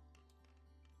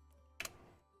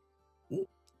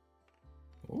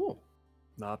 Ooh.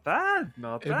 Not bad.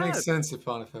 Not bad. It makes sense if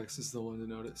Pontifex is the one to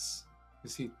notice.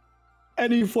 Is he?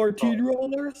 Any 14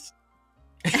 rollers?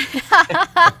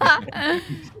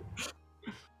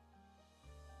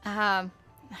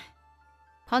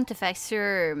 Pontifex,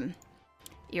 your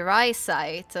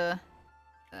eyesight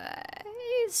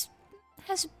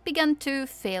has begun to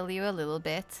fail you a little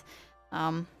bit.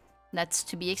 That's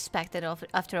to be expected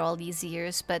after all these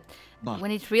years, but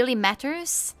when it really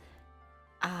matters,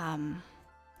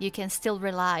 you can still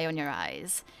rely on your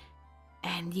eyes.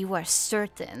 And you are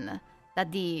certain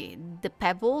that the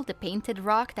pebble, the painted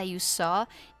rock that you saw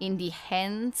in the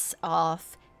hands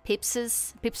of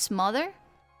Pip's mother,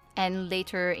 and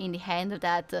later in the hand of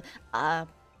that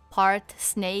part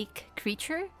snake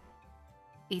creature,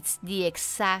 it's the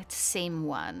exact same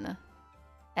one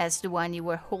as the one you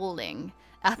were holding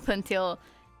up until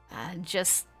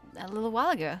just a little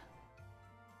while ago.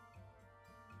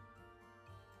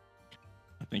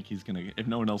 I think he's gonna, if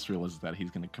no one else realizes that,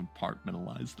 he's gonna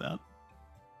compartmentalize that.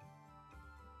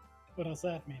 What does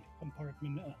that mean?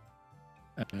 Compartment.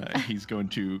 He's going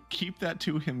to keep that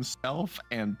to himself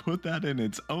and put that in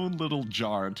its own little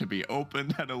jar to be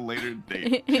opened at a later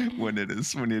date when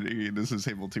this is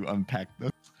able to unpack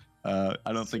this. I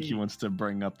don't think he wants to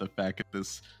bring up the fact that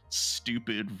this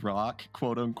stupid rock,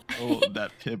 quote unquote,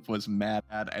 that Pip was mad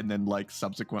at and then like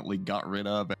subsequently got rid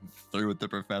of and threw at the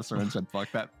professor and said,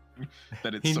 "Fuck that."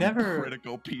 That it's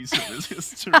critical piece of his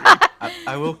history.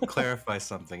 I will clarify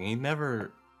something. He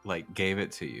never like gave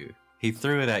it to you. He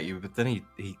threw it at you, but then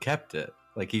he kept it.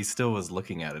 Like he still was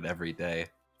looking at it every day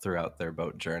throughout their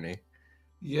boat journey.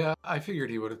 Yeah, I figured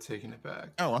he would have taken it back.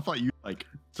 Oh, I thought you like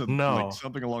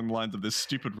something along the lines of this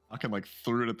stupid rock and like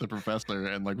threw it at the professor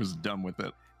and like was done with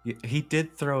it. He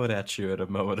did throw it at you at a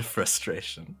moment of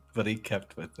frustration, but he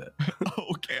kept with it.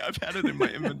 Okay, I've had it in my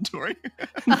inventory.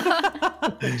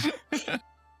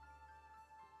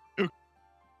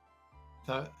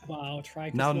 Wow,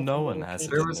 try to now no one has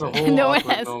it. There was a whole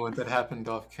awkward moment that happened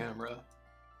off camera.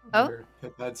 Where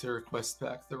Pip had to request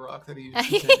back the rock that he used.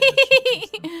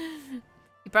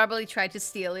 He probably tried to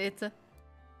steal it.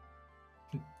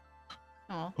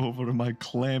 Oh. Over my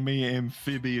clammy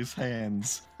amphibious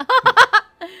hands.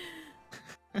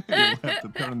 You'll have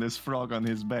to turn this frog on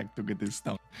his back to get this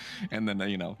stuff. And then,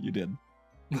 you did.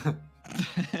 Yeah.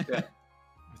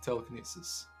 With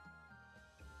telekinesis.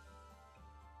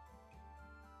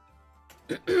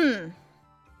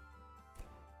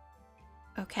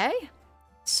 Okay.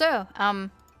 So,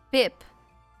 Pip,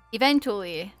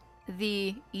 eventually,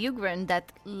 the Ugrin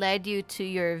that led you to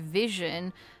your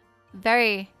vision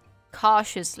very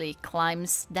cautiously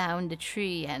climbs down the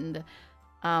tree and,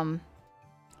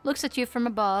 looks at you from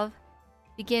above,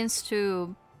 begins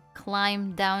to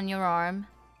climb down your arm,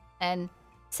 and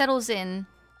settles in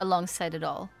alongside it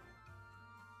all.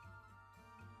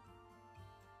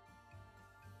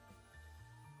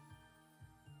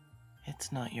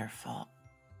 It's not your fault.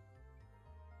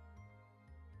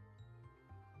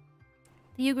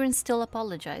 The Ugrin still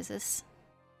apologizes.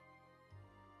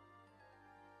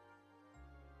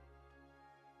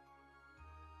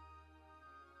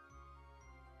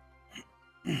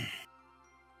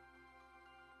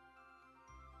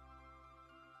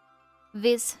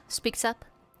 Viz speaks up.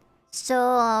 So,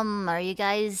 are you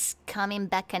guys coming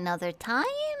back another time,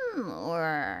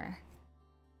 or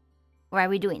are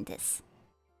we doing this?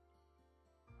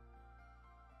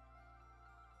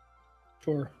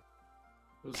 Sure.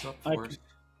 Who's up first?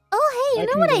 Oh, hey, you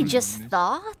know what I just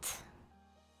thought?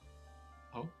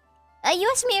 Oh? You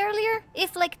asked me earlier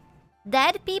if, like,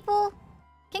 dead people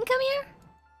can come here?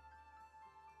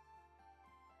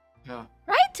 Yeah.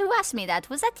 Right? Who asked me that?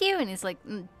 Was that you? And he's, like,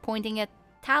 pointing at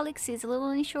Talix. He's a little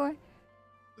unsure.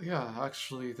 Yeah,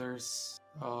 actually, there's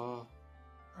a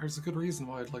good reason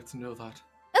why I'd like to know that.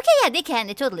 Okay, yeah, they can.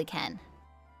 They totally can.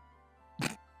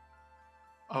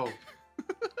 Oh.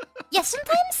 Yeah,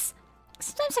 sometimes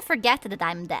I forget that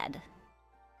I'm dead.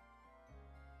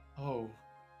 Oh.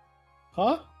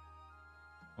 Huh?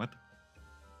 What?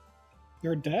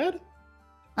 You're dead?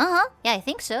 Uh-huh. Yeah, I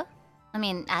think so. I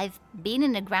mean, I've been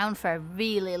in the ground for a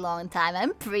really long time.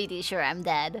 I'm pretty sure I'm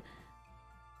dead.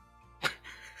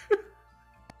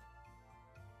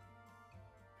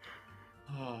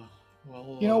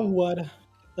 Well, You know what?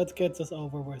 Let's get this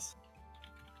over with.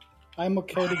 I'm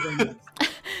okay to go next.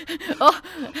 Oh,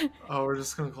 Oh, we're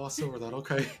just gonna gloss over that.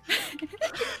 Okay.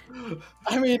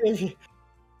 I mean, if you...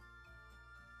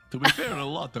 To be fair, a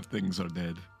lot of things are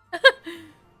dead.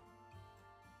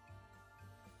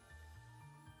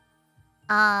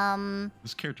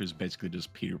 This character is basically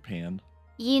just Peter Pan.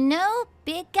 You know,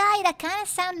 big guy, that kind of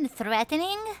sounded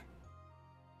threatening.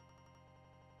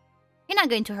 You're not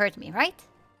going to hurt me, right?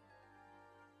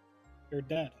 You're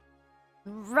dead.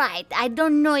 Right, I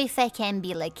don't know if I can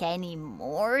be like any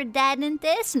more dead than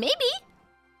this. Maybe.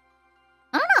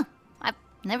 I don't know. I've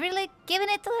never really given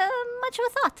it much of a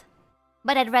thought.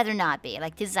 But I'd rather not be.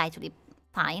 Like, this is actually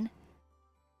fine.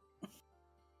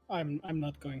 I'm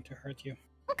not going to hurt you.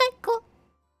 Okay, cool.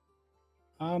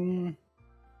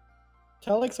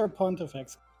 Telex or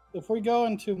Pontifex? If we go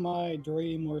into my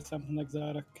dream or something like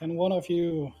that, can one of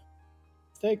you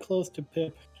stay close to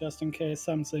Pip just in case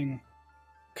something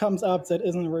comes up that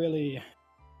isn't really,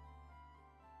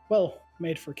 well,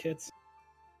 made for kids?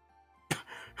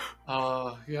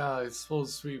 Yeah, I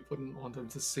suppose we wouldn't want them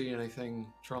to see anything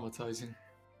traumatizing.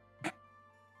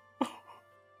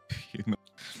 You know,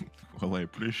 well, I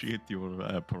appreciate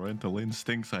your parental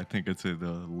instincts. I think it's a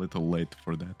little late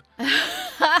for that.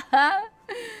 I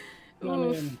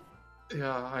mean,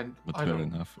 Yeah, But I fair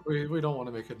don't, enough. we don't want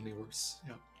to make it any worse.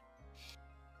 Yeah.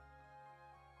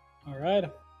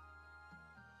 alright.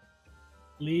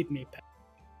 Lead me, Pip.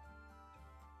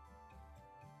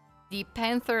 the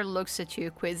panther looks at you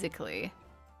quizzically.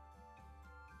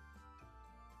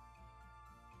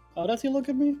 How does he look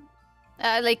at me?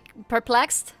 Like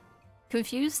perplexed,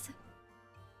 confused.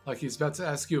 Like he's about to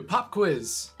ask you a pop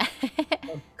quiz.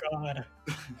 Oh god.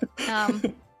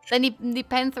 Then the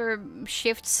panther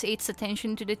shifts its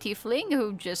attention to the tiefling,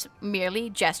 who just merely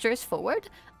gestures forward.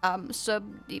 So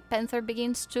the panther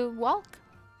begins to walk.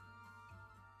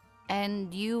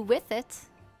 And you with it,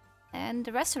 and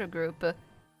the rest of the group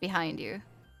behind you.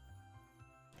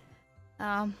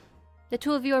 The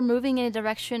two of you are moving in a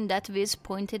direction that Viz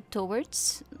pointed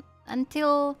towards,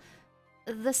 until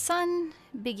the sun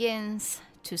begins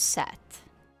to set.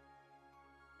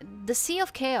 The sea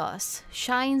of chaos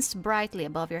shines brightly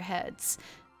above your heads,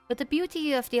 but the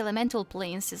beauty of the elemental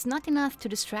planes is not enough to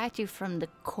distract you from the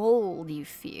cold you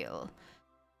feel.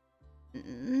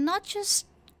 Not just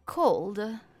cold,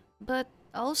 but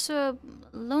also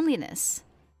loneliness.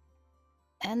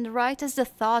 And right as the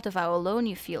thought of how alone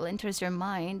you feel enters your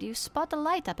mind, you spot a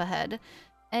light up ahead,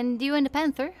 and you and the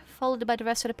panther, followed by the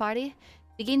rest of the party,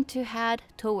 begin to head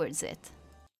towards it.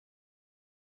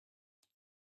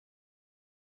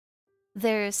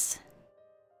 There's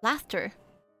laughter.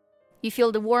 You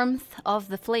feel the warmth of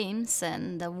the flames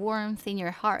and the warmth in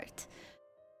your heart.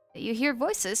 You hear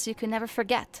voices you can never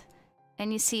forget,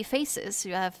 and you see faces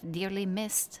you have dearly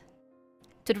missed.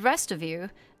 To the rest of you,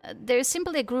 there's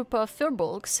simply a group of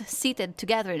furbolgs seated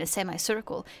together in a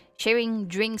semicircle, sharing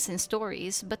drinks and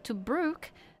stories, but to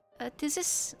Brooke, this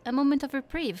is a moment of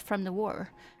reprieve from the war.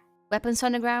 Weapons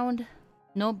on the ground,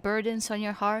 no burdens on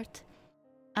your heart,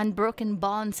 unbroken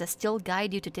bonds that still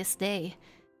guide you to this day,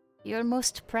 your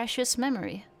most precious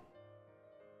memory.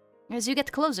 As you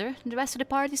get closer, the rest of the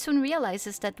party soon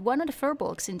realizes that one of the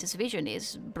furbolgs in this vision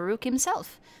is Brooke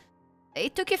himself.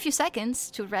 It took you a few seconds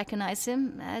to recognize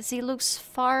him, as he looks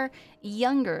far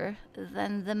younger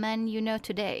than the man you know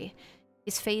today.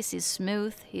 His face is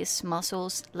smooth, his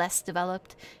muscles less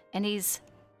developed, and he's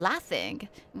laughing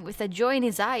with a joy in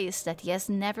his eyes that he has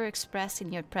never expressed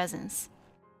in your presence.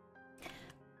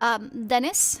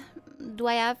 Dennis, do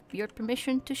I have your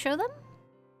permission to show them?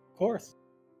 Of course.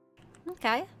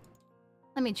 Okay.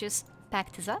 Let me just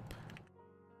pack this up,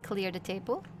 clear the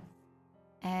table,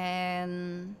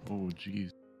 and... Oh,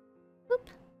 jeez. Boop.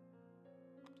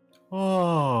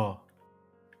 Oh.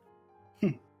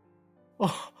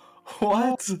 Oh.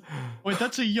 What? Wait,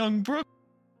 that's a young Brooke.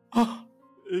 Oh,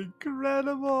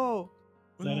 incredible!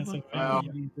 That is a Wow.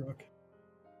 very young Brooke.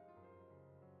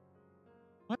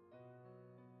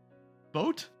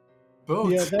 Boat?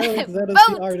 Boat. Yeah, that is the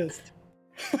Boat! artist.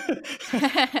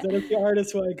 That is the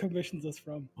artist who I commissioned this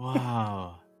from.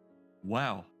 Wow.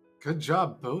 Wow. Good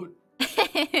job, Boat.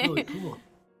 Really cool.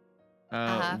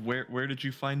 Where did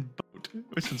you find Boat?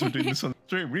 Since we're doing this on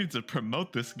stream, we need to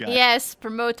promote this guy. Yes,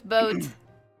 promote boat.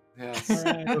 Yes.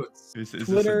 Alright. Boats. Is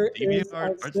Twitter this a is DeviantArt our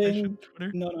art station? thing.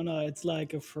 Twitter? No, it's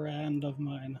like a friend of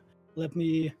mine. Let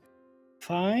me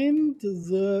find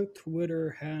the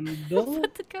Twitter handle.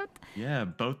 Put the goat. Yeah,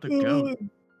 Boat the Goat.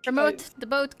 Promote the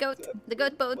boat goat. The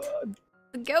goat boat.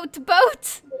 The goat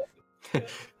boat.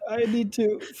 I need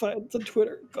to find the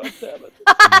Twitter. God damn it.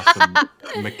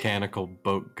 Like a mechanical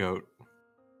boat goat.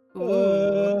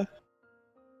 Ooh.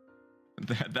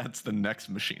 That's the next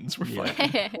machines we're Yeah.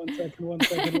 fighting.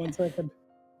 One second.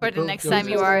 For the next time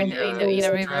you are in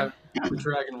a river. The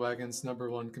Dragon Wagon's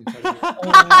 #1 competitor. Alright.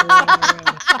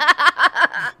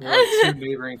 We're like two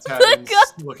neighboring taverns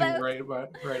looking right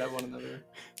at one another.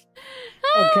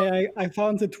 Okay, I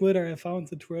found the Twitter.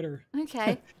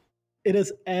 Okay. It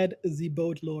is Ed the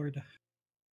Boat Lord.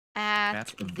 At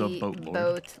the the boat lord.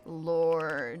 boat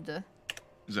lord.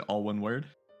 Is it all one word?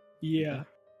 Yeah.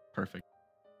 Perfect.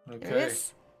 There it Okay.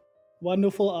 is.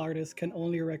 Wonderful artist, can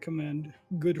only recommend.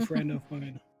 Good friend of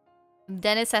mine.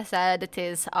 Dennis has said it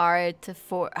is art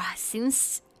for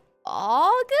since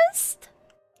August?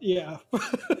 Yeah.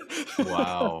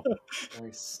 Wow.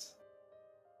 Nice.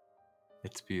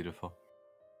 It's beautiful.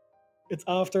 It's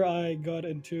after I got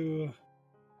into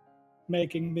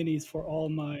making minis for all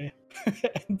my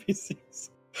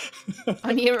NPCs.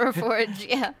 On Hero Forge,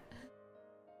 yeah.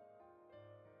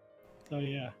 So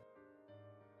yeah,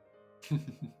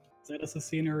 that is the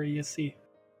scenery you see.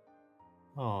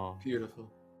 Oh, Beautiful.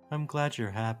 I'm glad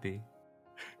you're happy.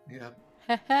 Yeah.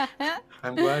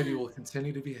 I'm glad you will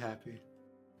continue to be happy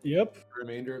Yep. for the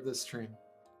remainder of this stream.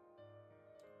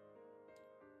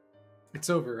 It's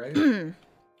over, right?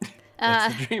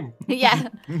 That's the dream. Yeah.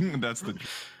 That's the.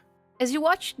 As you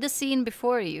watch the scene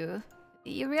before you,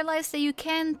 you realize that you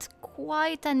can't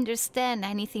quite understand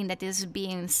anything that is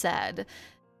being said.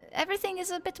 Everything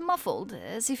is a bit muffled,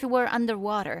 as if you were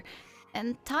underwater,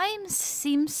 and time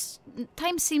seems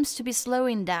to be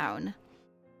slowing down.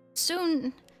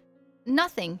 Soon,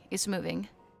 nothing is moving,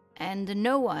 and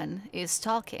no one is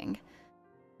talking.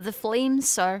 The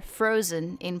flames are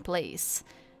frozen in place.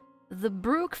 The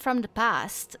brook from the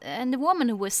past and the woman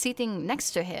who was sitting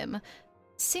next to him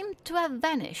seem to have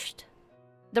vanished.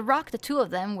 The rock the two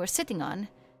of them were sitting on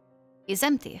is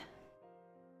empty.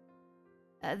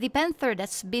 The panther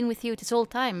that's been with you this whole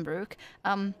time, Brooke,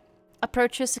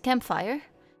 approaches the campfire,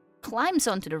 climbs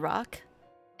onto the rock,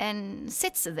 and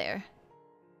sits there,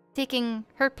 taking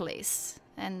her place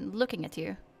and looking at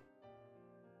you.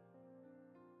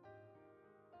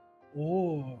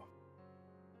 Oh.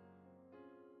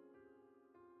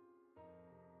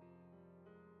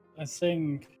 I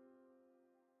think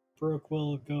Brooke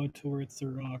will go towards the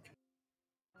rock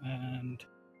and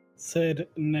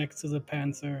sit next to the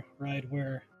panther right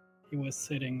where he was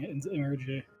sitting in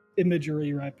the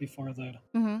imagery right before that.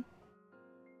 Mm-hmm.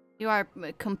 You are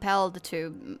compelled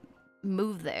to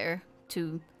move there,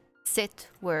 to sit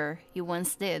where you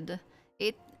once did.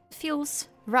 It feels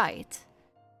right.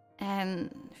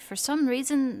 And for some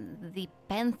reason, the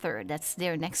panther that's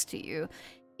there next to you,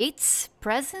 its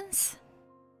presence,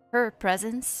 her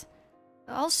presence,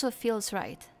 also feels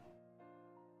right.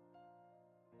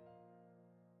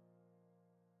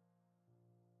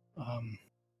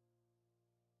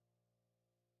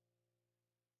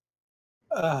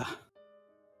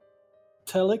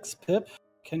 Telix, Pip,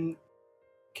 can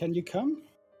you come?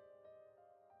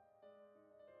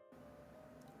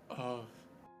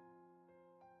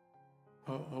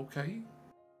 Okay.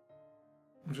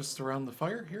 I'm just around the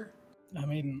fire here. I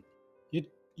mean,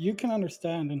 you can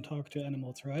understand and talk to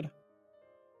animals, right?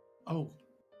 Oh.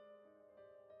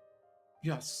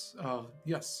 Yes.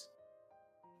 Yes.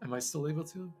 Am I still able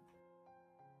to?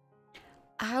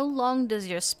 How long does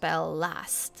your spell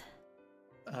last?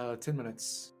 10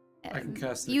 minutes. I can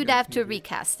cast it. You'd again have if to need be.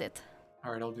 recast it.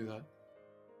 Alright, I'll do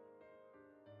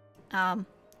that.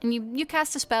 And you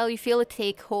cast a spell, you feel it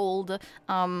take hold.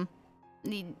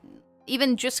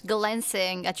 Even just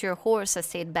glancing at your horse as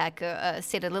stayed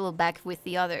a little back with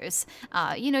the others,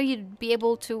 you'd be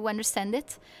able to understand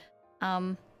it.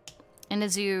 And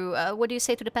as you, what do you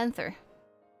say to the panther?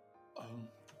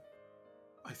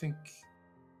 I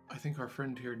think our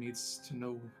friend here needs to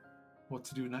know what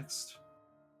to do next.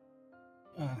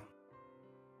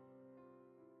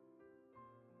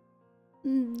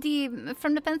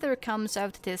 From the panther comes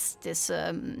out this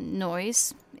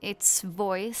noise. Its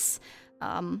voice,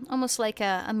 almost like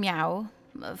a meow,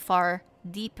 far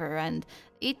deeper, and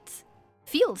it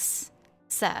feels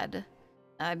sad.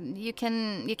 You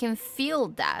can feel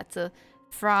that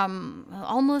from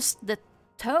almost the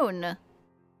tone,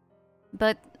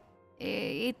 but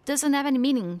it doesn't have any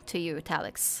meaning to you,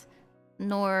 Talix,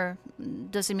 nor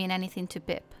does it mean anything to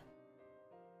Pip.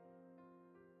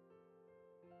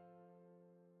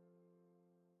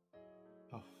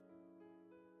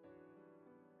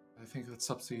 I think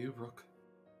that's up to you, Brooke.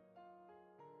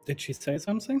 Did she say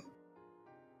something?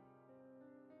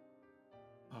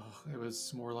 It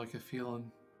was more like a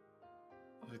feeling.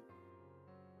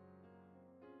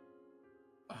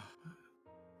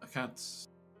 can't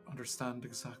understand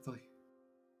exactly.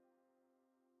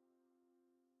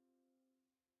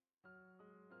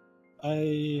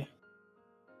 He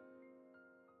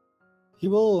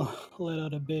will let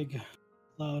out a big,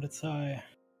 loud sigh,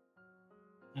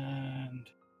 and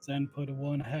then put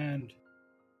one hand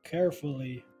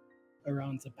carefully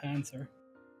around the panther.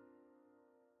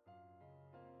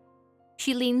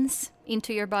 She leans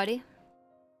into your body.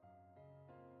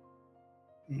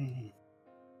 Mm.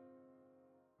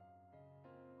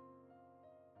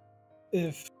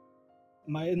 If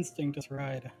my instinct is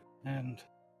right, and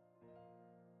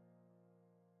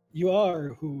you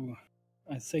are who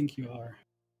I think you are,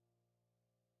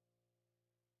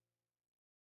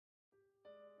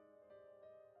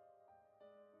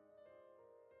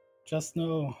 just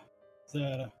know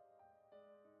that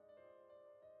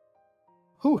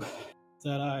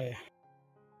that I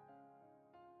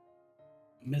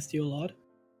missed you a lot,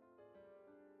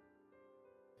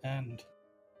 and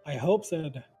I hope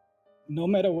that no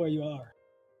matter where you are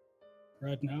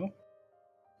right now,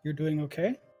 you're doing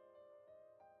okay.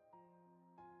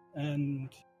 And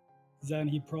then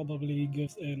he probably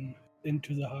gives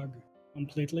into the hug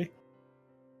completely.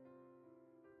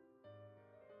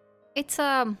 It's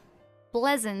a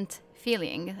pleasant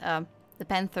feeling. The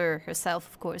panther herself,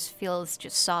 of course, feels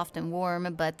just soft and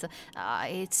warm, but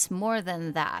it's more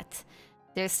than that.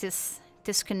 There's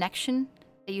this connection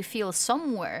that you feel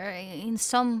somewhere, in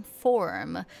some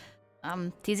form.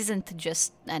 This isn't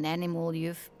just an animal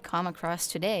you've come across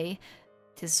today.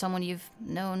 It is someone you've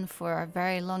known for a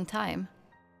very long time.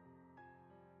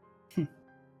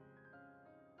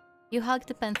 You hug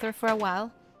the panther for a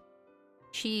while.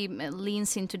 She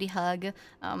leans into the hug,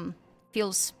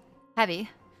 feels heavy,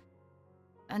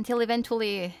 until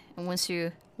eventually, once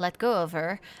you let go of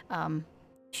her,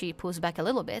 she pulls back a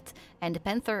little bit, and the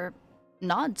panther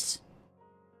nods.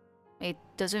 It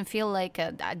doesn't feel like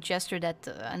a gesture that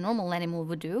a normal animal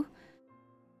would do.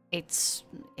 It's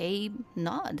a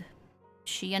nod.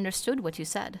 She understood what you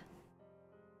said.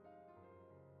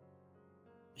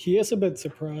 He is a bit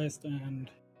surprised, and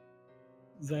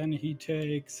then he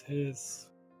takes his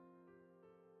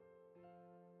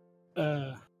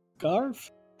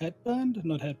scarf, headband,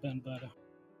 not headband, but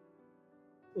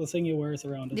the thing he wears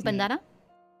around his The bandana? neck.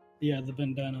 Yeah, the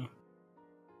bandana.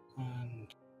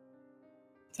 And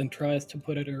then tries to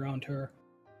put it around her.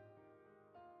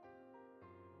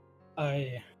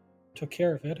 I took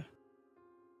care of it.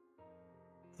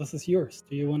 This is yours.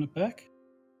 Do you want it back?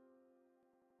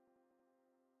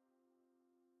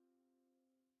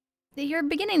 You're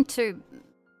beginning to,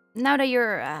 now that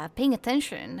you're paying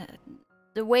attention,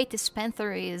 the way this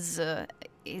panther is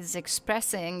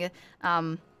expressing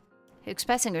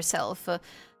herself,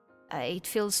 it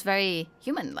feels very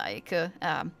human-like.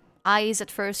 Eyes at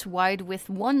first wide with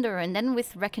wonder and then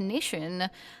with recognition.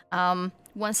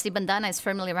 Once the bandana is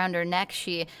firmly around her neck,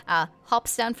 she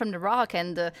hops down from the rock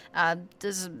and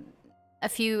does a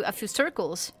few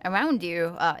circles around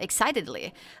you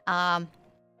excitedly, and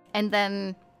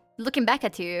then looking back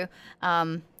at you,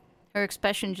 her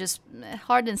expression just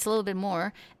hardens a little bit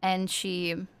more, and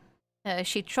she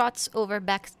trots over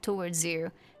back towards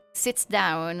you, sits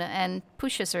down, and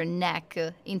pushes her neck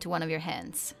into one of your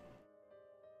hands.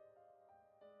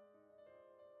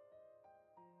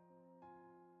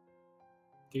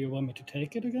 Do you want me to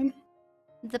take it again?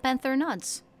 The panther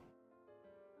nods.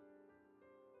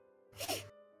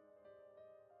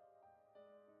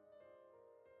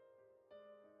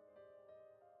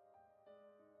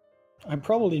 I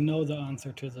probably know the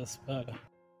answer to this, but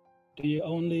do you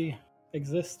only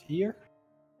exist here?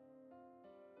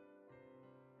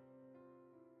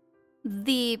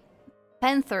 The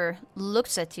panther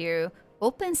looks at you,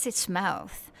 opens its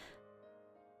mouth.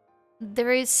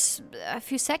 There is a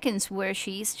few seconds where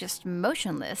she's just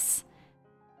motionless.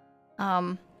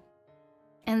 And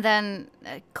then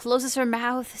closes her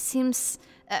mouth, seems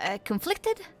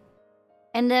conflicted.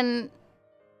 And then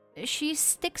she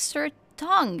sticks her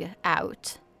tongue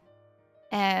out.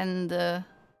 And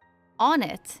on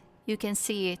it, you can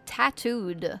see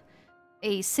tattooed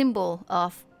a symbol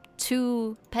of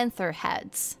 2 panther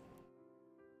heads.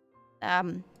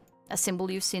 A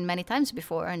symbol you've seen many times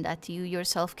before and that you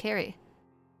yourself carry.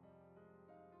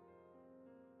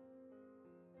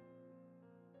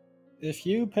 If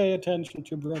you pay attention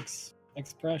to Brooke's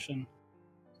expression,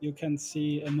 you can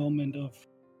see a moment of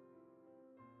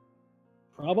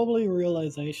probably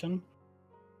realization.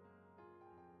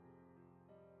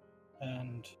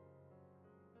 And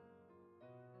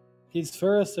he's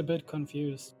first a bit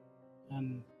confused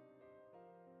and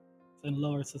then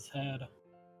lowers his head,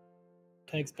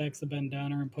 takes back the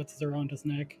bandana and puts it around his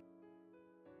neck.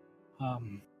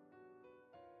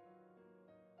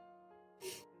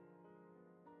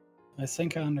 I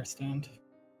think I understand.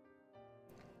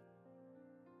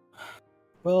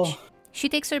 Well, She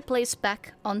takes her place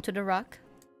back onto the rock.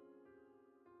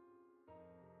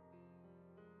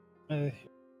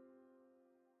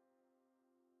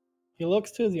 he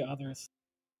looks to the others.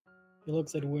 He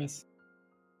looks at Wiz.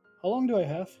 How long do I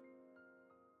have?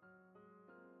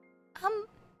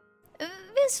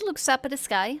 This looks up at the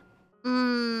sky.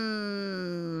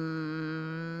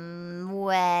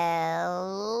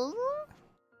 Well...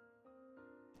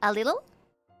 a little?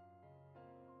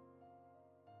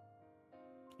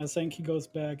 I think he goes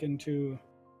back into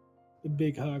the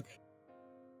big hug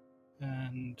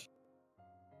and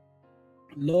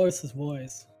lowers his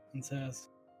voice and says,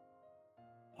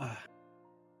 I've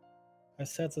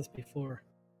said this before.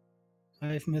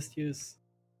 I've missed you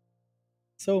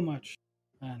so much,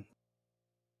 man.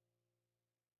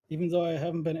 Even though I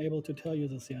haven't been able to tell you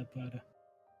this yet, but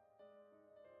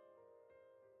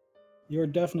you're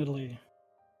definitely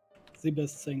the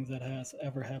best thing that has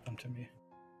ever happened to me.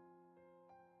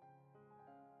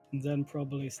 And then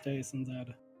probably stays in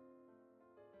that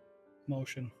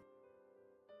motion.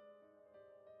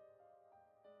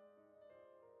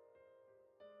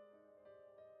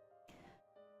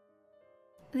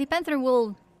 The panther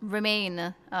will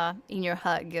remain in your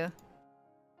hug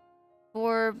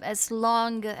for as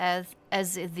long as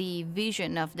the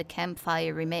vision of the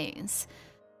campfire remains.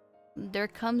 There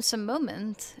comes a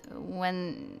moment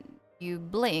when you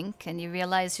blink and you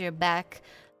realize you're back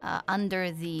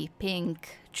under the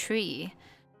pink tree.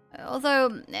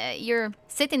 Although you're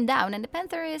sitting down and the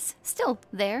panther is still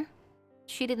there.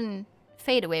 She didn't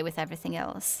fade away with everything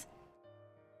else.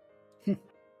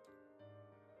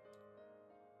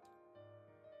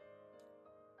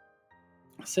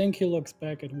 I think he looks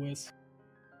back at Wiz.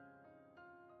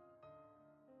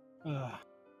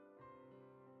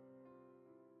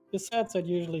 You said that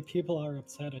usually people are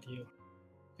upset at you,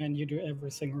 and you do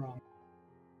everything wrong.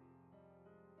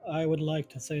 I would like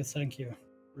to say thank you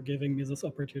for giving me this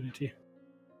opportunity.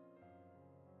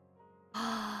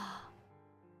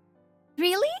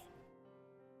 Really?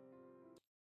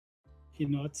 He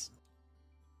nods.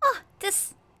 Oh,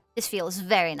 this feels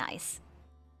very nice.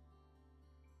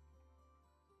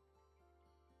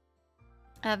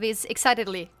 Viz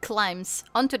excitedly climbs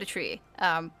onto the tree,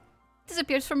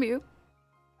 disappears from you.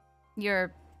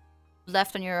 You're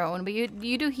left on your own, but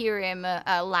you do hear him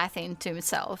laughing to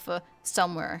himself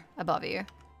somewhere above you.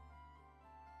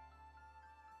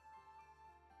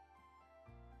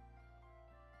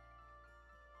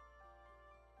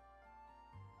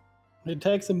 He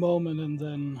takes a moment and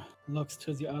then looks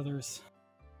to the others.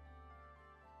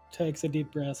 Takes a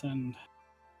deep breath and...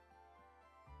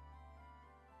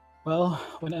 Well,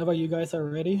 whenever you guys are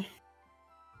ready,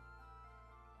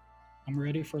 I'm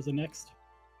ready for the next.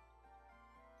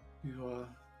 You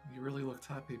really looked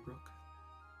happy, Brooke.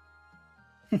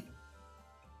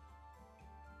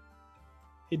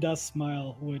 He does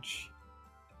smile, which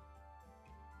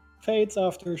fades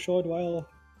after a short while.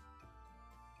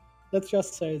 Let's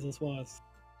just say this was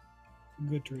a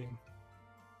good dream.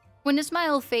 When the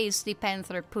smile fades, the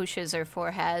panther pushes her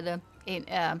forehead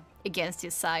against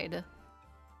his side.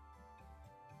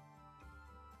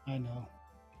 I know.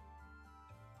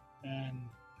 And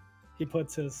he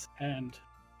puts his hand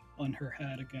on her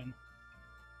head again.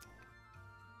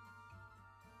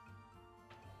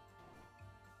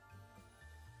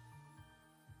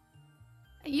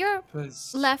 You're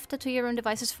left to your own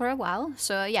devices for a while,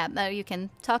 so yeah, you can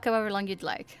talk however long you'd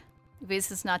like. Viz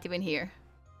is not even here.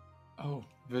 Oh,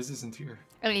 Viz isn't here.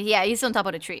 I mean, yeah, he's on top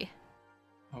of the tree.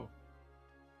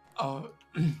 Oh.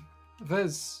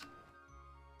 Viz.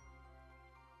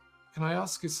 Can I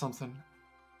ask you something?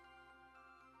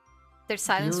 There's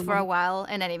silence for a while,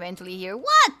 and then eventually you hear,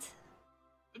 "What?"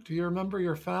 Do you remember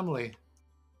your family?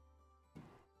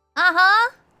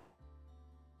 Uh-huh.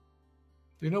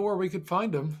 Do you know where we could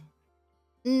find them?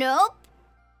 Nope.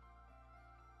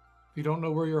 You don't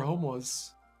know where your home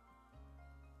was?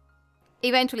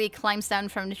 Eventually he climbs down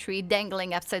from the tree,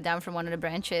 dangling upside down from one of the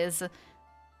branches.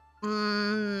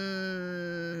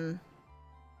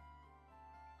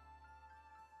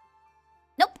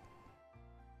 Nope.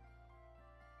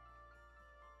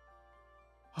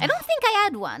 I don't think I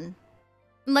had one.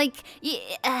 Like, you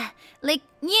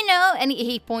know, and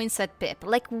he points at Pip.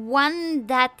 Like, one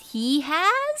that he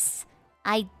has?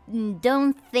 I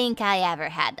don't think I ever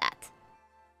had that.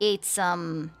 It's,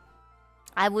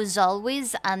 I was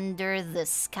always under the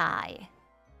sky.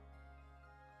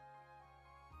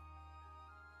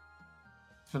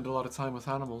 Spend a lot of time with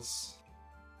animals.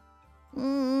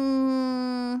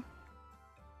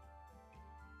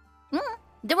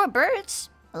 There were birds.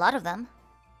 A lot of them.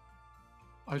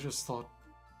 I just thought,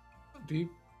 do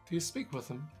you speak with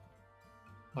him?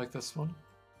 Like this one?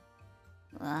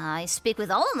 I speak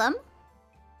with all of them.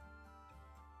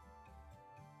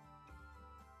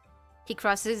 He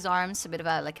crosses his arms, a bit of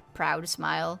a like proud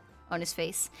smile on his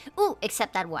face. Ooh,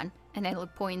 except that one. And then he'll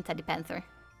point at the panther.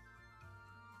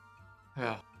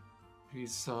 Yeah.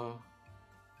 He's, a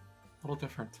little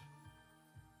different.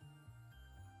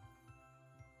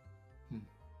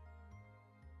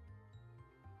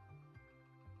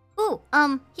 Ooh,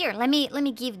 here, let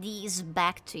me give these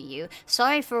back to you.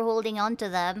 Sorry for holding on to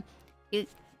them. He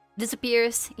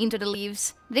disappears into the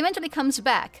leaves, but eventually comes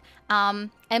back,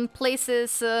 and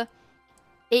places a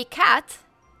cat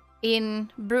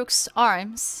in Brooke's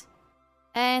arms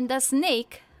and a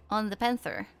snake on the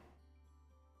panther.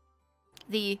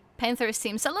 The panther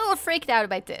seems a little freaked out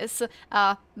by this,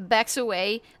 backs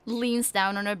away, leans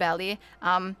down on her belly,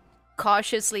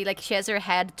 cautiously, like she has her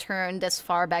head turned as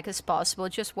far back as possible,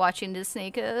 just watching the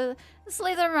snake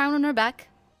slither around on her back,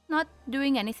 not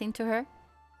doing anything to her.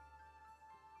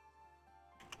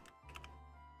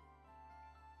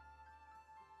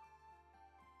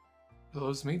 Do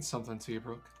those mean something to you,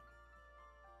 Brooke?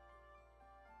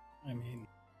 I mean,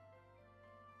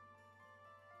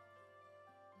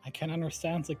 I can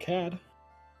understand the cat,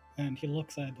 and he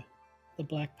looks at the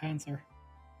Black Panther,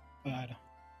 but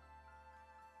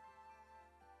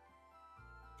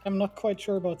I'm not quite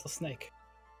sure about the snake.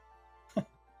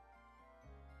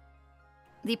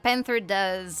 The panther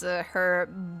does her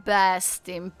best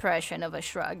impression of a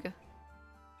shrug.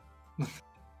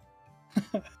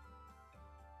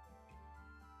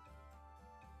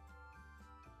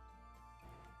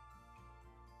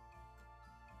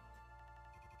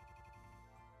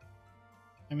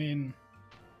 I mean,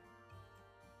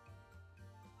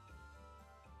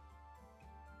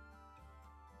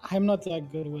 I'm not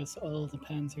that good with all the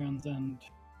pantheons and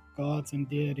gods and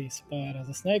deities, but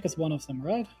the snake is one of them,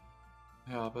 right?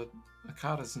 Yeah, but the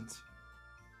cat isn't.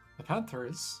 The panther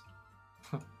is.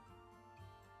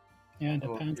 Yeah, and the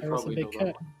Well, you panther is a probably big know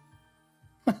cat.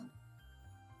 that one.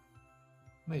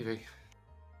 Maybe.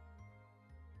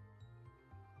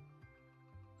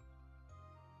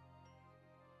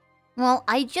 Well,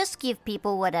 I just give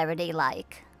people whatever they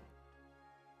like.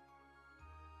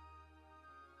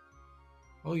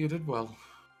 Well, you did well.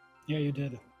 Yeah, you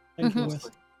did. Thank you, Wes.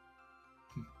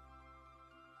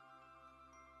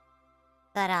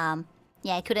 But,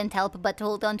 yeah, I couldn't help but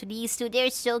hold on to these two.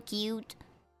 They're so cute.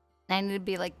 And it'd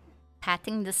be like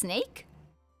patting the snake,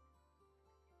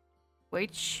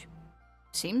 which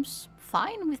seems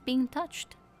fine with being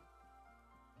touched.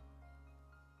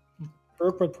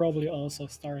 Brooke would probably also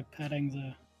start patting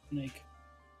the snake.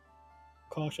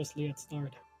 Cautiously at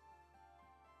start.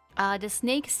 The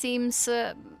snake seems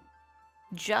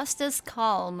just as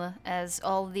calm as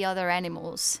all the other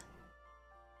animals.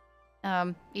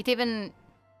 It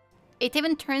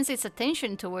even turns its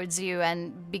attention towards you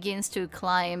and begins to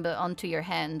climb onto your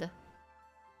hand.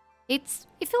 It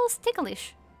feels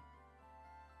ticklish.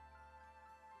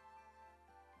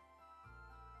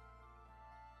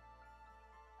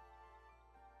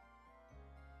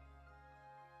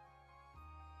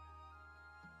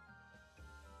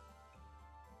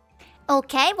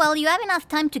 Okay, well, you have enough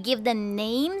time to give the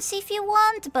names if you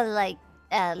want, but, like,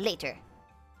 later.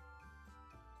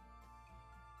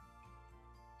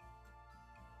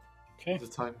 Okay. Is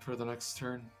it time for the next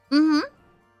turn? Mm-hmm.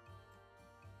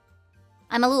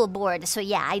 I'm a little bored, so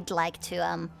yeah, I'd like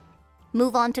to,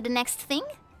 move on to the next thing.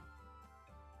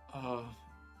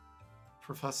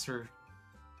 Professor.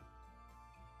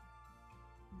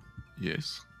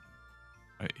 Yes.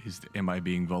 Am I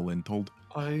being voluntold?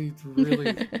 I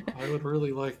would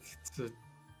really like to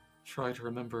try to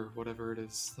remember whatever it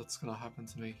is that's gonna happen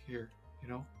to me here, you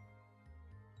know?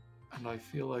 And I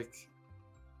feel like...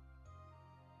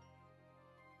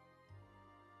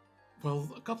 Well,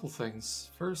 a couple things.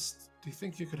 First, do you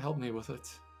think you could help me with it?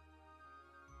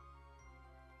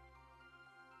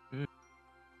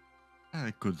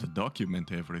 I could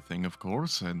document everything, of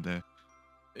course, and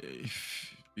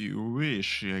if you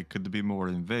wish, I could be more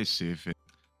invasive.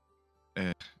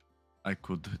 I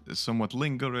could somewhat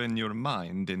linger in your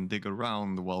mind and dig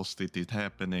around whilst it is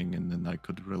happening, and then I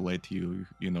could relate to you,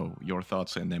 your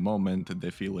thoughts in a moment and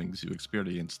the feelings you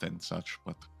experienced and such,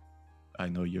 but I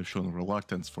know you've shown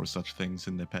reluctance for such things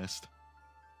in the past.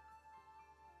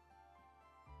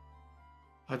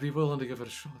 I'd be willing to give it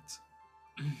a shot.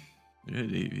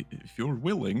 If you're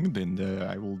willing, then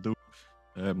I will do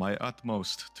my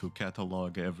utmost to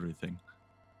catalog everything.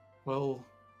 Well,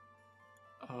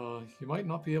 you might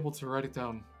not be able to write it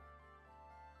down.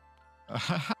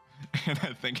 And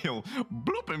I think he'll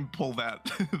bloop and pull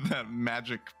that that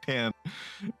magic pen,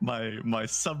 my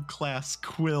subclass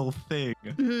quill thing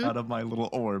out of my little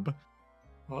orb.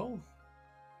 Well,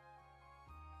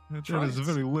 There is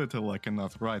very little I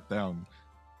cannot write down.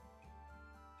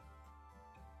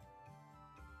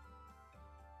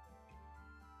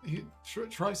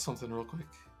 Try something real quick.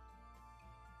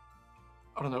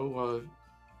 I don't know,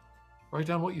 write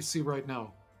down what you see right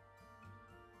now.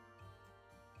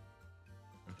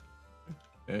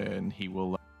 And he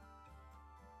will...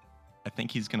 I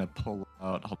think he's going to pull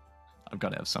out... I've got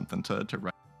to have something to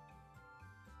write.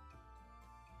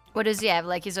 What does he have?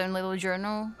 Like his own little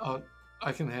journal?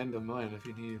 I can hand him mine if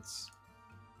he needs.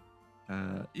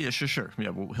 Yeah, sure. Yeah,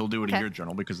 well, he'll do it in your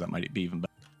journal because that might be even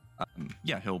better.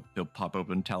 Yeah, he'll pop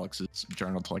open Talix's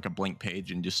journal to like a blank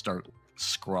page and just start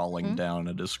scrawling down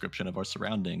a description of our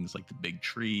surroundings, like the big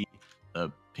tree,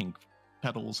 the pink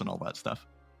petals, and all that stuff.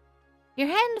 Your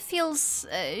hand feels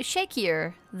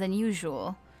shakier than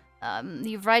usual.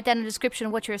 You write down a description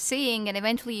of what you're seeing, and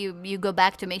eventually you go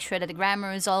back to make sure that the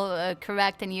grammar is all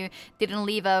correct, and you didn't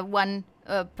leave one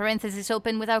parenthesis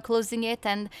open without closing it,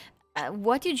 and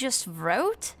what you just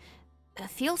wrote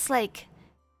feels like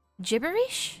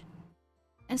gibberish.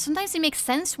 And sometimes it makes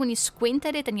sense when you squint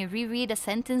at it and you reread a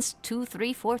sentence 2,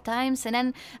 3, 4 times, and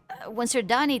then once you're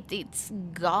done, it's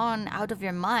gone out of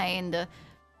your mind.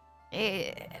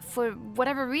 For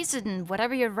whatever reason,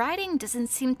 whatever you're writing doesn't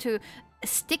seem to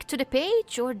stick to the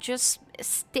page or just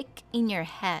stick in your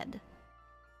head.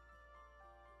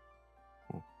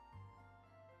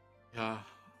 Yeah.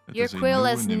 Your quill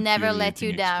has never let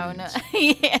you down.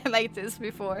 Yeah, like this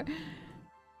before.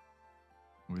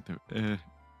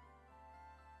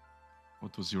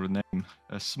 What was your name?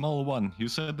 A small one. You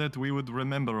said that we would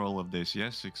remember all of this,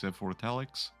 yes? Except for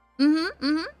Talix?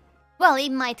 Well,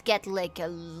 it might get like a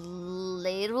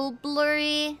little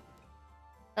blurry.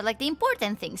 But like the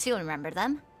important things, you'll remember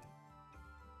them.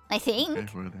 I think. Okay,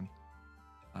 well then.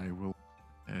 I will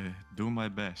do my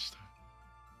best.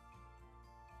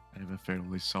 I have a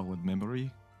fairly solid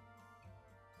memory.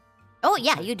 Oh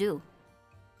yeah, you do.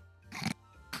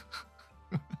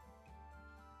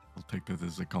 I'll take that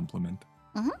as a compliment.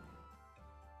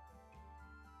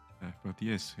 But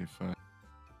yes, if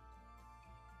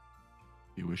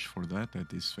you wish for that,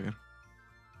 that is fair.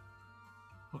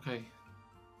 Okay.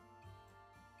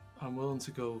 I'm willing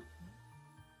to go.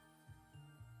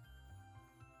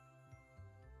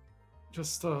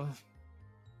 Just,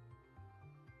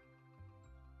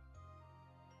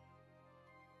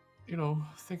 you know,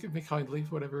 think of me kindly,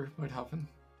 whatever might happen.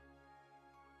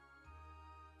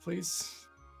 Please.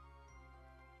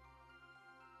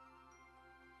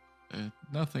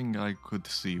 Nothing I could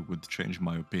see would change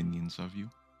my opinions of you.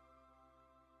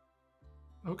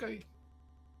 Okay.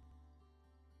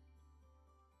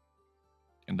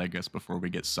 And I guess before we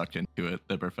get sucked into it,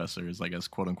 the professor is, I guess,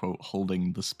 quote-unquote,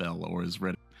 holding the spell or is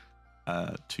ready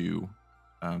to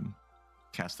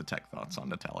cast Detect Thoughts on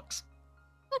Talix.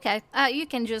 Okay, you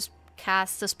can just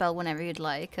cast the spell whenever you'd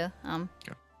like. Okay.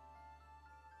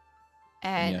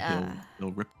 And yeah,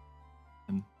 he'll rip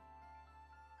and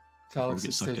Talix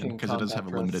is taking because it does have a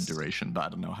limited breaths. duration, but I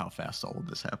don't know how fast all of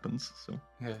this happens. So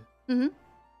yeah.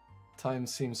 Time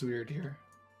seems weird here.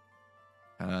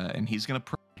 And he's gonna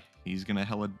pray. He's gonna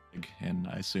hella dig, and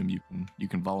I assume you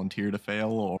can volunteer to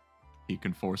fail, or he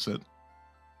can force it.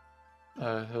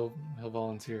 He'll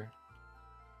volunteer.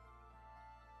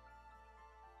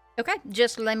 Okay,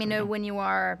 just let me know when you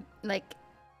are like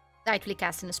actually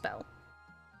casting a spell.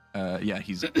 Yeah,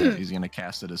 he's gonna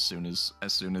cast it as soon as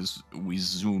we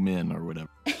zoom in or whatever.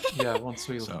 Yeah, once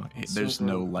we. So once there's we're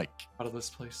no like. out of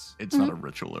this place. It's not a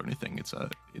ritual or anything. It's a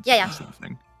Yeah. instant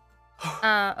thing.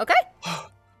 Okay.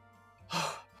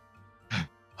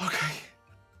 Okay.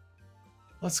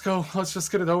 Let's go. Let's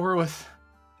just get it over with.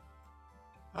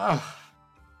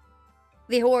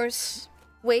 The horse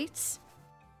waits,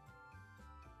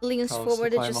 leans Talix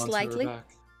forward climb just onto her slightly. back.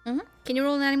 Can you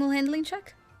roll an animal handling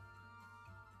check?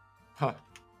 Huh.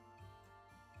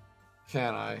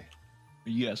 Can I?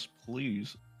 Yes,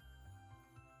 please.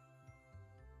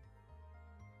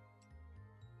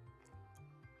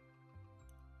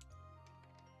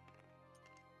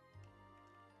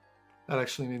 That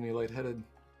actually made me lightheaded.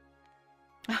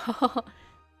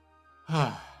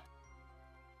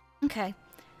 Okay.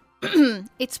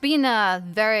 It's been a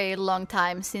very long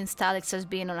time since Talix has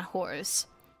been on a horse.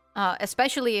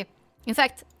 Especially, in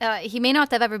fact, he may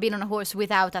not have ever been on a horse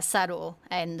without a saddle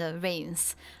and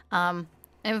reins. And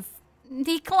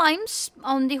he climbs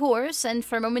on the horse, and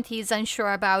for a moment he's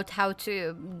unsure about how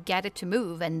to get it to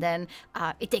move, and then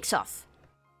it takes off.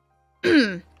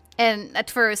 And at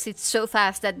first, it's so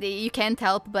fast that you can't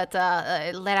help but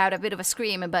let out a bit of a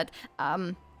scream, but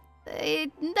then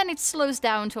it slows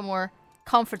down to a more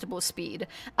comfortable speed.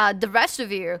 The rest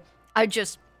of you are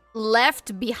just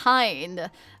left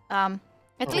behind. At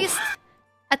least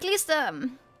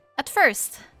at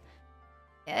first.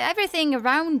 Everything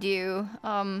around you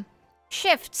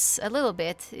shifts a little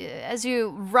bit as you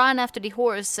run after the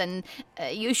horse, and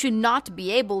you should not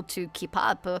be able to keep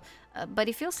up. But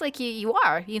it feels like you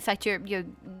are. In fact, you're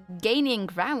gaining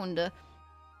ground.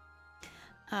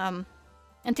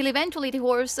 Until eventually the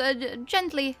horse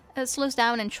gently slows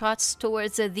down and trots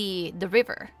towards the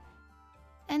river.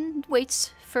 And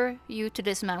waits for you to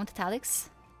dismount, Talix.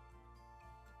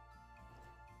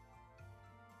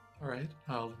 Alright,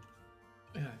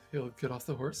 he'll get off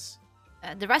the horse.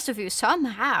 The rest of you,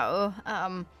 somehow,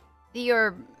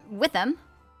 you're with them.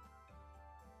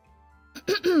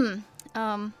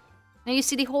 And you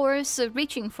see the horse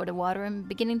reaching for the water and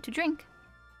beginning to drink.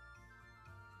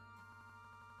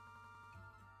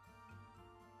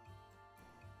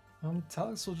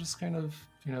 Talix will just kind of,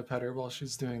 pet her while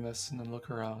she's doing this and then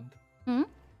look around. Hmm?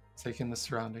 Take in the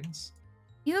surroundings.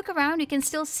 You look around, you can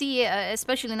still see,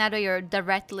 especially now that you're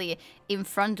directly in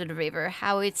front of the river,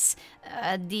 how it's,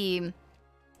 the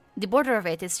border of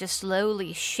it is just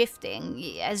slowly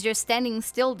shifting. As you're standing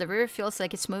still, the river feels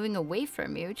like it's moving away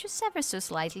from you, just ever so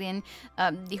slightly, and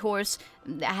the horse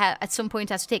at some point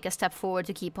has to take a step forward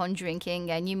to keep on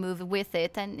drinking, and you move with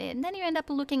it, and then you end up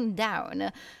looking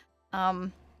down.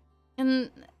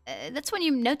 And that's when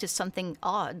you notice something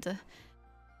odd.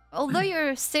 Although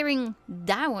you're staring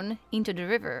down into the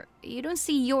river, you don't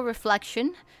see your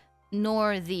reflection,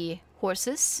 nor the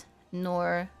horses,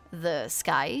 nor the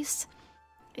skies.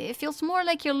 It feels more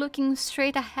like you're looking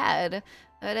straight ahead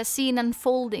at a scene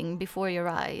unfolding before your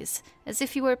eyes, as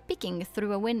if you were peeking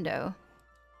through a window.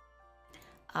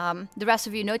 The rest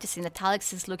of you noticing that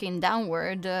Talix is looking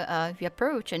downward, you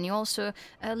approach, and you also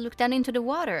look down into the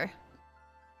water.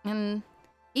 And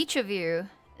each of you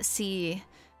see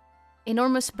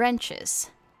enormous branches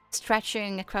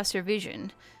stretching across your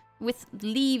vision, with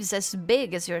leaves as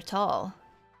big as you're tall.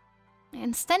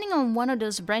 And standing on one of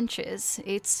those branches,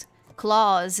 its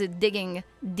claws digging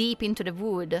deep into the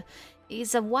wood,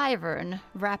 is a wyvern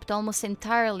wrapped almost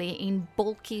entirely in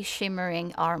bulky,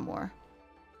 shimmering armor.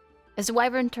 As the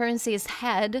wyvern turns his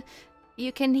head,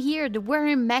 you can hear the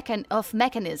whirring of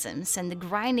mechanisms and the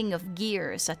grinding of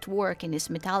gears at work in his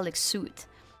metallic suit.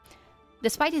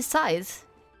 Despite his size,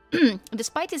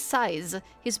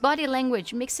 his body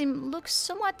language makes him look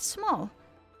somewhat small.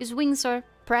 His wings are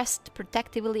pressed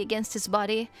protectively against his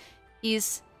body.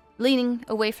 He's leaning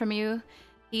away from you.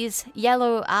 His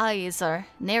yellow eyes are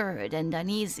narrowed and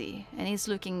uneasy, and he's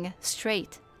looking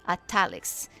straight at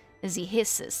Talix as he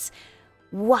hisses,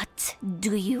 "What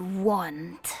do you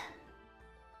want?"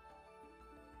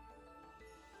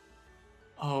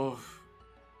 Oh,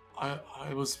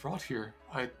 I was brought here.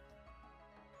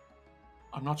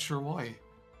 I'm not sure why.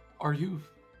 Are you...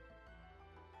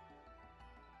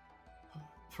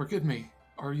 Forgive me.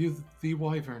 Are you the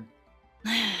wyvern?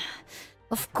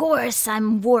 Of course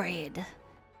I'm worried,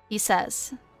 he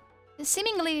says,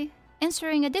 seemingly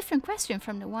answering a different question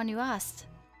from the one you asked.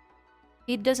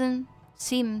 He doesn't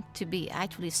seem to be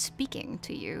actually speaking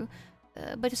to you,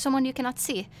 but to someone you cannot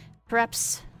see,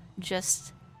 perhaps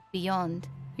just beyond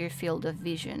your field of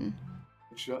vision.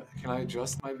 Can I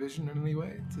adjust my vision in any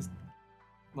way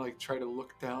to, try to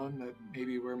look down at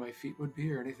maybe where my feet would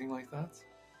be or anything like that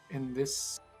in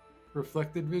this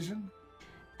reflected vision?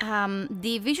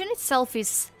 The vision itself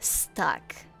is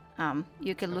stuck.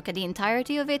 You can look at the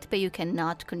entirety of it, but you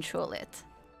cannot control it.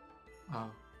 Oh.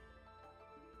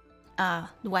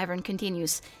 The wyvern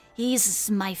continues. He's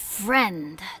my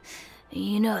friend.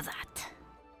 You know that.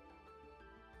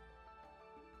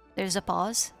 There's a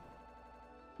pause.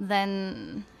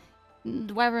 Then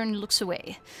the wyvern looks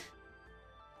away.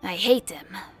 I hate him.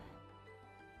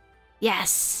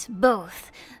 Yes,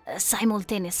 both,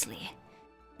 simultaneously.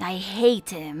 I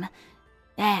hate him,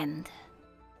 and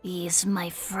he is my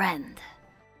friend.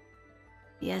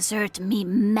 He has hurt me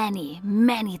many,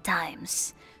 many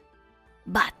times.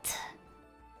 But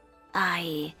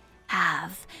I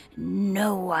have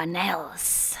no one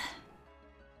else.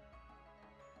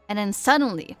 And then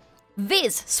suddenly,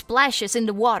 Viz splashes in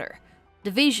the water.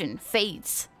 The vision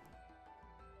fades.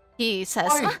 He says,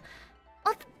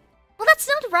 Well, that's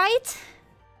not right.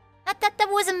 That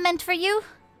wasn't meant for you.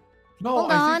 No,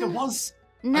 Hold I think on. it was.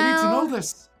 No. I need to know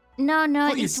this. No,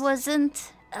 Please. it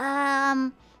wasn't.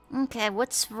 Okay,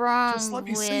 what's wrong Just let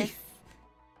me with... see.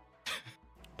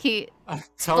 He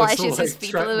Talix will, splashes his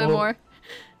feet a little bit more.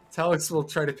 Talix will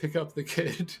try to pick up the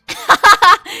kid.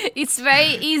 It's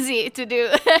very easy to do.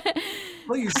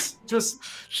 Please, just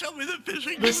Show me the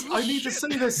fishing. this. I need to say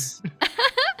this.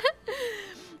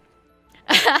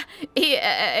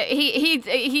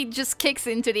 He just kicks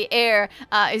into the air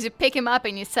as you pick him up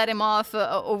and you set him off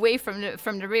away from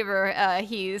the river.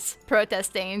 He's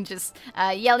protesting and just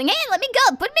yelling, "Hey, let me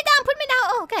go! Put me down! Put me down!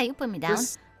 Oh, okay, you put me down."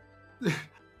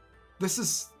 This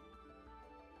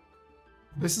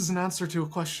is an answer to a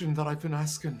question that I've been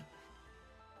asking.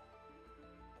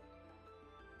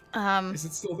 Is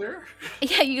it still there?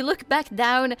 Yeah, you look back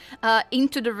down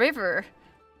into the river,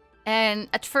 and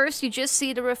at first you just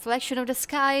see the reflection of the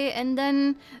sky, and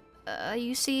then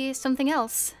you see something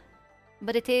else.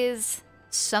 But it is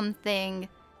something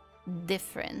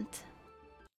different.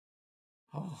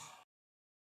 Oh.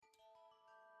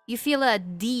 You feel a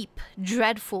deep,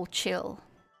 dreadful chill,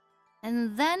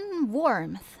 and then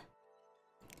warmth.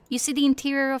 You see the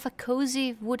interior of a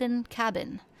cozy wooden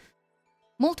cabin.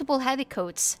 Multiple heavy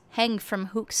coats hang from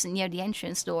hooks near the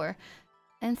entrance door,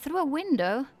 and through a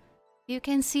window, you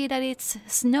can see that it's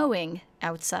snowing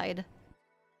outside.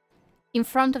 In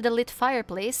front of the lit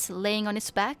fireplace, laying on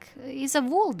its back, is a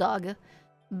wool dog,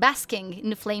 basking in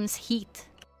the flame's heat.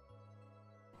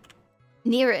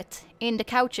 Near it, in the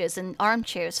couches and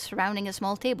armchairs surrounding a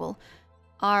small table,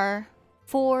 are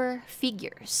 4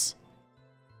 figures.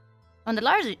 On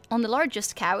the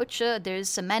largest couch,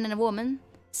 there's a man and a woman,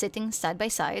 sitting side by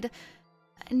side.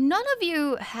 None of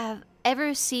you have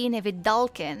ever seen a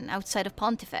Vidalcan outside of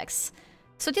Pontifex,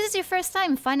 so this is your first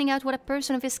time finding out what a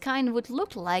person of his kind would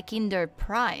look like in their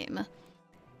prime.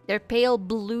 Their pale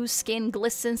blue skin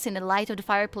glistens in the light of the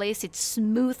fireplace. It's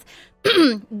smooth,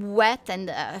 wet, and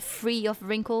free of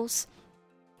wrinkles.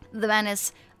 The man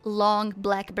has long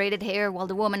black braided hair, while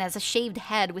the woman has a shaved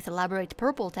head with elaborate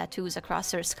purple tattoos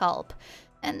across her scalp.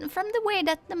 And from the way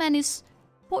that the man is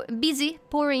busy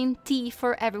pouring tea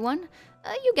for everyone,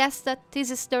 you guess that this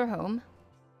is their home.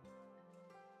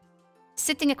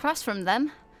 Sitting across from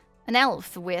them, an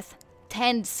elf with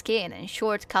tanned skin and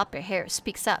short copper hair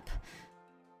speaks up.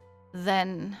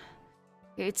 Then,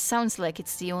 it sounds like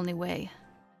it's the only way.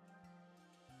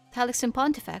 Talix and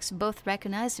Pontifex both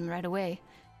recognize him right away.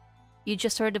 You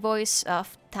just heard the voice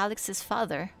of Talix's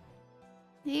father.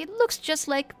 He looks just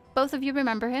like both of you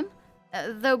remember him.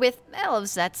 Though with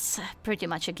elves, that's pretty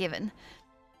much a given.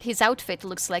 His outfit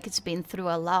looks like it's been through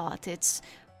a lot. It's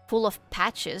full of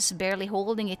patches, barely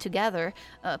holding it together,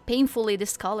 painfully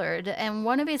discolored, and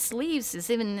one of his sleeves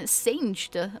is even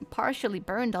singed, partially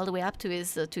burned all the way up to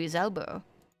his elbow.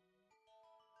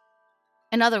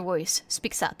 Another voice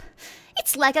speaks up.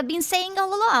 "It's like I've been saying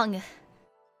all along."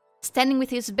 Standing with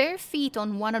his bare feet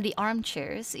on one of the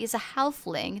armchairs is a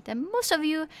halfling that most of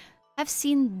you have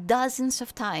seen dozens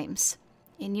of times.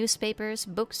 In newspapers,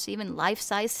 books, even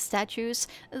life-size statues,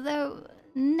 though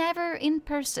never in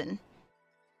person.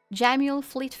 Jamiel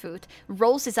Fleetfoot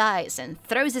rolls his eyes and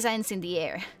throws his hands in the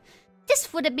air.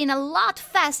 "This would have been a lot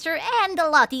faster and a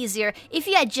lot easier if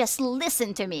you had just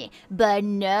listened to me. But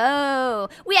no,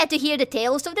 we had to hear the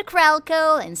tales of the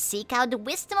Krelko and seek out the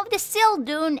wisdom of the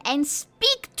Sildun and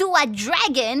speak to a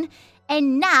dragon.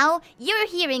 And now you're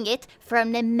hearing it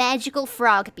from the magical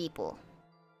frog people.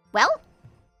 Well,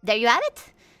 there you have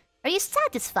it. Are you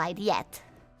satisfied yet?"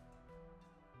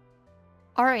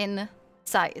 Arin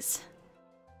sighs.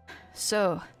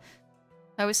 "So,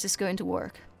 how is this going to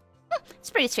work?" It's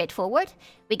pretty straightforward.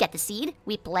 We get the seed,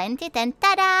 we plant it, and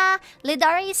ta-da!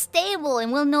 Ledaria is stable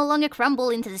and will no longer crumble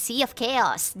into the sea of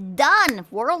chaos. Done!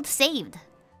 World saved.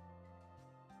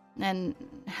 And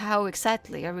how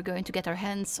exactly are we going to get our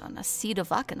hands on a seed of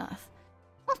Akanath?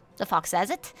 Well, the fox has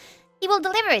it. He will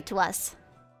deliver it to us.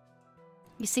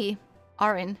 You see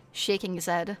Arin shaking his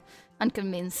head,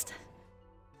 unconvinced.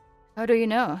 "How do you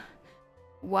know?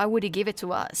 Why would he give it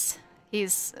to us?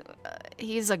 He's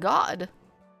a god."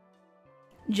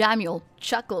 Jamiel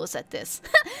chuckles at this.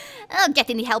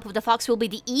 Getting the help of the fox will be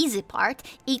the easy part.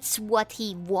 It's what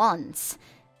he wants.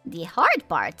 The hard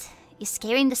part is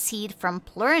carrying the seed from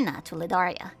Plurna to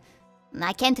Ledaria.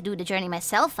 I can't do the journey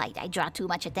myself. I draw too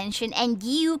much attention, and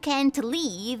you can't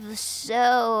leave,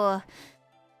 so...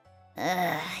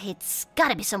 it's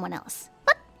gotta be someone else.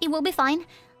 But it will be fine.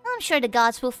 I'm sure the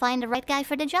gods will find the right guy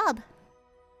for the job.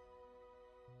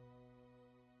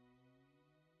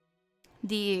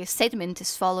 The statement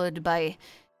is followed by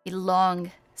a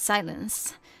long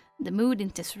silence. The mood in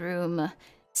this room,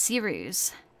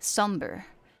 serious, somber.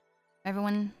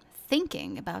 Everyone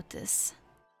thinking about this.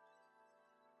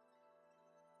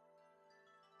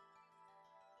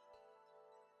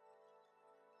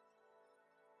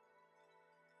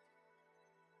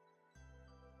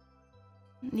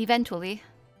 Eventually,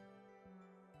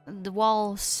 the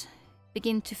walls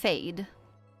begin to fade.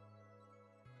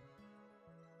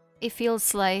 It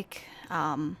feels like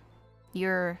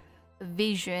your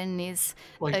vision is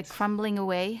crumbling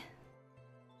away.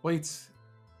 Wait,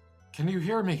 can you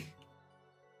hear me?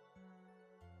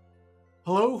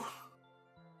 Hello?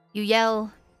 You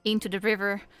yell into the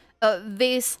river.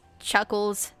 This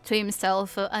chuckles to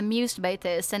himself, amused by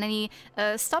this, and then he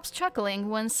stops chuckling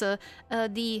once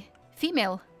the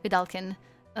female Vidalkin,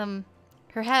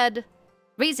 her head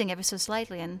raising ever so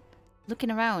slightly and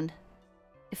looking around.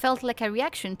 It felt like a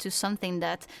reaction to something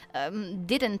that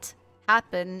didn't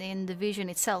happen in the vision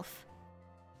itself.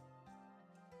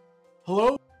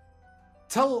 Hello?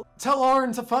 Tell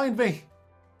Arn to find me!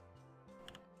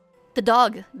 The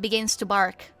dog begins to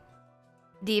bark.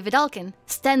 The Vidalkin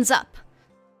stands up.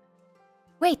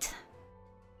 Wait.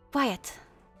 Quiet.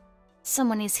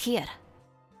 Someone is here.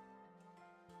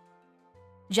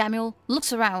 Jamil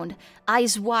looks around,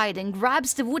 eyes wide, and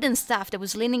grabs the wooden staff that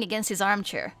was leaning against his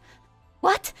armchair.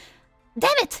 What?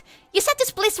 Damn it! You said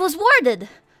this place was warded!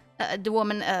 The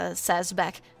woman says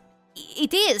back.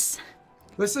 It is.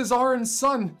 This is Arn's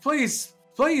son. Please,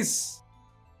 please!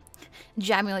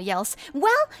 Jamil yells,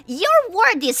 Well, your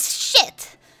ward is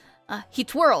shit! He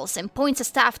twirls and points a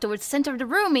staff towards the center of the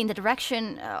room in the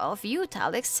direction of you,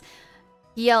 Talix.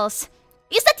 He yells,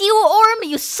 Is that you, Orm,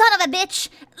 you son of a bitch?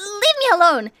 Leave me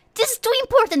alone! This is too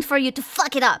important for you to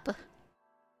fuck it up!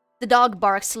 The dog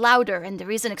barks louder, and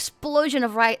there is an explosion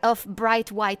of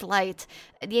bright white light.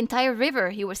 The entire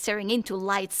river you were staring into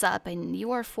lights up, and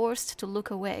you are forced to look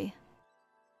away.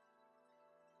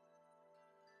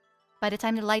 By the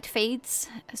time the light fades,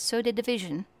 so did the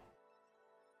vision.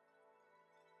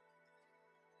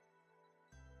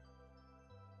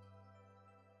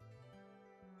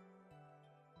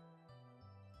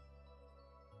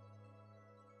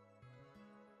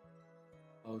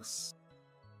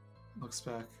 Looks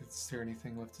back. Is there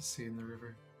anything left to see in the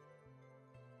river?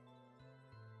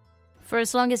 For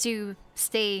as long as you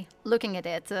stay looking at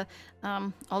it,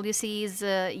 all you see is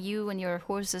you and your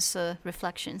horse's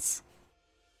reflections.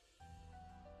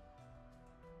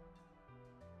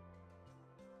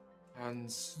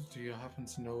 And do you happen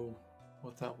to know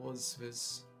what that was,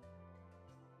 Viz?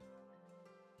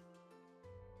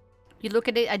 You look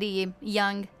at it at the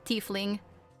young tiefling.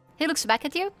 He looks back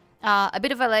at you. A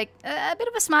bit of a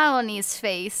smile on his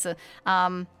face,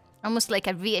 almost like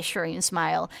a reassuring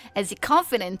smile, as he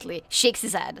confidently shakes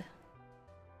his head.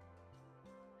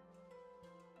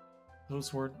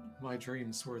 Those weren't my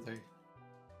dreams, were they?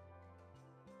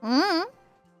 Mm.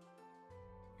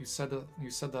 You said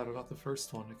that about the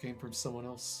first one. It came from someone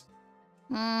else.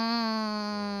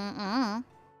 Mm.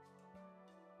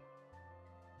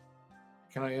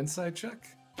 Can I inside check?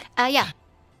 Yeah.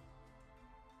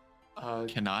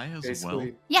 Can I as well?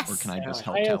 Yes. Or can I just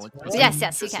help I as Talix? well. Yes,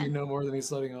 you Does can. he know more than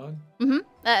he's letting on?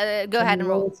 Go ahead and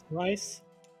roll. Rice.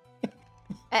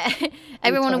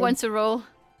 Everyone who wants to roll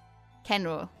can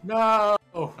roll. No!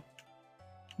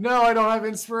 No, I don't have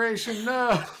inspiration,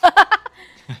 no!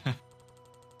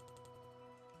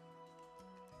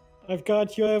 I've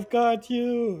got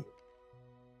you.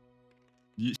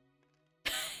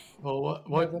 Well,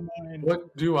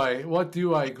 what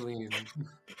do I glean?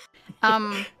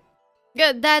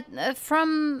 Good. That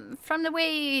from the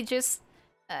way he just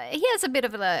he has a bit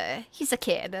of he's a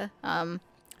kid.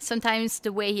 Sometimes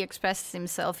the way he expresses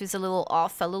himself is a little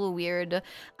off, a little weird.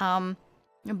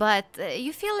 But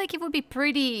you feel like it would be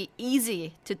pretty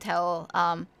easy to tell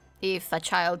if a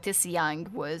child this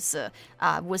young was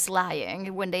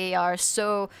lying when they are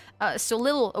so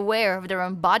little aware of their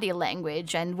own body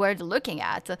language and where they're looking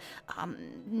at.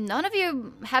 None of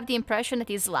you have the impression that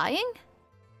he's lying,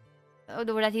 or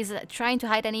that he's trying to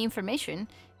hide any information.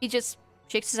 He just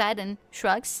shakes his head and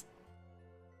shrugs.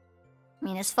 I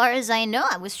mean, as far as I know,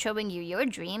 I was showing you your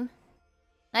dream.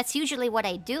 That's usually what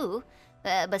I do.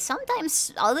 But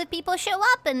sometimes other people show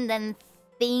up and then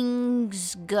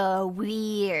things go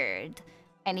weird.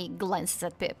 And he glances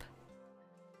at Pip.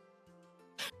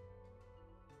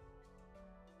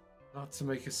 Not to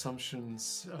make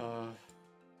assumptions,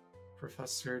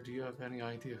 Professor, do you have any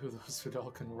idea who those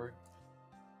Vidalkin were?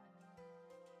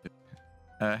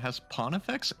 Has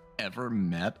Pontifex ever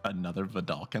met another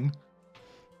Vidalkin?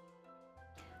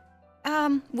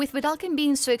 With Vidalkin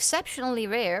being so exceptionally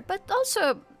rare, but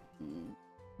also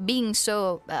being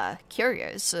so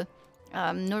curious,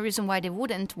 no reason why they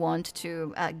wouldn't want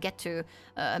to get to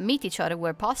meet each other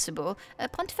where possible.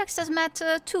 Pontifex has met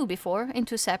two before, in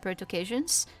two separate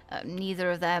occasions,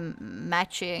 neither of them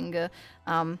matching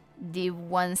the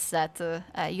ones that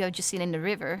you have just seen in the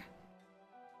river.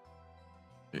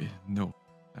 No.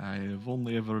 I've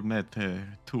only ever met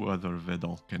 2 other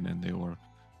Vedalken, and they were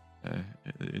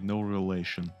no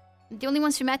relation. The only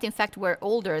ones you met, in fact, were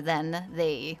older than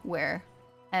they were.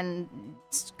 And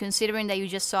considering that you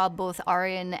just saw both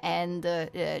Aryan and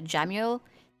Jamiel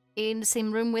in the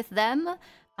same room with them,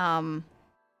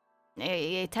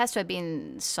 it has to have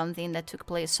been something that took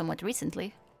place somewhat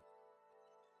recently.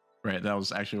 Right, that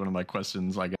was actually one of my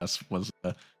questions, I guess, was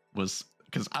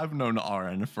because I've known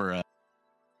Aryan for a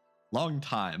long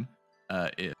time.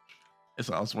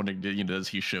 So I was wondering, does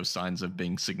he show signs of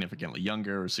being significantly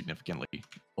younger or significantly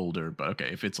older? But okay,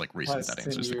 if it's like recent, Last that 10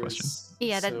 answers the years, question.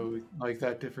 Yeah, so like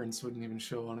that difference wouldn't even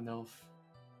show on an elf.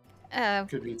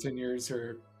 Could be 10 years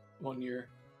or 1 year.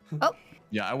 Oh.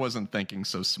 Yeah, I wasn't thinking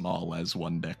so small as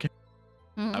 1 decade.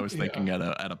 I was thinking at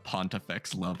a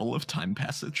Pontifex level of time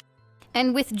passage.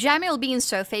 And with Jamiel being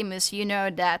so famous, you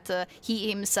know that he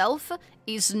himself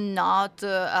is not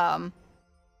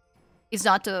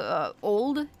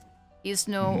old. He's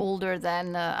no older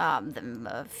than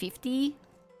 50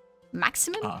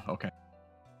 maximum. Ah, okay.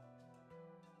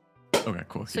 Okay,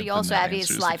 cool. So Yeah, you then also that have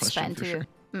his answers the lifespan question for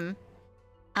too.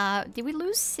 sure. Did we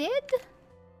lose Sid?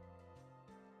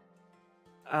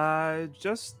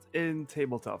 Just in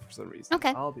tabletop for some reason.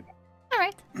 Okay. I'll be back. All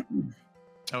right.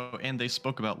 Oh, and they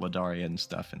spoke about Ledaria and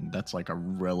stuff, and that's like a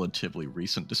relatively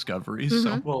recent discovery.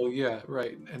 So, Well, yeah,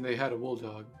 right. And they had a wool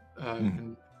dog,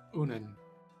 and Unen.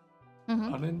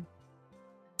 Unen?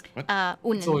 It's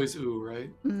Unen. always U,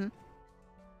 right?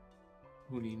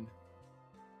 Unin.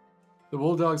 The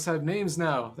wool dogs have names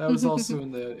now. That was also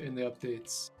in the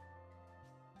updates.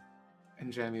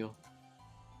 And Jamiel.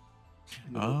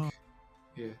 In the book.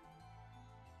 Yeah.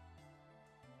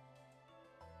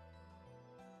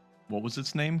 what was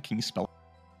its name? Can you spell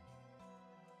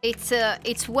it?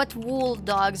 It's what wool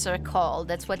dogs are called.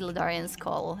 That's what Ledarians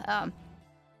call.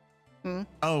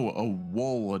 Oh, a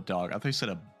wool dog. I thought you said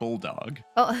a bulldog.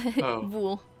 Oh.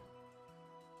 Wool.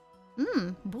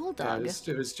 Bulldog.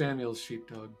 Yeah, it was Jamiel's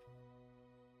sheepdog.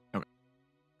 Okay.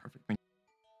 Perfect. Thank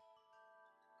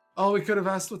Oh, we could have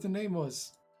asked what the name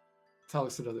was.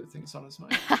 Talix had other things on his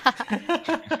mind.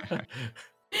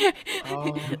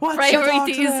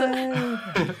 Priorities. you.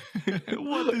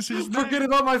 What is his name? Forget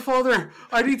about my father.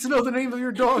 I need to know the name of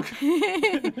your dog.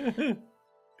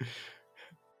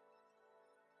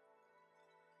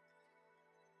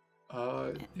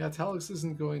 Yeah, Talix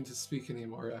isn't going to speak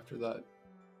anymore after that.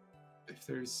 If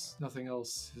there's nothing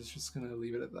else, he's just going to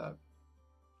leave it at that.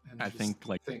 And I just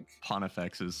think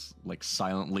Pontifex is like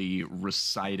silently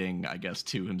reciting, I guess,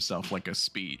 to himself like a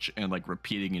speech and like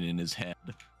repeating it in his head,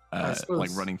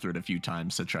 like running through it a few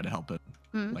times to try to help it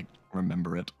like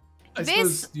remember it. I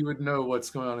suppose you would know what's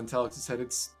going on in Talix's head.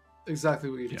 It's exactly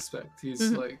what you'd expect.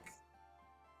 He's like,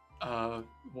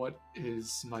 what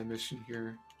is my mission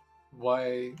here?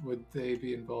 Why would they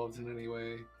be involved in any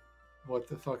way? What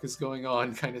the fuck is going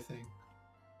on, kind of thing.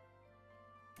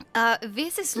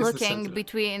 This is looking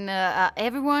between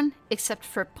everyone except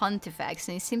for Pontifex,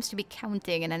 and he seems to be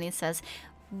counting, and then he says,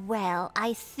 Well,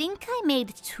 I think I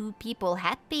made 2 people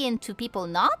happy and 2 people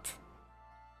not.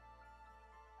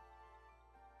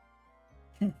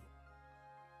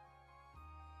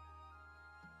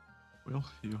 Well,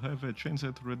 you have a chance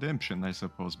at redemption, I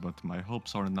suppose, but my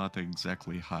hopes are not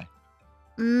exactly high.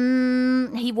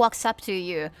 He walks up to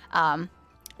you, and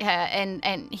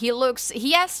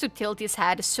he has to tilt his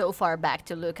head so far back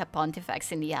to look at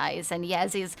Pontifex in the eyes, and he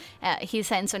has his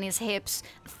hands on his hips,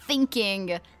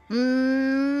 thinking,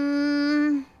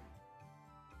 No,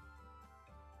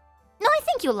 I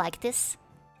think you like this.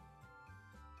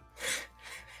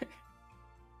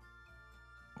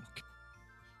 Okay.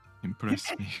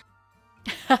 Impress me.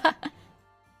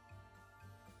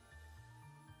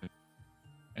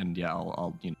 And yeah,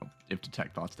 I'll if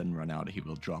detect thoughts didn't run out, he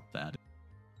will drop that.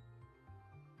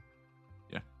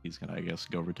 Yeah, he's gonna, I guess,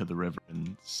 go over to the river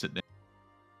and sit down.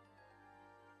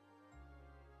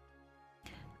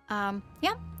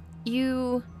 Yeah,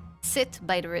 you sit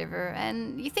by the river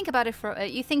and you think about it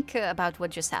about what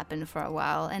just happened for a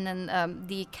while, and then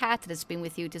the cat that's been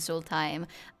with you this whole time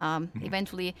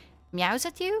eventually meows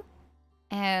at you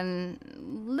and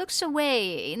looks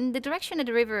away in the direction that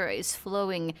the river is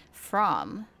flowing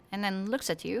from, and then looks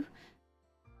at you.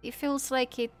 It feels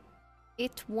like it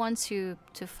wants you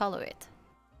to follow it.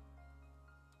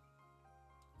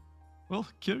 Well,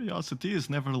 curiosity has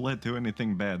never led to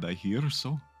anything bad, I hear,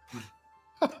 so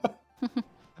I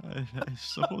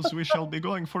suppose we shall be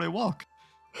going for a walk.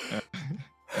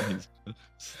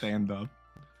 Stand up.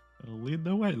 Lead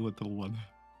the way, little one.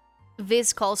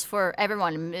 Viz calls for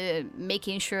everyone,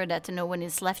 making sure that no one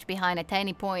is left behind at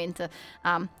any point.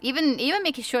 Even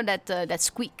making sure that that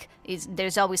Squeak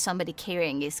there's always somebody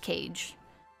carrying his cage.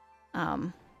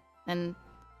 And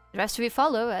the rest of you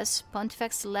follow as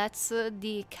Pontifex lets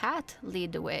the cat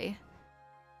lead the way.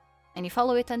 And you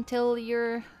follow it until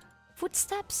your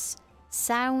footsteps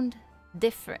sound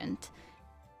different.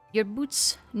 Your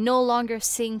boots no longer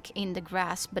sink in the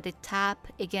grass, but they tap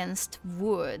against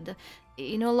wood.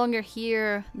 You no longer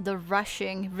hear the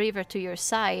rushing river to your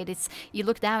side. You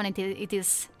look down and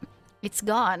it's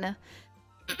gone.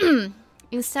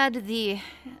 Instead,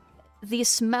 the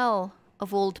smell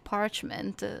of old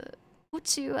parchment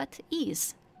puts you at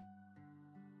ease.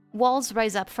 Walls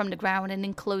rise up from the ground and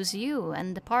enclose you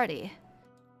and the party.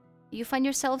 You find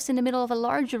yourselves in the middle of a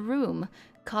large room,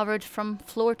 covered from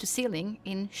floor to ceiling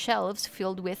in shelves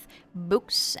filled with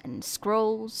books and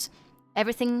scrolls,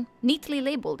 everything neatly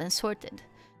labeled and sorted.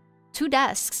 2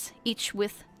 desks, each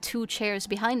with 2 chairs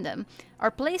behind them,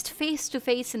 are placed face to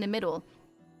face in the middle,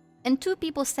 and 2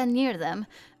 people stand near them,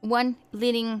 one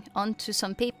leaning onto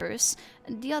some papers,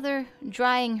 the other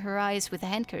drying her eyes with a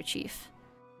handkerchief.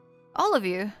 All of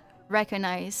you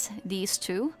recognize these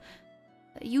 2.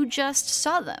 You just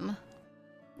saw them.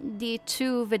 The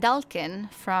 2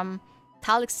 Vidalkin from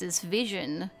Talix's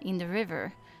vision in the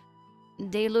river.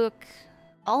 They look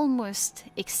almost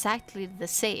exactly the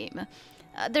same.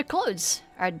 Their clothes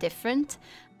are different.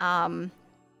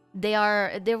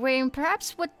 They're wearing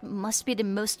perhaps what must be the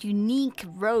most unique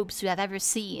robes you have ever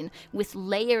seen, with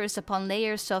layers upon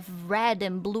layers of red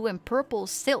and blue and purple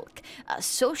silk,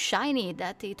 so shiny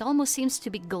that it almost seems to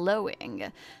be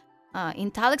glowing.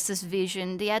 In Talix's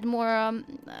vision, they had more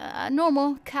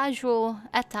normal, casual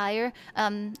attire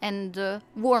and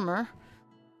warmer.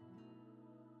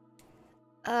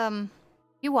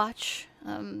 You watch.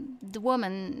 The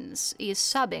woman is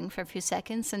sobbing for a few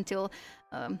seconds until,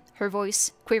 her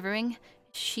voice quivering,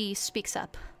 she speaks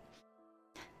up.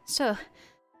 So,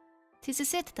 this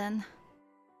is it then?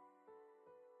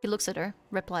 He looks at her,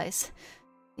 replies,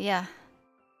 yeah,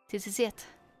 this is it.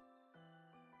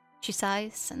 She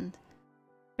sighs and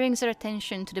brings her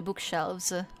attention to the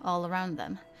bookshelves all around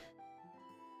them.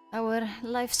 Our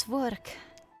life's work,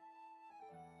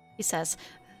 he says.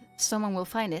 Someone will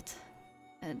find it.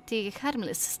 The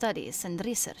harmless studies and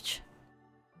research.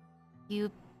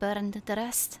 You burned the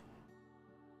rest?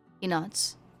 He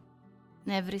nods.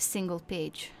 Every single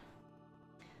page.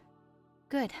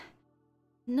 Good.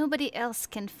 Nobody else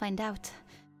can find out.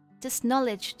 This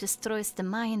knowledge destroys the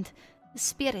mind, the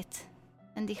spirit,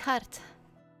 and the heart.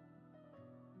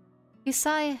 His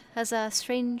sigh has a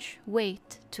strange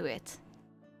weight to it.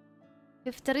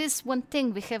 If there is one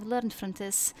thing we have learned from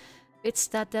this, it's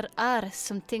that there are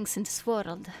some things in this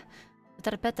world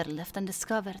that are better left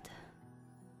undiscovered.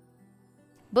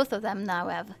 Both of them now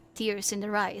have tears in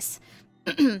their eyes.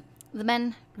 The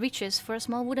man reaches for a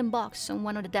small wooden box on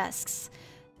one of the desks,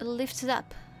 lifts it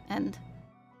up, and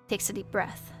takes a deep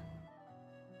breath.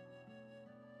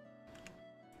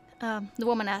 The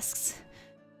woman asks,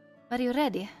 "Are you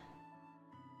ready?"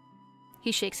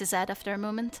 He shakes his head after a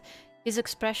moment, his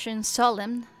expression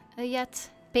solemn, yet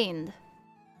pained.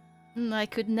 I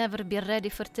could never be ready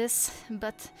for this,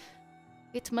 but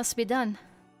it must be done.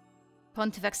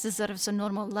 Pontifex deserves a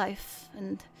normal life,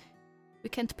 and we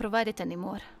can't provide it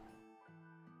anymore.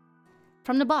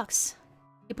 From the box,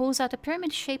 he pulls out a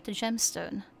pyramid-shaped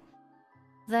gemstone.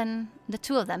 Then the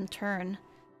 2 of them turn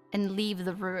and leave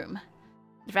the room.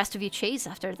 The rest of you chase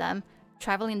after them,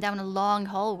 traveling down a long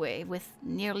hallway with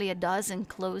nearly a dozen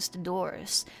closed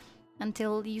doors,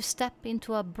 until you step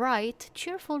into a bright,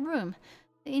 cheerful room,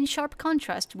 in sharp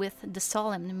contrast with the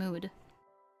solemn mood.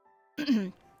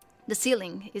 The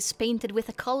ceiling is painted with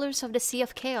the colors of the Sea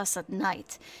of Chaos at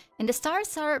night, and the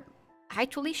stars are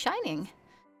actually shining.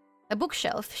 A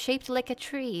bookshelf shaped like a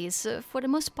tree is, for the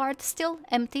most part, still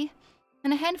empty,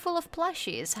 and a handful of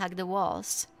plushies hug the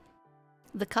walls.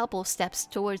 The couple steps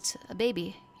towards a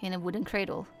baby in a wooden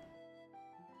cradle.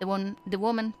 The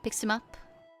woman picks him up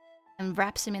and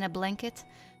wraps him in a blanket,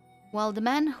 while the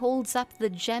man holds up the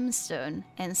gemstone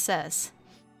and says,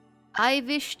 "I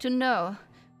wish to know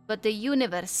what the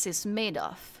universe is made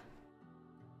of."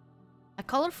 A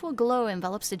colorful glow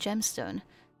envelops the gemstone,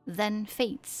 then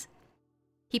fades.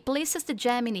 He places the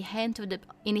gem in the hand of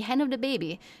the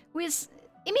baby, who is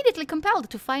immediately compelled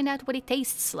to find out what it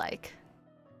tastes like.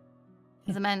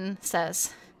 The man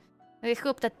says, "I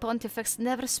hope that Pontifex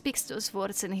never speaks those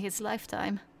words in his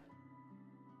lifetime."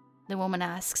 The woman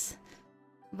asks,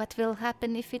 "What will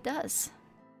happen if he does?"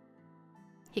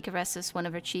 He caresses one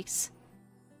of her cheeks.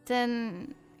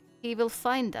 "Then he will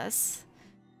find us.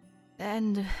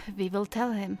 and we will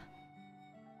tell him.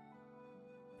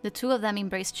 The two of them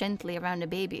embrace gently around the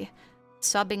baby,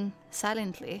 sobbing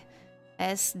silently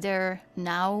as their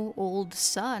now old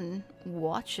son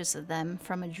watches them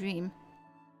from a dream.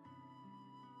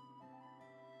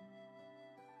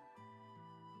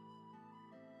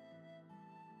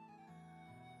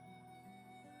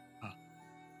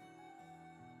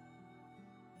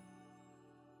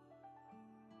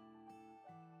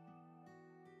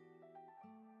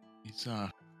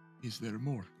 Is there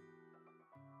more?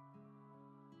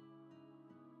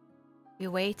 You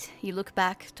wait, you look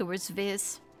back towards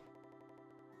Viz.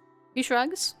 He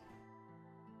shrugs.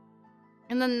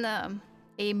 And then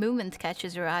a movement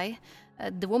catches your eye.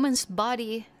 The woman's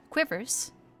body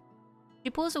quivers. She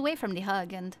pulls away from the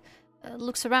hug and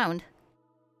looks around.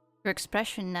 Her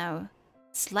expression now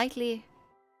slightly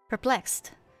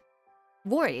perplexed.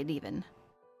 Worried, even.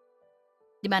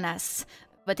 The man asks,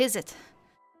 "What is it?"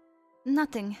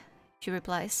 "Nothing," she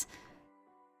replies.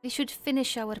 "We should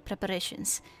finish our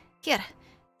preparations. Here,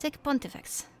 take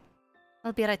Pontifex.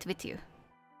 I'll be right with you."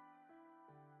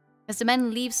 As the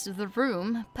man leaves the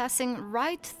room, passing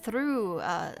right through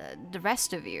the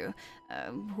rest of you,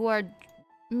 who are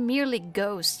merely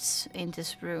ghosts in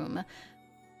this room,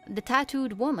 the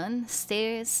tattooed woman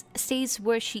stays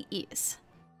where she is.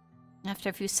 After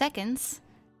a few seconds,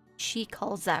 she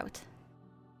calls out,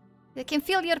 "I can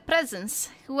feel your presence,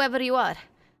 whoever you are.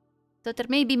 Though there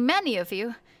may be many of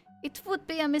you, it would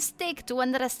be a mistake to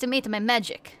underestimate my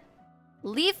magic.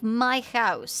 Leave my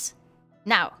house.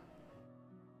 Now."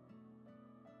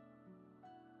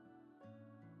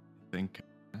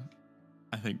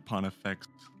 I think Pontifex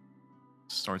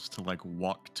starts to like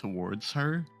walk towards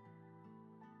her.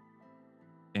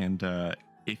 And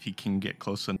if he can get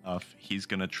close enough, he's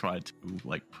gonna try to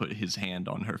like put his hand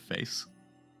on her face.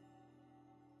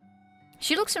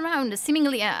 She looks around,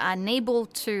 seemingly unable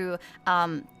to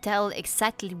tell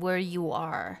exactly where you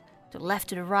are. To the left,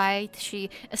 to the right. She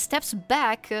steps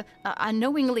back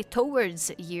unknowingly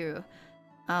towards you.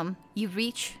 You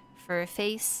reach for her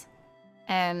face,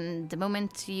 and the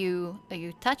moment you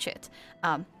touch it,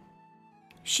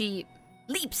 she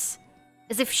leaps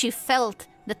as if she felt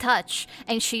the touch,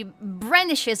 and she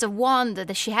brandishes a wand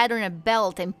that she had on her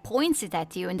belt and points it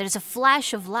at you, and there's a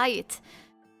flash of light.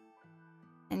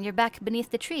 And you're back beneath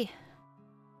the tree.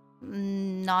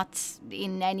 Not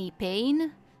in any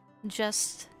pain,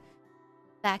 just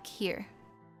back here.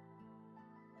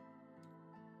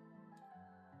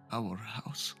 Our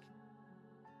house.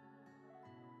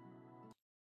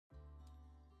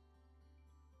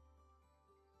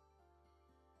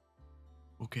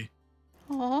 Okay.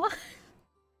 Aww.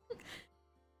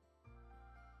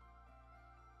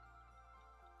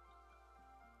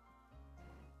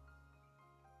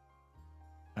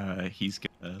 He's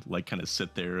gonna like kind of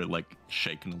sit there, like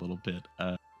shaking a little bit,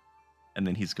 and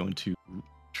then he's going to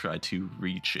try to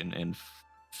reach and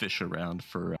fish around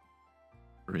for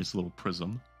his little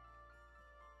prism.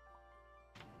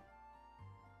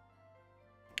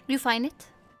 You find it?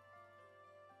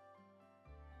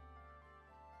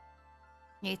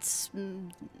 It's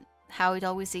how it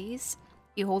always is.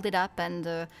 You hold it up, and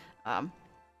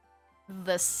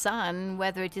the sun,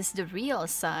 whether it is the real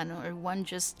sun or one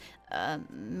just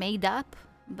made up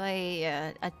by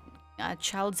a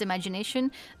child's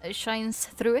imagination, shines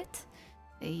through it.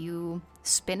 You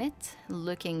spin it,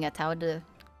 looking at how the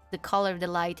color of the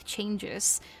light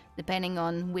changes depending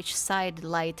on which side the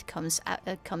light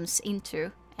comes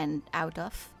into and out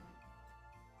of.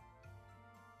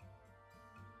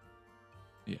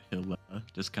 Yeah, he'll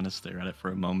just kind of stare at it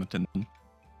for a moment and then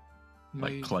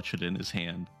like clutch it in his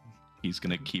hand. He's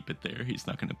gonna keep it there. He's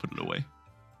not gonna put it away.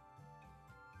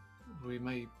 We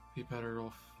might be better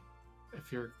off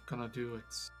if you're gonna do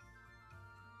it.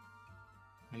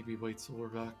 Maybe wait till we're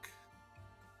back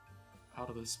out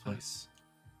of this place.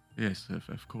 Yes,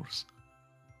 of course.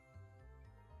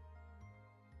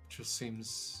 Just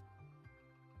seems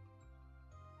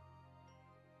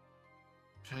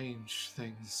change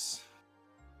things.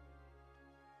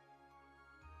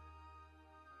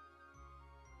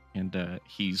 And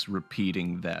he's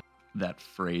repeating that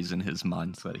phrase in his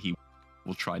mind so that he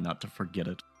will try not to forget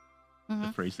it. Mm-hmm.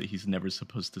 The phrase that he's never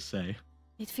supposed to say.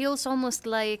 It feels almost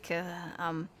like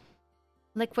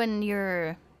when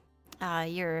your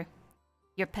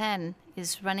pen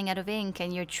is running out of ink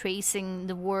and you're tracing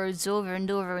the words over and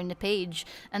over in the page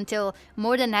until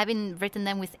more than having written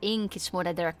them with ink, it's more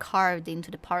that they're carved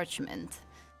into the parchment.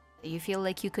 You feel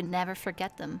like you could never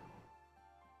forget them.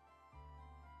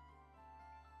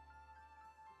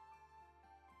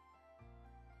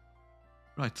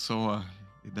 Right, so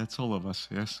that's all of us,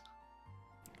 yes?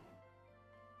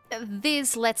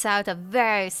 This lets out a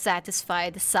very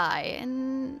satisfied sigh,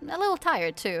 and a little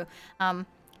tired too.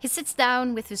 He sits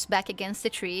down with his back against the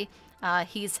tree,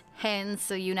 his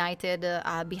hands united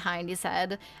behind his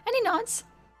head, and he nods.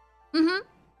 Mm-hmm.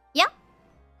 Yeah.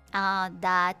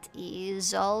 That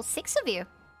is all 6 of you.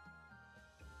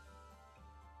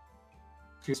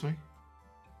 Excuse me?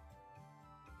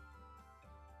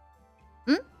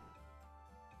 Hmm?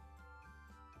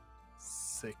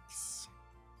 6.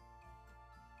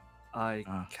 I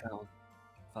count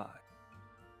 5.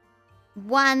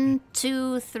 1,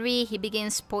 2, 3. He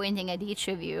begins pointing at each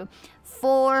of you.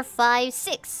 4, 5,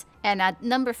 6. And at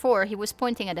number 4, he was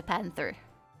pointing at the panther.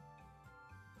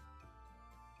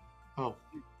 Oh.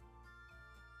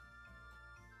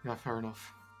 Yeah, fair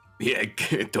enough. Yeah,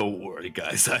 don't worry,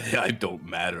 guys. I don't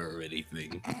matter or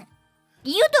anything.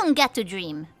 You don't get to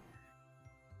dream.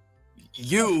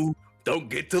 You don't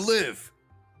get to live.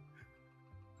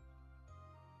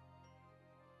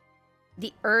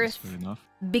 The earth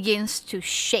begins to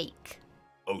shake.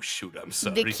 Oh shoot, I'm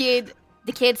sorry.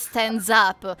 The kid stands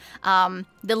up.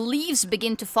 The leaves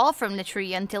begin to fall from the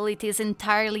tree until it is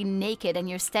entirely naked, and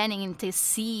you're standing in this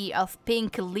sea of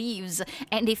pink leaves,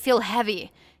 and they feel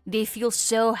heavy. They feel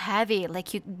so heavy,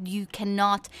 like you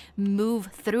cannot move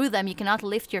through them. You cannot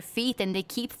lift your feet, and they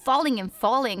keep falling and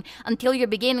falling until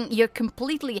you're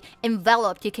completely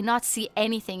enveloped. You cannot see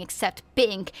anything except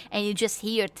pink, and you just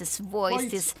hear this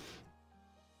voice, this...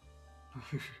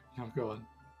 No, go on.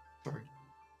 Sorry.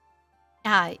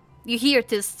 You hear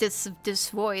this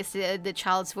voice, the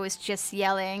child's voice, just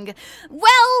yelling,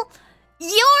 "Well,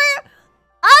 you're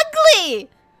ugly!"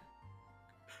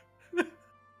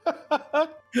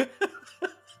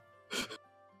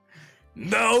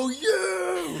 No,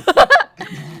 you!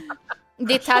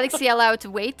 Did Talix yell out,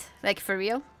 "Wait," like for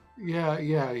real? Yeah,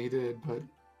 he did, but...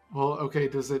 Well, okay,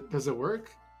 does it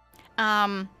work?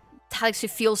 Talix, you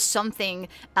feel something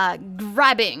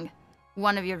grabbing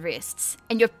one of your wrists,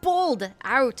 and you're pulled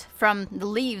out from the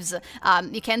leaves.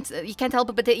 You can't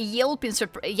help but yelp in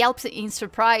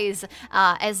surprise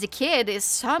as the kid is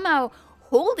somehow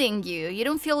holding you. You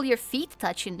don't feel your feet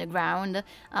touching the ground.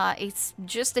 It's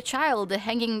just a child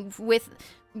hanging with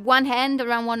one hand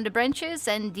around one of the branches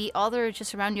and the other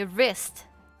just around your wrist.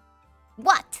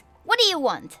 What? What do you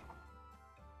want?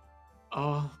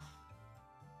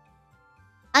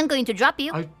 I'm going to drop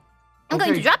you. I'm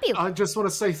going to drop you. I just want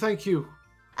to say thank you.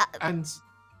 And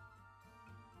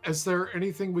is there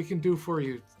anything we can do for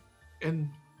you in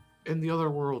the other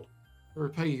world to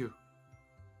repay you?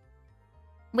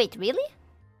 Wait, really?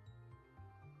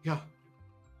 Yeah.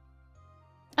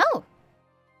 Oh.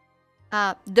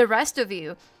 The rest of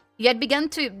you had begun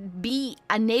to be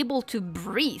unable to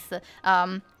breathe.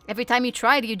 Every time you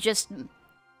tried, you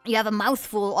have a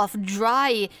mouthful of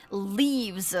dry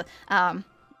leaves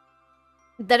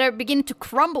that are beginning to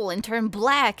crumble and turn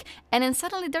black, and then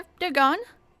suddenly they're gone.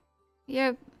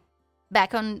 You're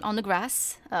back on the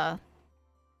grass.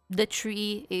 The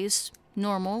tree is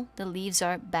normal. The leaves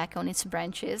are back on its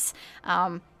branches.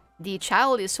 The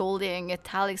child is holding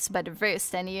Talix by the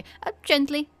wrist, and he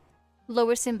gently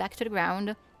lowers him back to the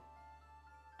ground.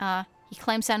 He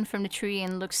climbs down from the tree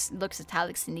and looks at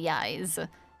Talix in the eyes.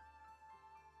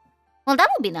 Well, that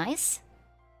would be nice.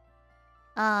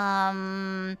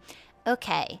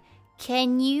 Okay.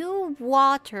 Can you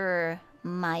water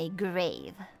my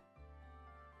grave?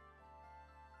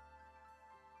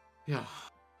 Yeah.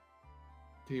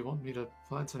 Do you want me to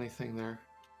plant anything there?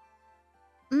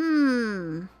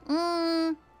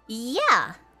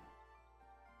 Yeah.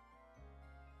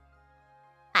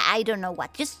 I don't know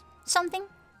what. Just something.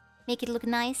 Make it look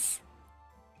nice.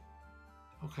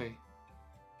 Okay.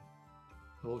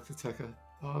 I'll look to Tekka.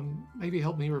 Maybe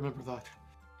help me remember that.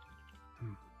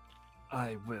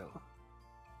 I will.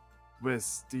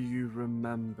 Wiz, do you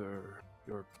remember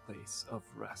your place of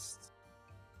rest?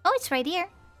 Oh, it's right here.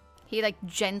 He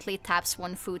gently taps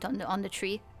one foot on the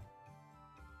tree.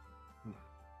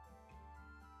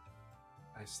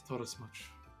 I thought as much.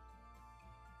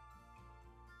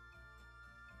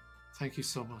 Thank you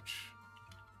so much.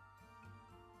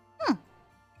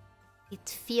 It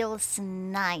feels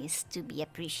nice to be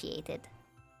appreciated.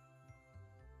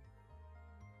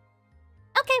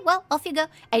 Okay, well, off you go.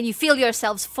 And you feel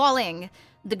yourselves falling.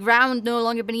 The ground no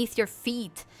longer beneath your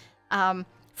feet.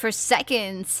 For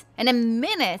seconds, and then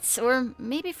minutes, or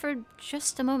maybe for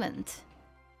just a moment.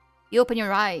 You open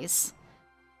your eyes.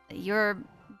 You're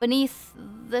beneath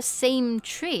the same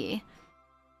tree.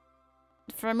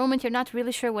 For a moment, you're not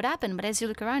really sure what happened, but as you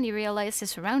look around, you realize the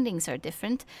surroundings are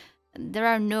different. There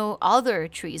are no other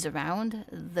trees around.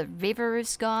 The river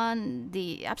is gone.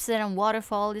 The upside down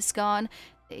waterfall is gone.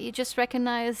 You just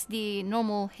recognize the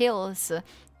normal hills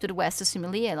to the west of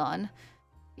Similielon.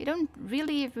 You don't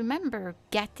really remember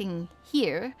getting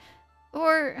here,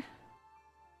 or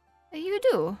you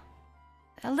do,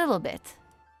 a little bit.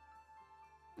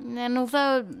 And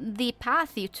although the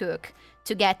path you took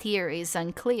to get here is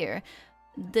unclear,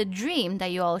 the dream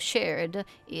that you all shared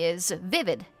is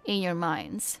vivid in your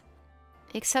minds,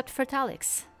 except for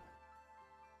Talix.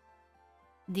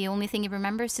 The only thing he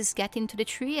remembers is getting to the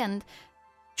tree and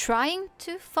trying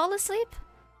to fall asleep.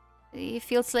 He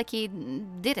feels like he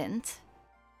didn't.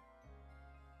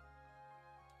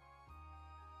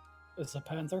 Is the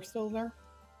panther still there?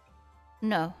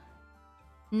 No,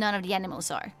 none of the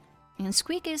animals are. And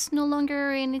Squeak is no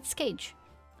longer in its cage.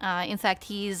 In fact,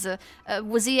 he's...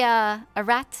 was he a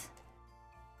rat?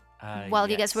 While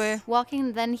you guys were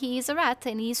walking, then he's a rat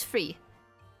and he's free.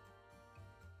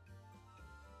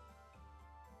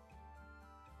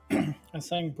 I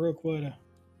think Brooke would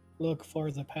look for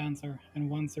the panther, and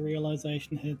once the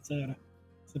realization hits that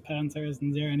the panther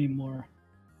isn't there anymore,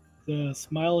 the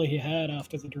smile he had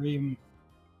after the dream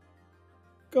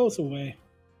goes away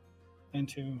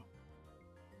into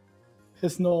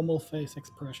his normal face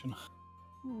expression.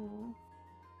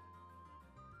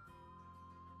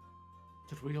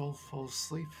 Did we all fall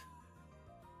asleep?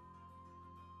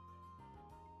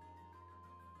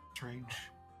 Strange.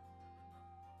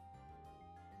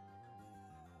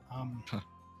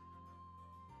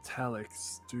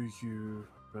 Talix, do you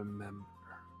remember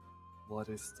what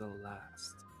is the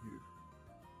last you?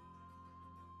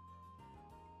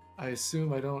 I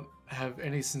assume I don't have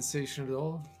any sensation at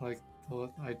all. Like,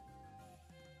 well, as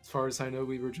far as I know,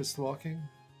 we were just walking.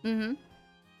 Mm-hmm.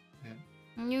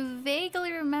 Yeah. You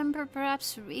vaguely remember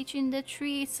perhaps reaching the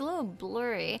tree. It's a little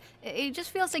blurry. It just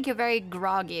feels like you're very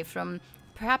groggy from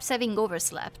perhaps having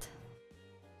overslept.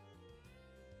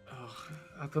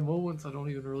 At the moment, I don't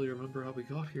even really remember how we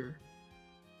got here.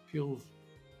 Feels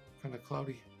kind of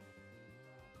cloudy.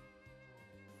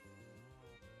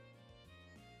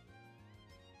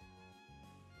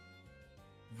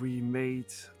 We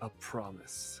made a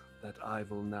promise that I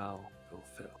will now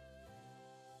fulfill.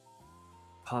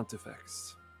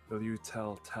 Pontifex, will you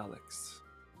tell Talix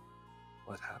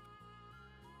what happened?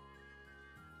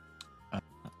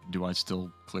 Do I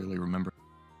still clearly remember?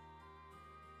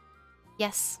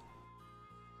 Yes.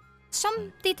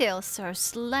 Some details are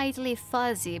slightly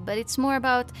fuzzy, but it's more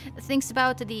about things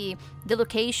about the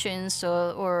locations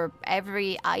or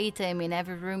every item in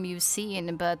every room you've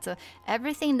seen, but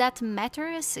everything that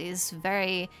matters is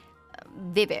very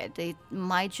vivid. It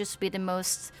might just be the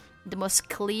most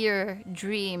clear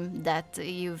dream that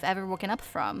you've ever woken up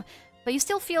from, but you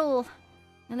still feel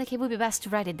like it would be best to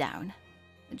write it down,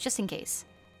 just in case.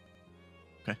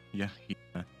 Okay, yeah,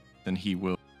 then he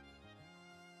will,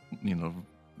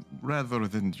 rather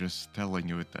than just telling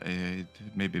you it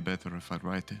may be better if I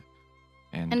write it.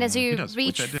 And as you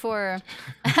reach for,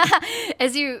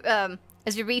 as you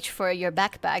reach for your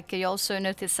backpack, you also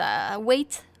notice a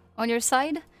weight on your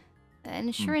side,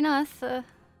 and sure enough,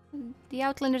 the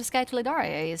Outlander's Guide to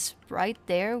Ledaria is right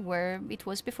there where it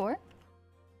was before.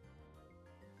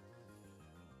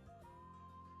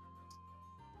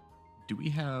 Do we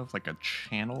have like a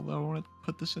channel though I want to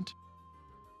put this into?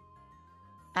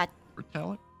 For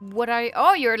Talix? What are you?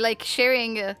 Oh, you're like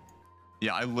sharing.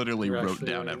 Yeah, I literally wrote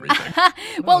down everything.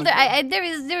 Well,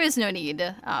 there is no need.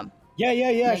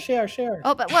 Yeah. Share.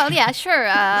 Oh, but well, yeah, sure.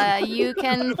 You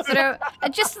can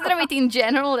just throw it in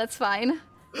general. That's fine.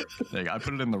 There you go. I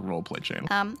put it in the roleplay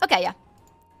channel. Okay, yeah.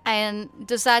 And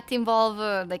does that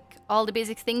involve like all the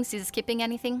basic things? Is it skipping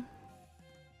anything?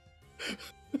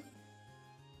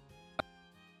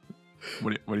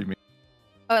 What do you mean?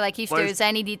 Or like if there's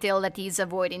any detail that he's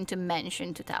avoiding to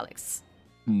mention to Talix?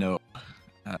 No.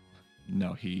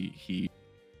 No, he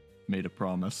made a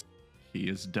promise. He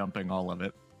is dumping all of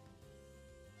it.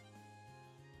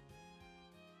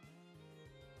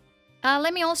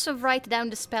 Let me also write down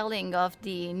the spelling of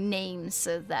the names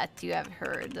that you have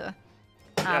heard.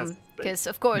 Because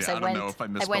of course I don't know if I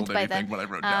misspelled by anything, but I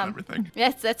wrote down everything.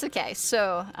 Yes, that's okay.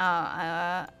 So,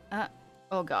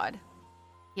 oh god,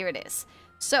 here it is.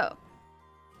 So,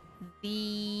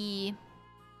 the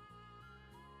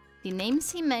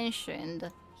names he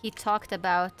mentioned, he talked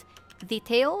about the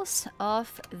tales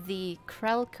of the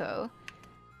Krelko,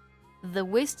 the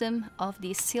wisdom of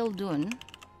the Sildun,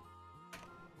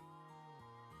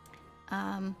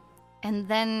 and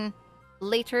then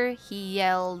later he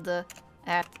yelled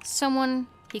at someone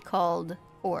he called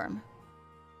Orm.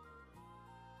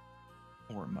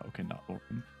 Orm, okay, not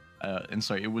Orm. And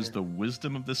sorry, it was the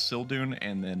wisdom of the Sildun,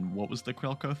 and then what was the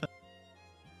Krelko thing?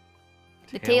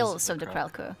 The tales of the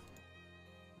Krelko.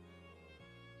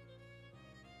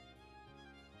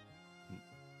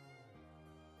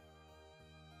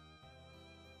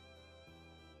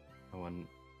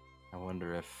 I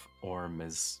wonder if Orm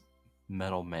is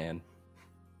Metal Man.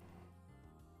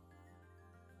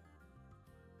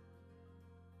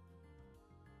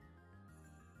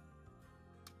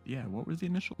 Yeah, what were the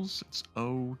initials? It's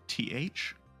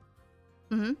OTH?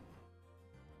 Mm-hmm.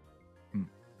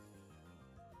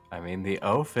 I mean, the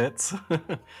O fits.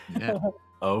 Yeah.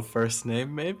 O first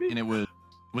name, maybe? And it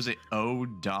was it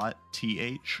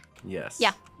O.th? Yes.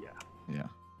 Yeah. Yeah.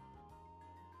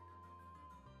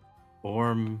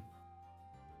 Orm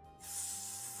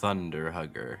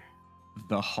Thunderhugger.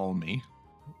 The homie.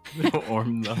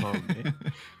 Orm the homie.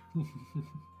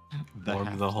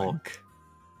 Orm the halfling. Hulk.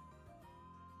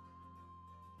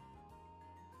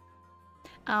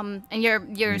 And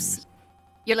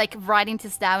you're like writing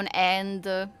this down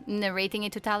and narrating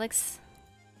it to Talix.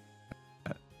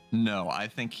 No, I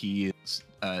think he is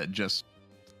just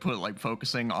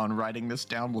focusing on writing this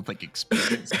down with like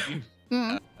experience.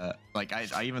 Like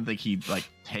I even think he like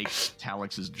takes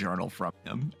Talix's journal from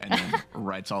him and then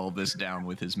writes all of this down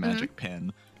with his magic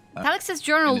pen. Talix's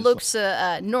journal and it's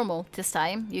looks normal this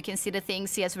time. You can see the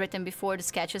things he has written before, the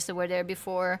sketches that were there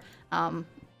before. You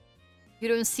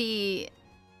don't see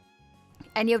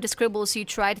any of the scribbles you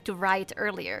tried to write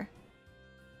earlier.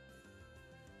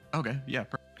 Okay, yeah.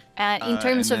 In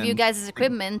terms and of you then- guys'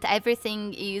 equipment,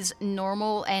 everything is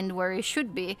normal and where it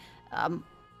should be,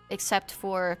 except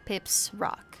for Pip's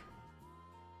rock.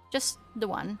 Just the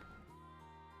one.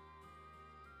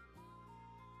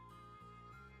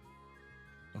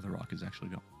 Oh, the rock is actually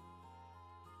gone.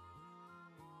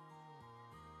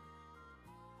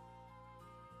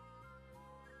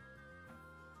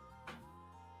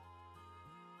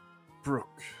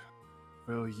 Brooke,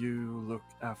 will you look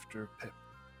after Pip?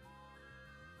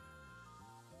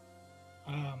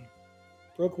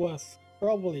 Brooke was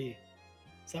probably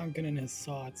sunken in his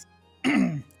thoughts.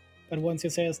 But once you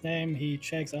say his name, he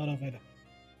shakes out of it.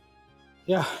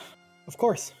 Yeah, of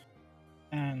course.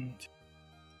 And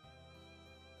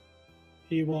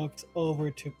he walks over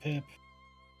to Pip,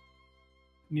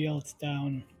 kneels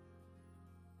down.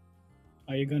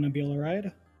 Are you gonna be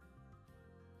alright?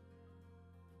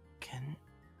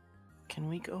 Can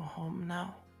we go home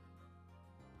now?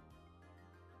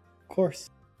 Of course.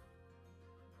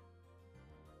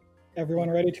 Everyone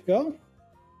ready to go?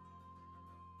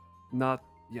 Not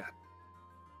yet.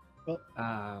 Well,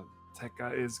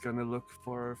 Tekka is gonna look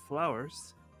for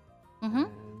flowers. Mm-hmm.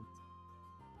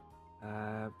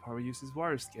 And probably use his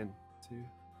water skin to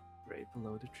right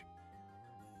below the tree.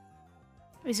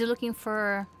 Is he looking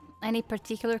for any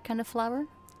particular kind of flower?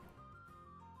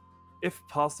 If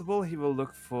possible, he will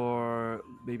look for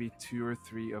maybe 2 or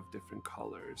 3 of different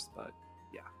colors, but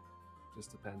yeah,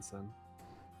 just depends on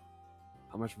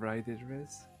how much variety there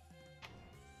is.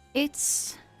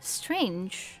 It's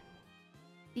strange.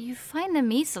 You find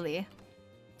them easily.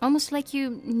 Almost like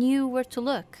you knew where to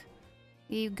look.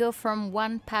 You go from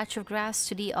one patch of grass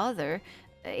to the other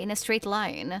in a straight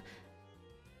line,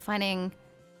 finding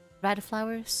red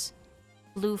flowers,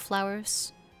 blue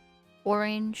flowers,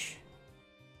 orange.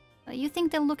 You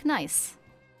think they'll look nice.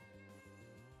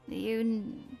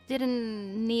 You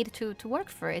didn't need to work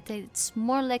for it. It's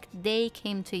more like they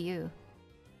came to you.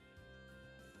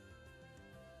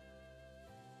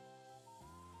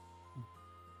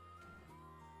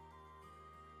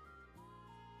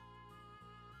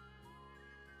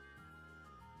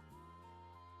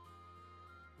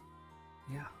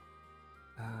 Yeah.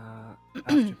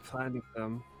 After planting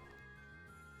them,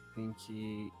 I think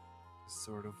he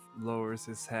sort of lowers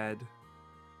his head,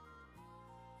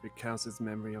 recounts his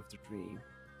memory of the dream,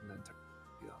 and then turns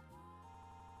to the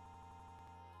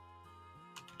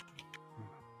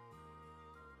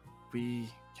We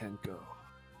can go.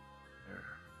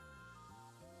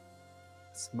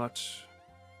 There's much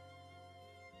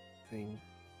thing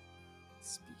to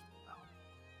speak about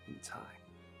in time.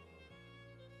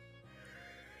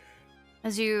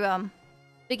 As you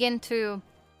begin to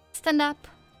stand up,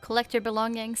 collect your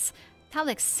belongings,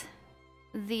 Talix,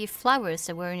 the flowers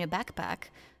that were in your backpack,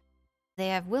 they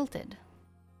have wilted.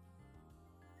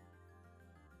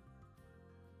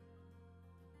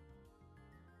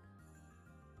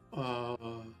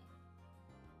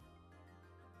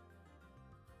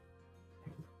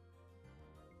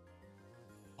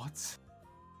 What?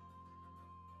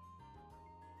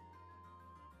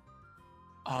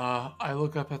 I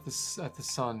look up at the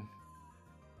sun.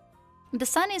 The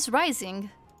sun is rising,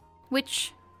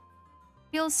 which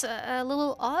feels a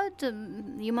little odd.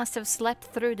 You must have slept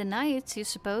through the night, you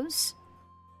suppose.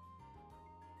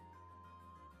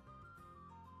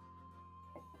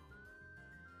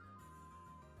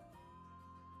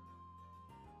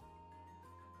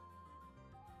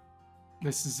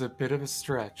 This is a bit of a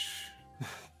stretch,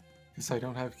 because I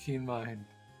don't have keen mind.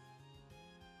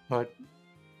 But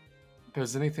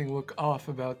does anything look off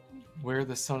about where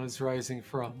the sun is rising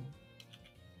from?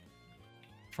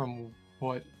 From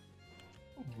what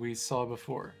we saw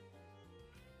before?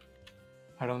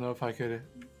 I don't know if I could...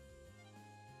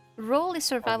 Roll a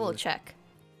survival check.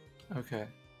 Okay.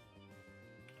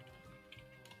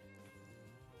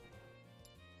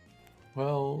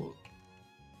 Well...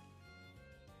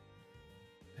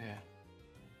 Yeah.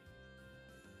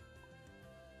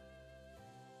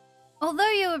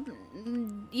 Although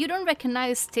you don't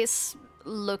recognize this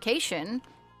location,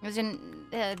 as in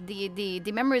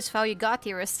the memories of how you got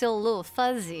here are still a little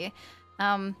fuzzy,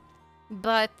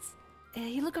 but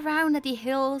you look around at the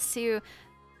hills, you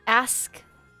ask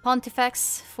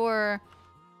Pontifex for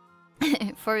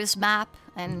for his map,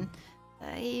 and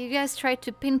you guys try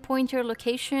to pinpoint your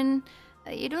location.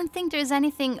 You don't think there's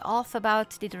anything off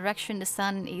about the direction the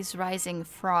sun is rising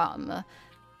from.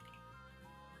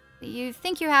 You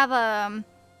think you have a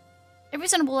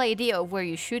reasonable idea of where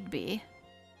you should be.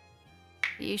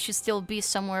 You should still be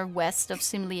somewhere west of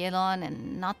Simlielon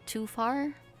and not too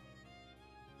far.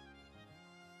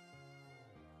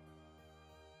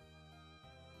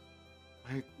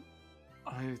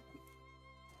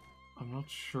 I'm not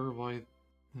sure why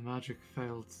the magic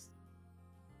failed.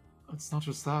 It's not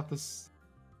just that,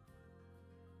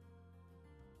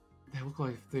 they look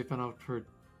like they've been out for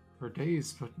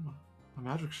days, but my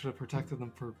magic should have protected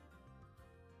them for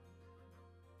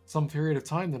some period of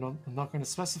time that I'm not going to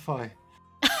specify.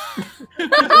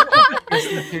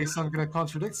 Just in case I'm going to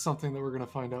contradict something that we're going to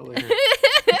find out later.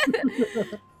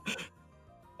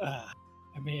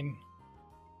 I mean,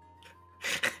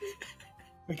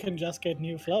 we can just get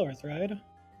new flowers, right?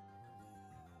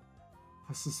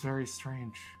 This is very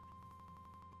strange.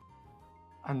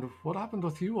 And what happened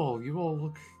with you all? You all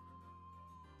look...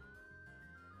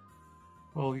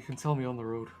 Well, you can tell me on the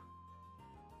road.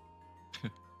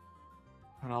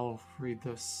 And I'll read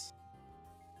this.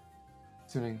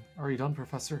 Assuming... Are you done,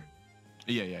 Professor?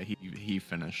 Yeah, he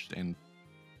finished, and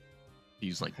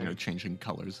he's like, Okay. changing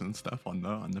colors and stuff on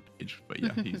the page. But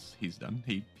yeah, he's done.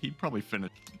 He probably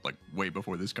finished like way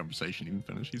before this conversation even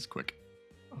finished. He's quick.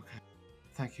 Okay.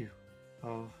 Thank you.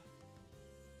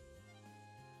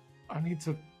 I need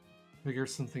to figure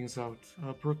some things out.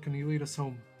 Brooke, can you lead us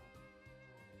home?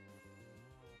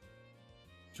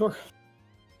 Sure.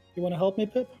 You want to help me,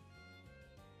 Pip?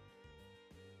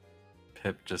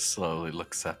 Pip just slowly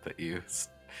looks up at you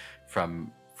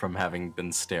from having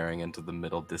been staring into the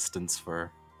middle distance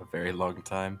for a very long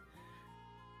time.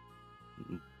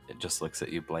 It just looks at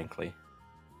you blankly.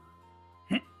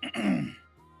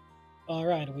 All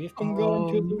right, we've been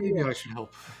going to the... Maybe I should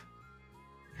help.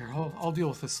 Here, I'll deal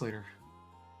with this later.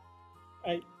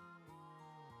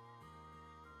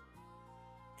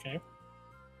 Okay.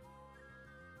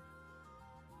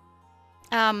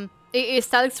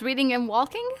 Is Alex reading and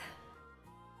walking?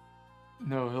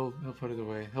 No, he'll put it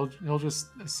away. He'll just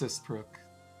assist Brooke.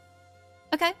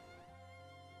 Okay.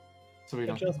 So we I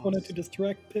don't. just wanted to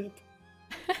distract Pip.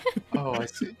 Oh, I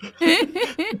see.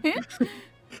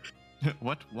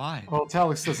 What? Why? Well,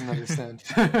 Talix doesn't understand.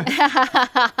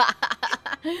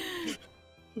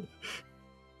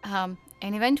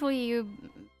 And eventually you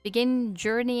begin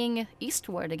journeying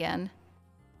eastward again.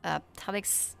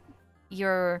 Talix,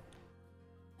 you're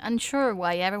unsure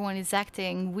why everyone is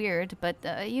acting weird, but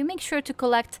you make sure to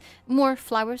collect more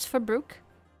flowers for Brooke.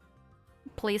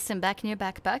 Place them back in your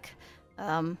backpack.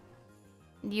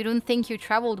 You don't think you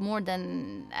traveled more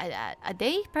than a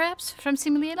day, perhaps, from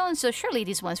Similiadon, so surely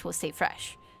these ones will stay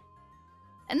fresh.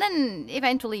 And then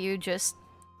eventually you just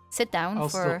sit down I'll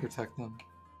for... still protect them.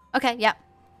 Okay, yeah.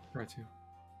 Try to.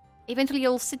 Eventually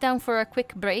you'll sit down for a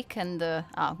quick break, and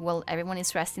while everyone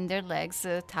is resting their legs,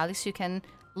 Talix, you can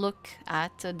look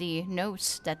at the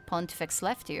notes that Pontifex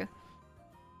left you.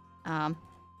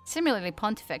 Similarly,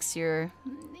 Pontifex, you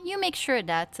make sure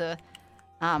that the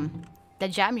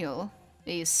Jamule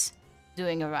is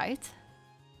doing alright.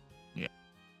 Yeah.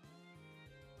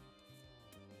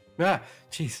 Ah,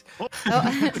 jeez.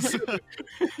 I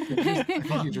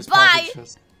think you just Bye! packaged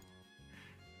us.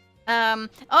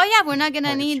 Oh yeah, we're not gonna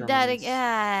Package need your that. minis.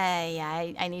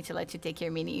 Yeah, I need to let you take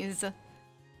your minis.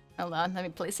 Hold on, let me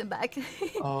place them back.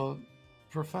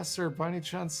 Professor, by any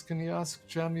chance, can you ask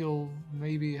Jamule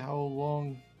maybe how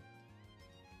long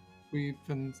we've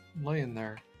been laying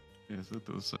there? Yes, that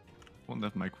was one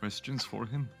of my questions for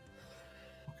him.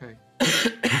 Okay.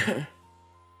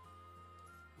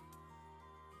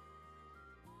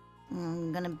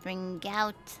 I'm gonna bring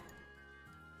out.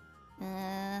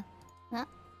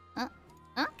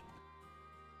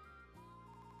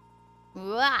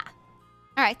 Wah.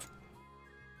 All right.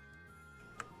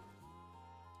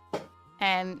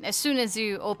 And as soon as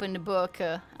you open the book,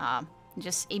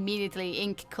 just immediately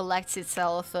ink collects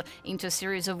itself into a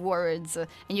series of words,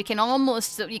 and you can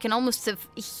almost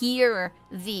hear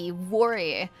the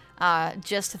worry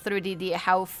just through the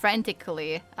how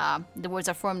frantically the words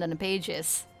are formed on the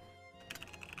pages.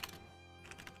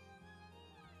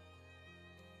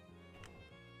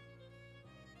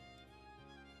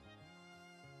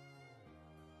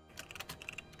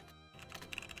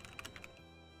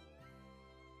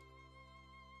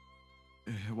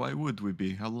 Why would we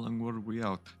be? How long were we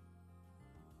out?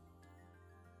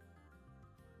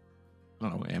 I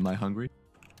don't know. Am I hungry?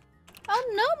 Oh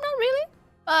no, not really.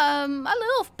 A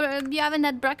little, but you haven't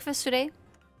had breakfast today.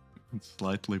 It's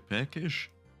slightly peckish.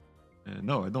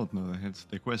 No, I don't know. That's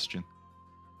the question.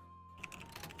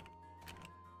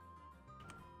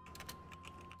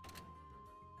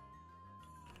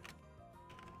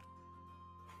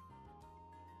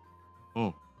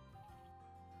 Oh.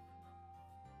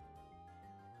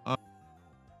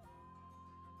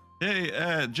 Hey,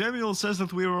 Jamil says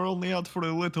that we were only out for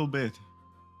a little bit.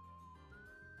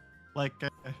 Like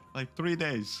 3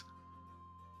 days.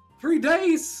 3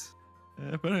 days?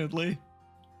 Apparently.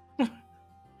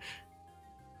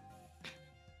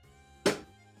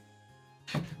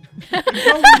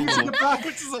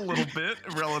 Which is a little bit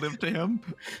relative to him.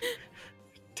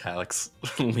 Talix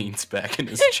leans back in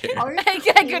his chair. I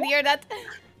could hear that.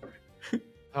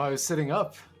 Oh, I was sitting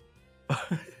up.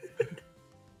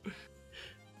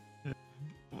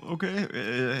 Okay,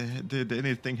 did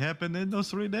anything happen in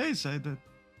those 3 days? I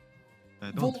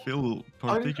don't feel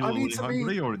particularly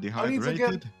hungry or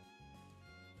dehydrated.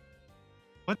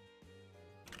 What?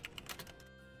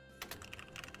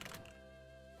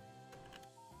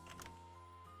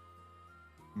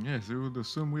 Yes, I would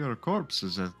assume we are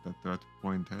corpses at that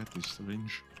point. That is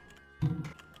strange.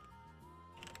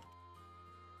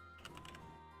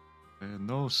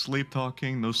 No sleep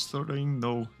talking, no stirring,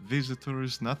 no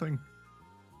visitors, nothing.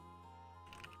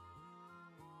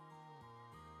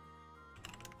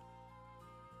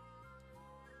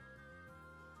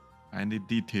 I need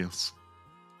details.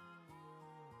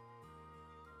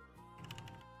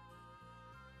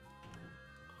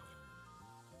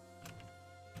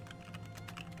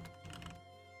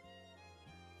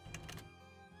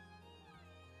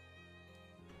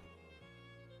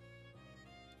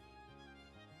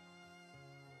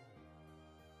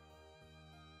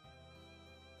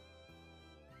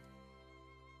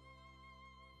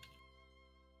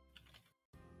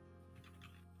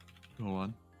 Go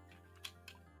on.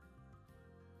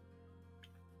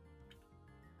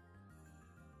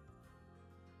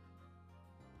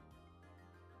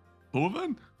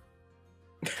 Hoven?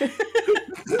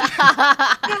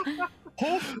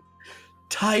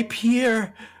 Type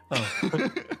here.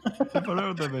 Oh. Never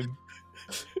heard of him.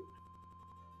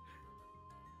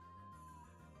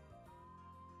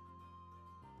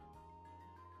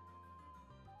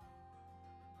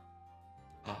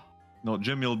 No,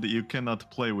 Jamil, you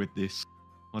cannot play with this.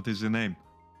 What is the name?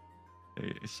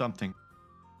 It's something.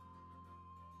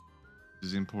 This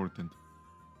is important.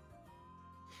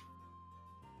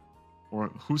 Or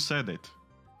who said it,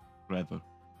 rather?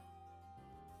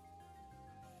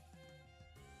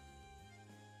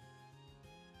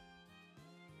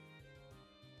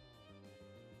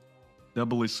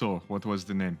 Doubly so. What was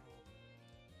the name?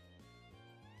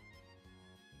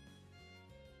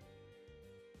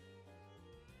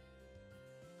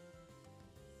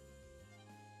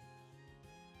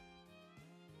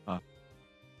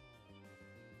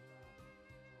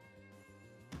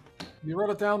 You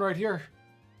wrote it down right here.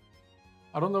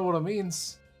 I don't know what it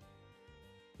means.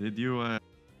 Did you,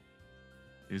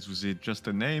 was it just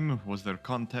a name? Was there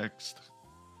context?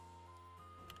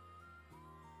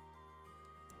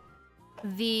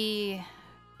 The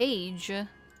page,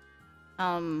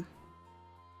 no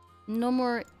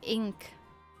more ink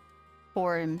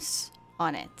forms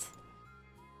on it.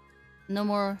 No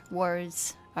more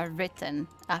words are written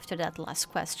after that last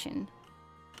question.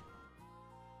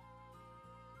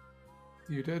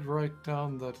 You did write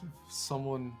down that if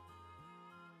someone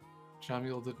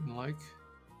Jamil didn't like.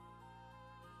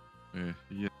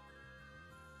 Yeah.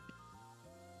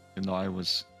 You know, I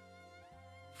was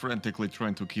frantically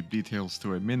trying to keep details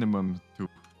to a minimum to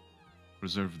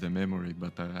preserve the memory,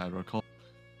 but I recall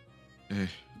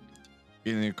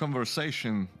in a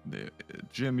conversation,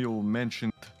 Jamil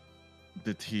mentioned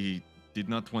that he did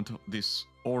not want this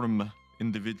Orm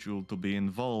individual to be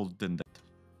involved and that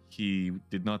he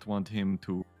did not want him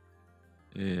to,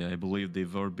 I believe the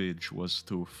verbiage was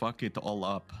to fuck it all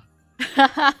up.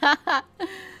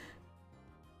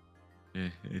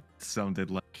 It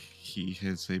sounded like he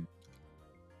has a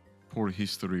poor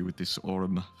history with this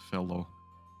Orm fellow.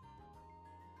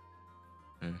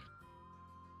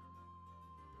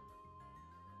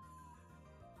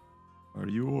 Are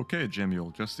you okay,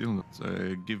 Jemuel? Just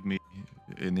give me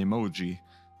an emoji.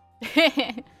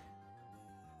 If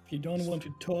you don't want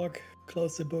to talk,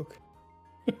 close the book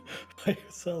by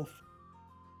yourself.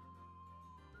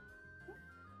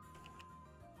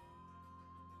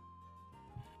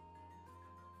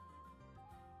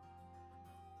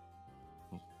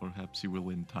 Well, perhaps you will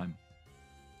in time.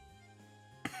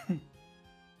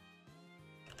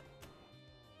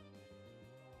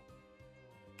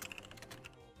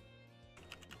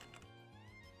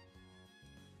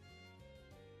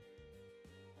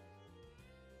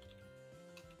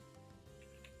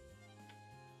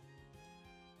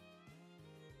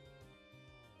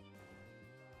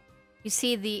 You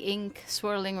see the ink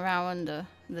swirling around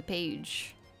the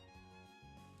page.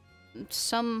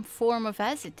 Some form of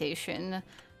hesitation.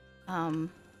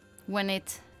 When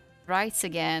it writes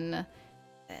again,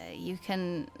 you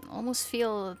can almost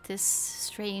feel this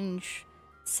strange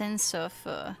sense of,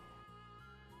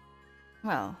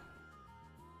 well,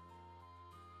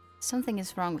 something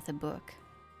is wrong with the book.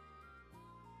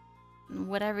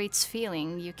 Whatever it's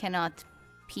feeling, you cannot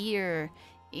peer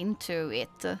into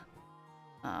it.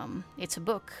 It's a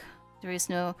book. There is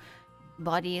no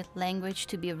body language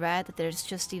to be read. There's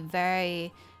just a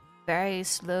very, very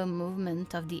slow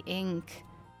movement of the ink.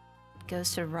 It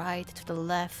goes to the right, to the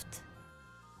left.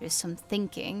 There's some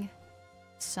thinking,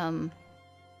 some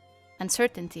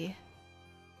uncertainty.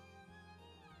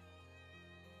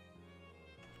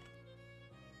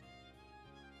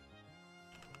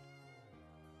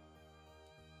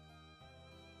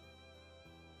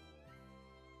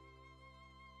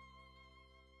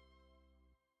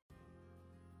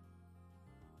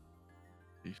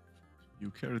 If you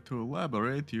care to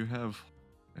elaborate, you have,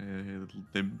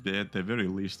 at the very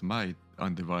least, my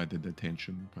undivided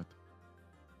attention, but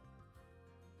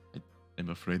I'm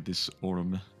afraid this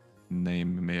Orm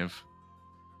name may have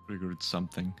triggered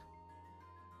something.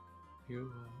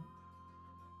 You,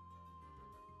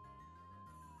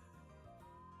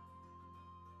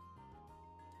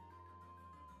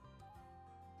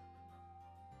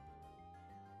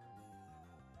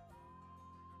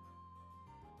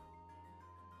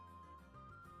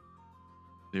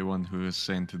 The one who has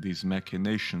sent these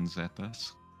machinations at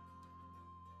us.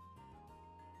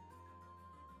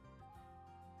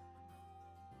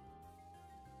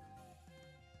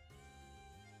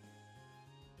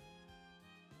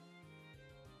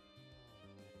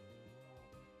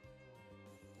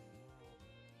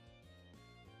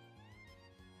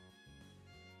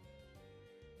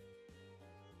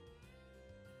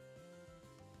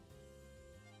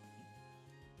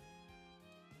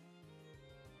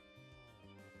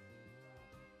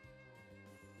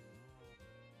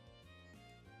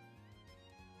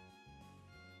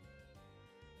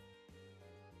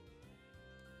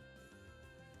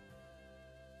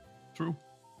 True.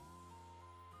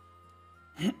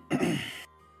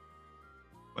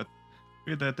 But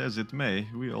be that as it may,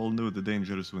 we all knew the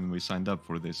dangers when we signed up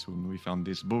for this, when we found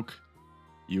this book.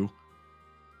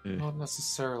 not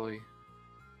necessarily.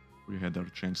 We had our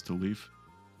chance to leave.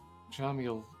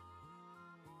 Jamiel,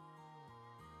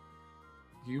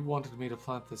 you wanted me to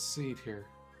plant the seed here.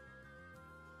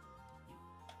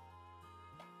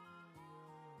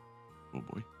 Oh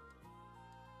boy.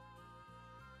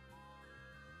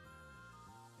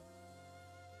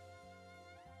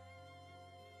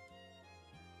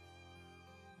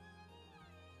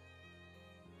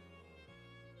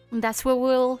 And that's where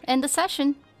we'll end the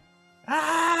session.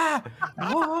 Ah!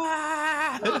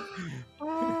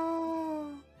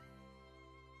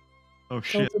 Oh Close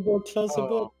shit. the book, close the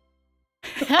book.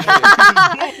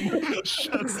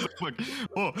 Shut the fuck.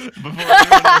 Oh, before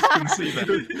anyone else can see that.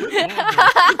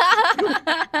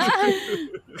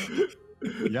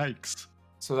 Yikes.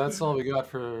 So that's all we got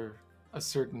for a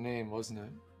certain name, wasn't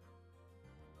it?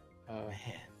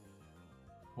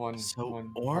 One. So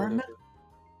one Orm part of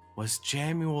was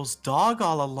Jamuel's dog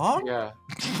all along? it. Yeah.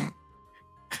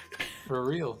 For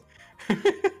real.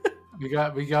 we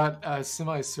got a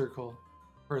semicircle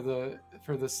for the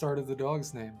start of the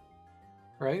dog's name,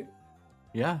 right?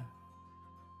 Yeah.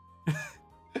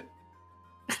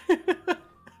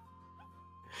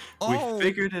 We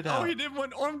figured it out. Oh, he didn't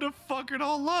want Orm to fuck it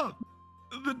all up.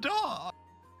 The dog.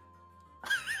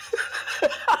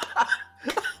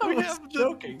 We have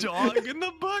the dog in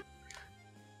the book.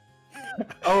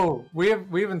 Oh, we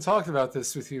haven't talked about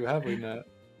this with you, have we, Matt?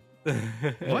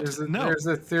 What? There's a, No.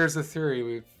 there's a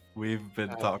theory We've been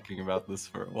talking about this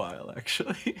for a while,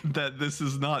 actually. That this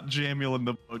is not Jamiel in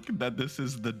the book, that this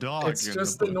is the dog. It's in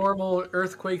just the the book. normal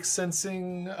earthquake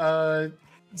sensing, very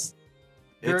It's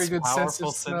good sense powerful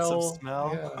of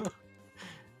smell. Yeah.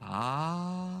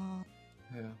 Ah.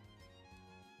 Yeah.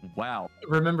 Wow.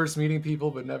 Remembers meeting people,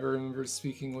 but never remembers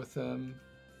speaking with them.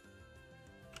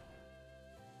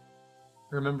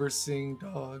 Remembers seeing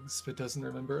dogs, but doesn't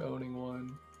remember owning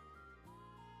one.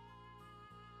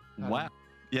 Wow.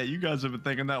 Yeah, you guys have been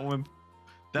thinking that one.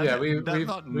 That, Yeah, that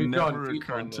thought we've never gone deep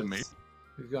occurred on to me. this.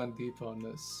 We've gone deep on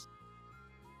this.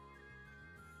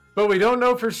 But we don't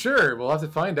know for sure. We'll have to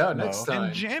find out next time.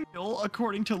 And Jamiel,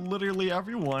 according to literally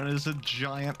everyone, is a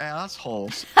giant asshole.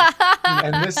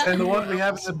 and the one we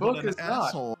have in the book But an is not.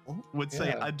 asshole would say,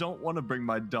 Yeah. I don't want to bring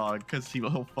my dog because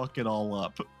he'll fuck it all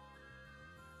up.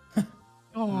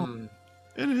 Oh,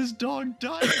 and his dog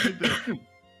died with it.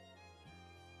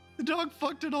 The dog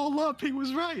fucked it all up. He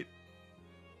was right.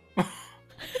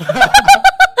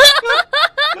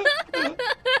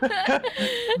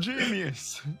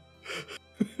 Genius.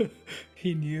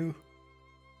 He knew.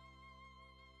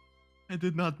 I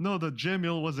did not know that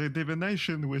Jamiel was a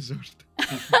divination wizard.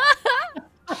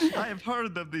 I have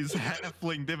heard of these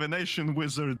halfling divination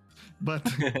wizards, but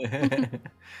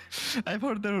I've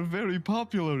heard they're very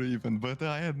popular even, but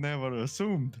I had never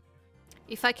assumed.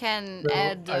 If I can So,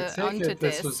 add I take onto it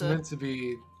this this, was meant to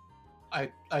be.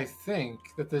 I think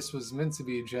that this was meant to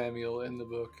be Jamiel in the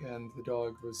book, and the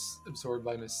dog was absorbed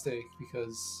by mistake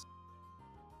because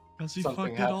He something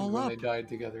fucked it happened all when up. they died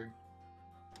together.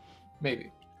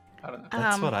 Maybe. I don't know.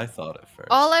 That's what I thought at first.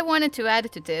 all I wanted to add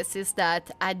to this is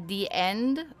that at the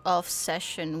end of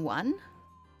session 1,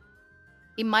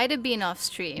 it might have been off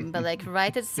stream, but like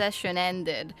right as session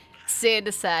ended,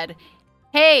 Sid said,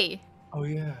 "Hey, Oh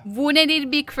yeah. wouldn't it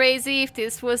be crazy if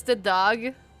this was the dog?"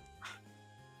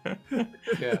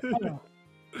 Yeah.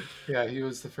 Yeah, he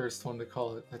was the first one to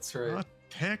call it. That's right.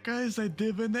 Tekka is a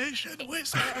divination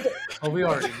wizard. Oh, we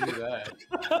already knew that.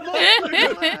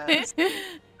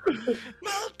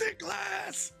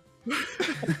 Multi-class.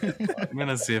 I'm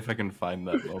gonna see if I can find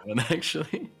that moment,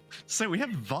 actually. So we have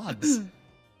VODs.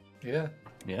 Yeah.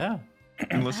 Yeah.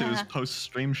 Unless it was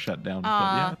post-stream shutdown. But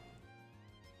Aw. yeah.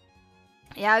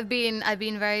 Yeah, I've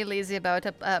been very lazy about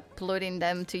uploading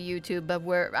them to YouTube, but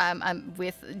I'm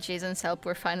with Jason's help,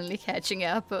 we're finally catching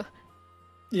up.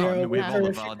 Yeah, no, we have all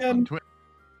the VODs on Twitch.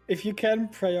 if you can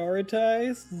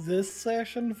prioritize this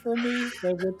session for me,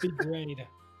 that would be great.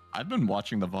 I've been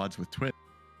watching the VODs with Twitch.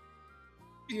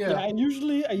 Yeah, I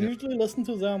usually listen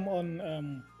to them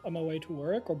on my way to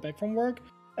work or back from work,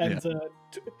 and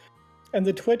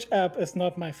the Twitch app is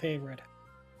not my favorite.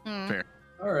 Fair.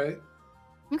 All right.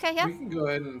 Okay, yeah. We can go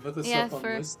ahead and put this Yeah, up on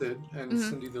for- listed and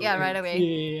send you the Yeah, link. right away.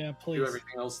 Yeah, Do please.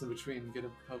 everything else in between, get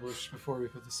it published before we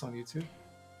put this on YouTube.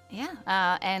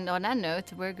 Yeah, and on that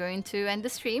note, we're going to end the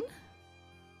stream.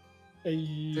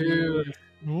 Dude,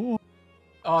 Ooh.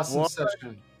 awesome What?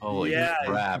 session. Holy Yeah.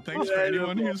 crap. Thanks for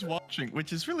anyone who's watching,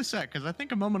 which is really sad because I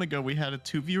think a moment ago we had a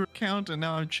 2-viewer count and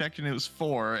now I'm checked and it was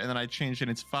 4, and then I changed and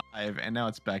it's 5, and now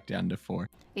it's back down to 4.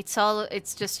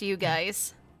 It's just you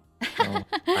guys. Oh,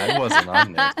 I wasn't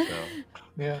on there, so.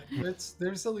 Yeah,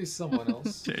 there's at least someone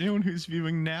else. To anyone who's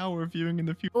viewing now or viewing in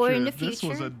the future, Or in the this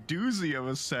was future. a doozy of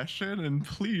a session, and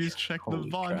please check Holy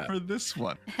the VOD crap. for this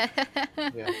one.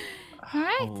 Yeah. All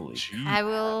right. Holy Jeez. I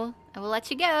will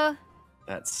let you go.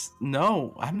 That's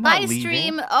no, I'm not Bye leaving.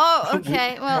 stream. Oh,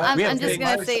 okay. Well, We I'm have just big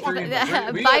gonna live say stream,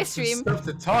 but we bye got some stream. stuff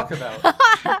to talk about.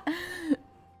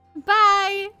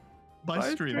 Bye.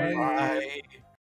 Bye, stream. Bye.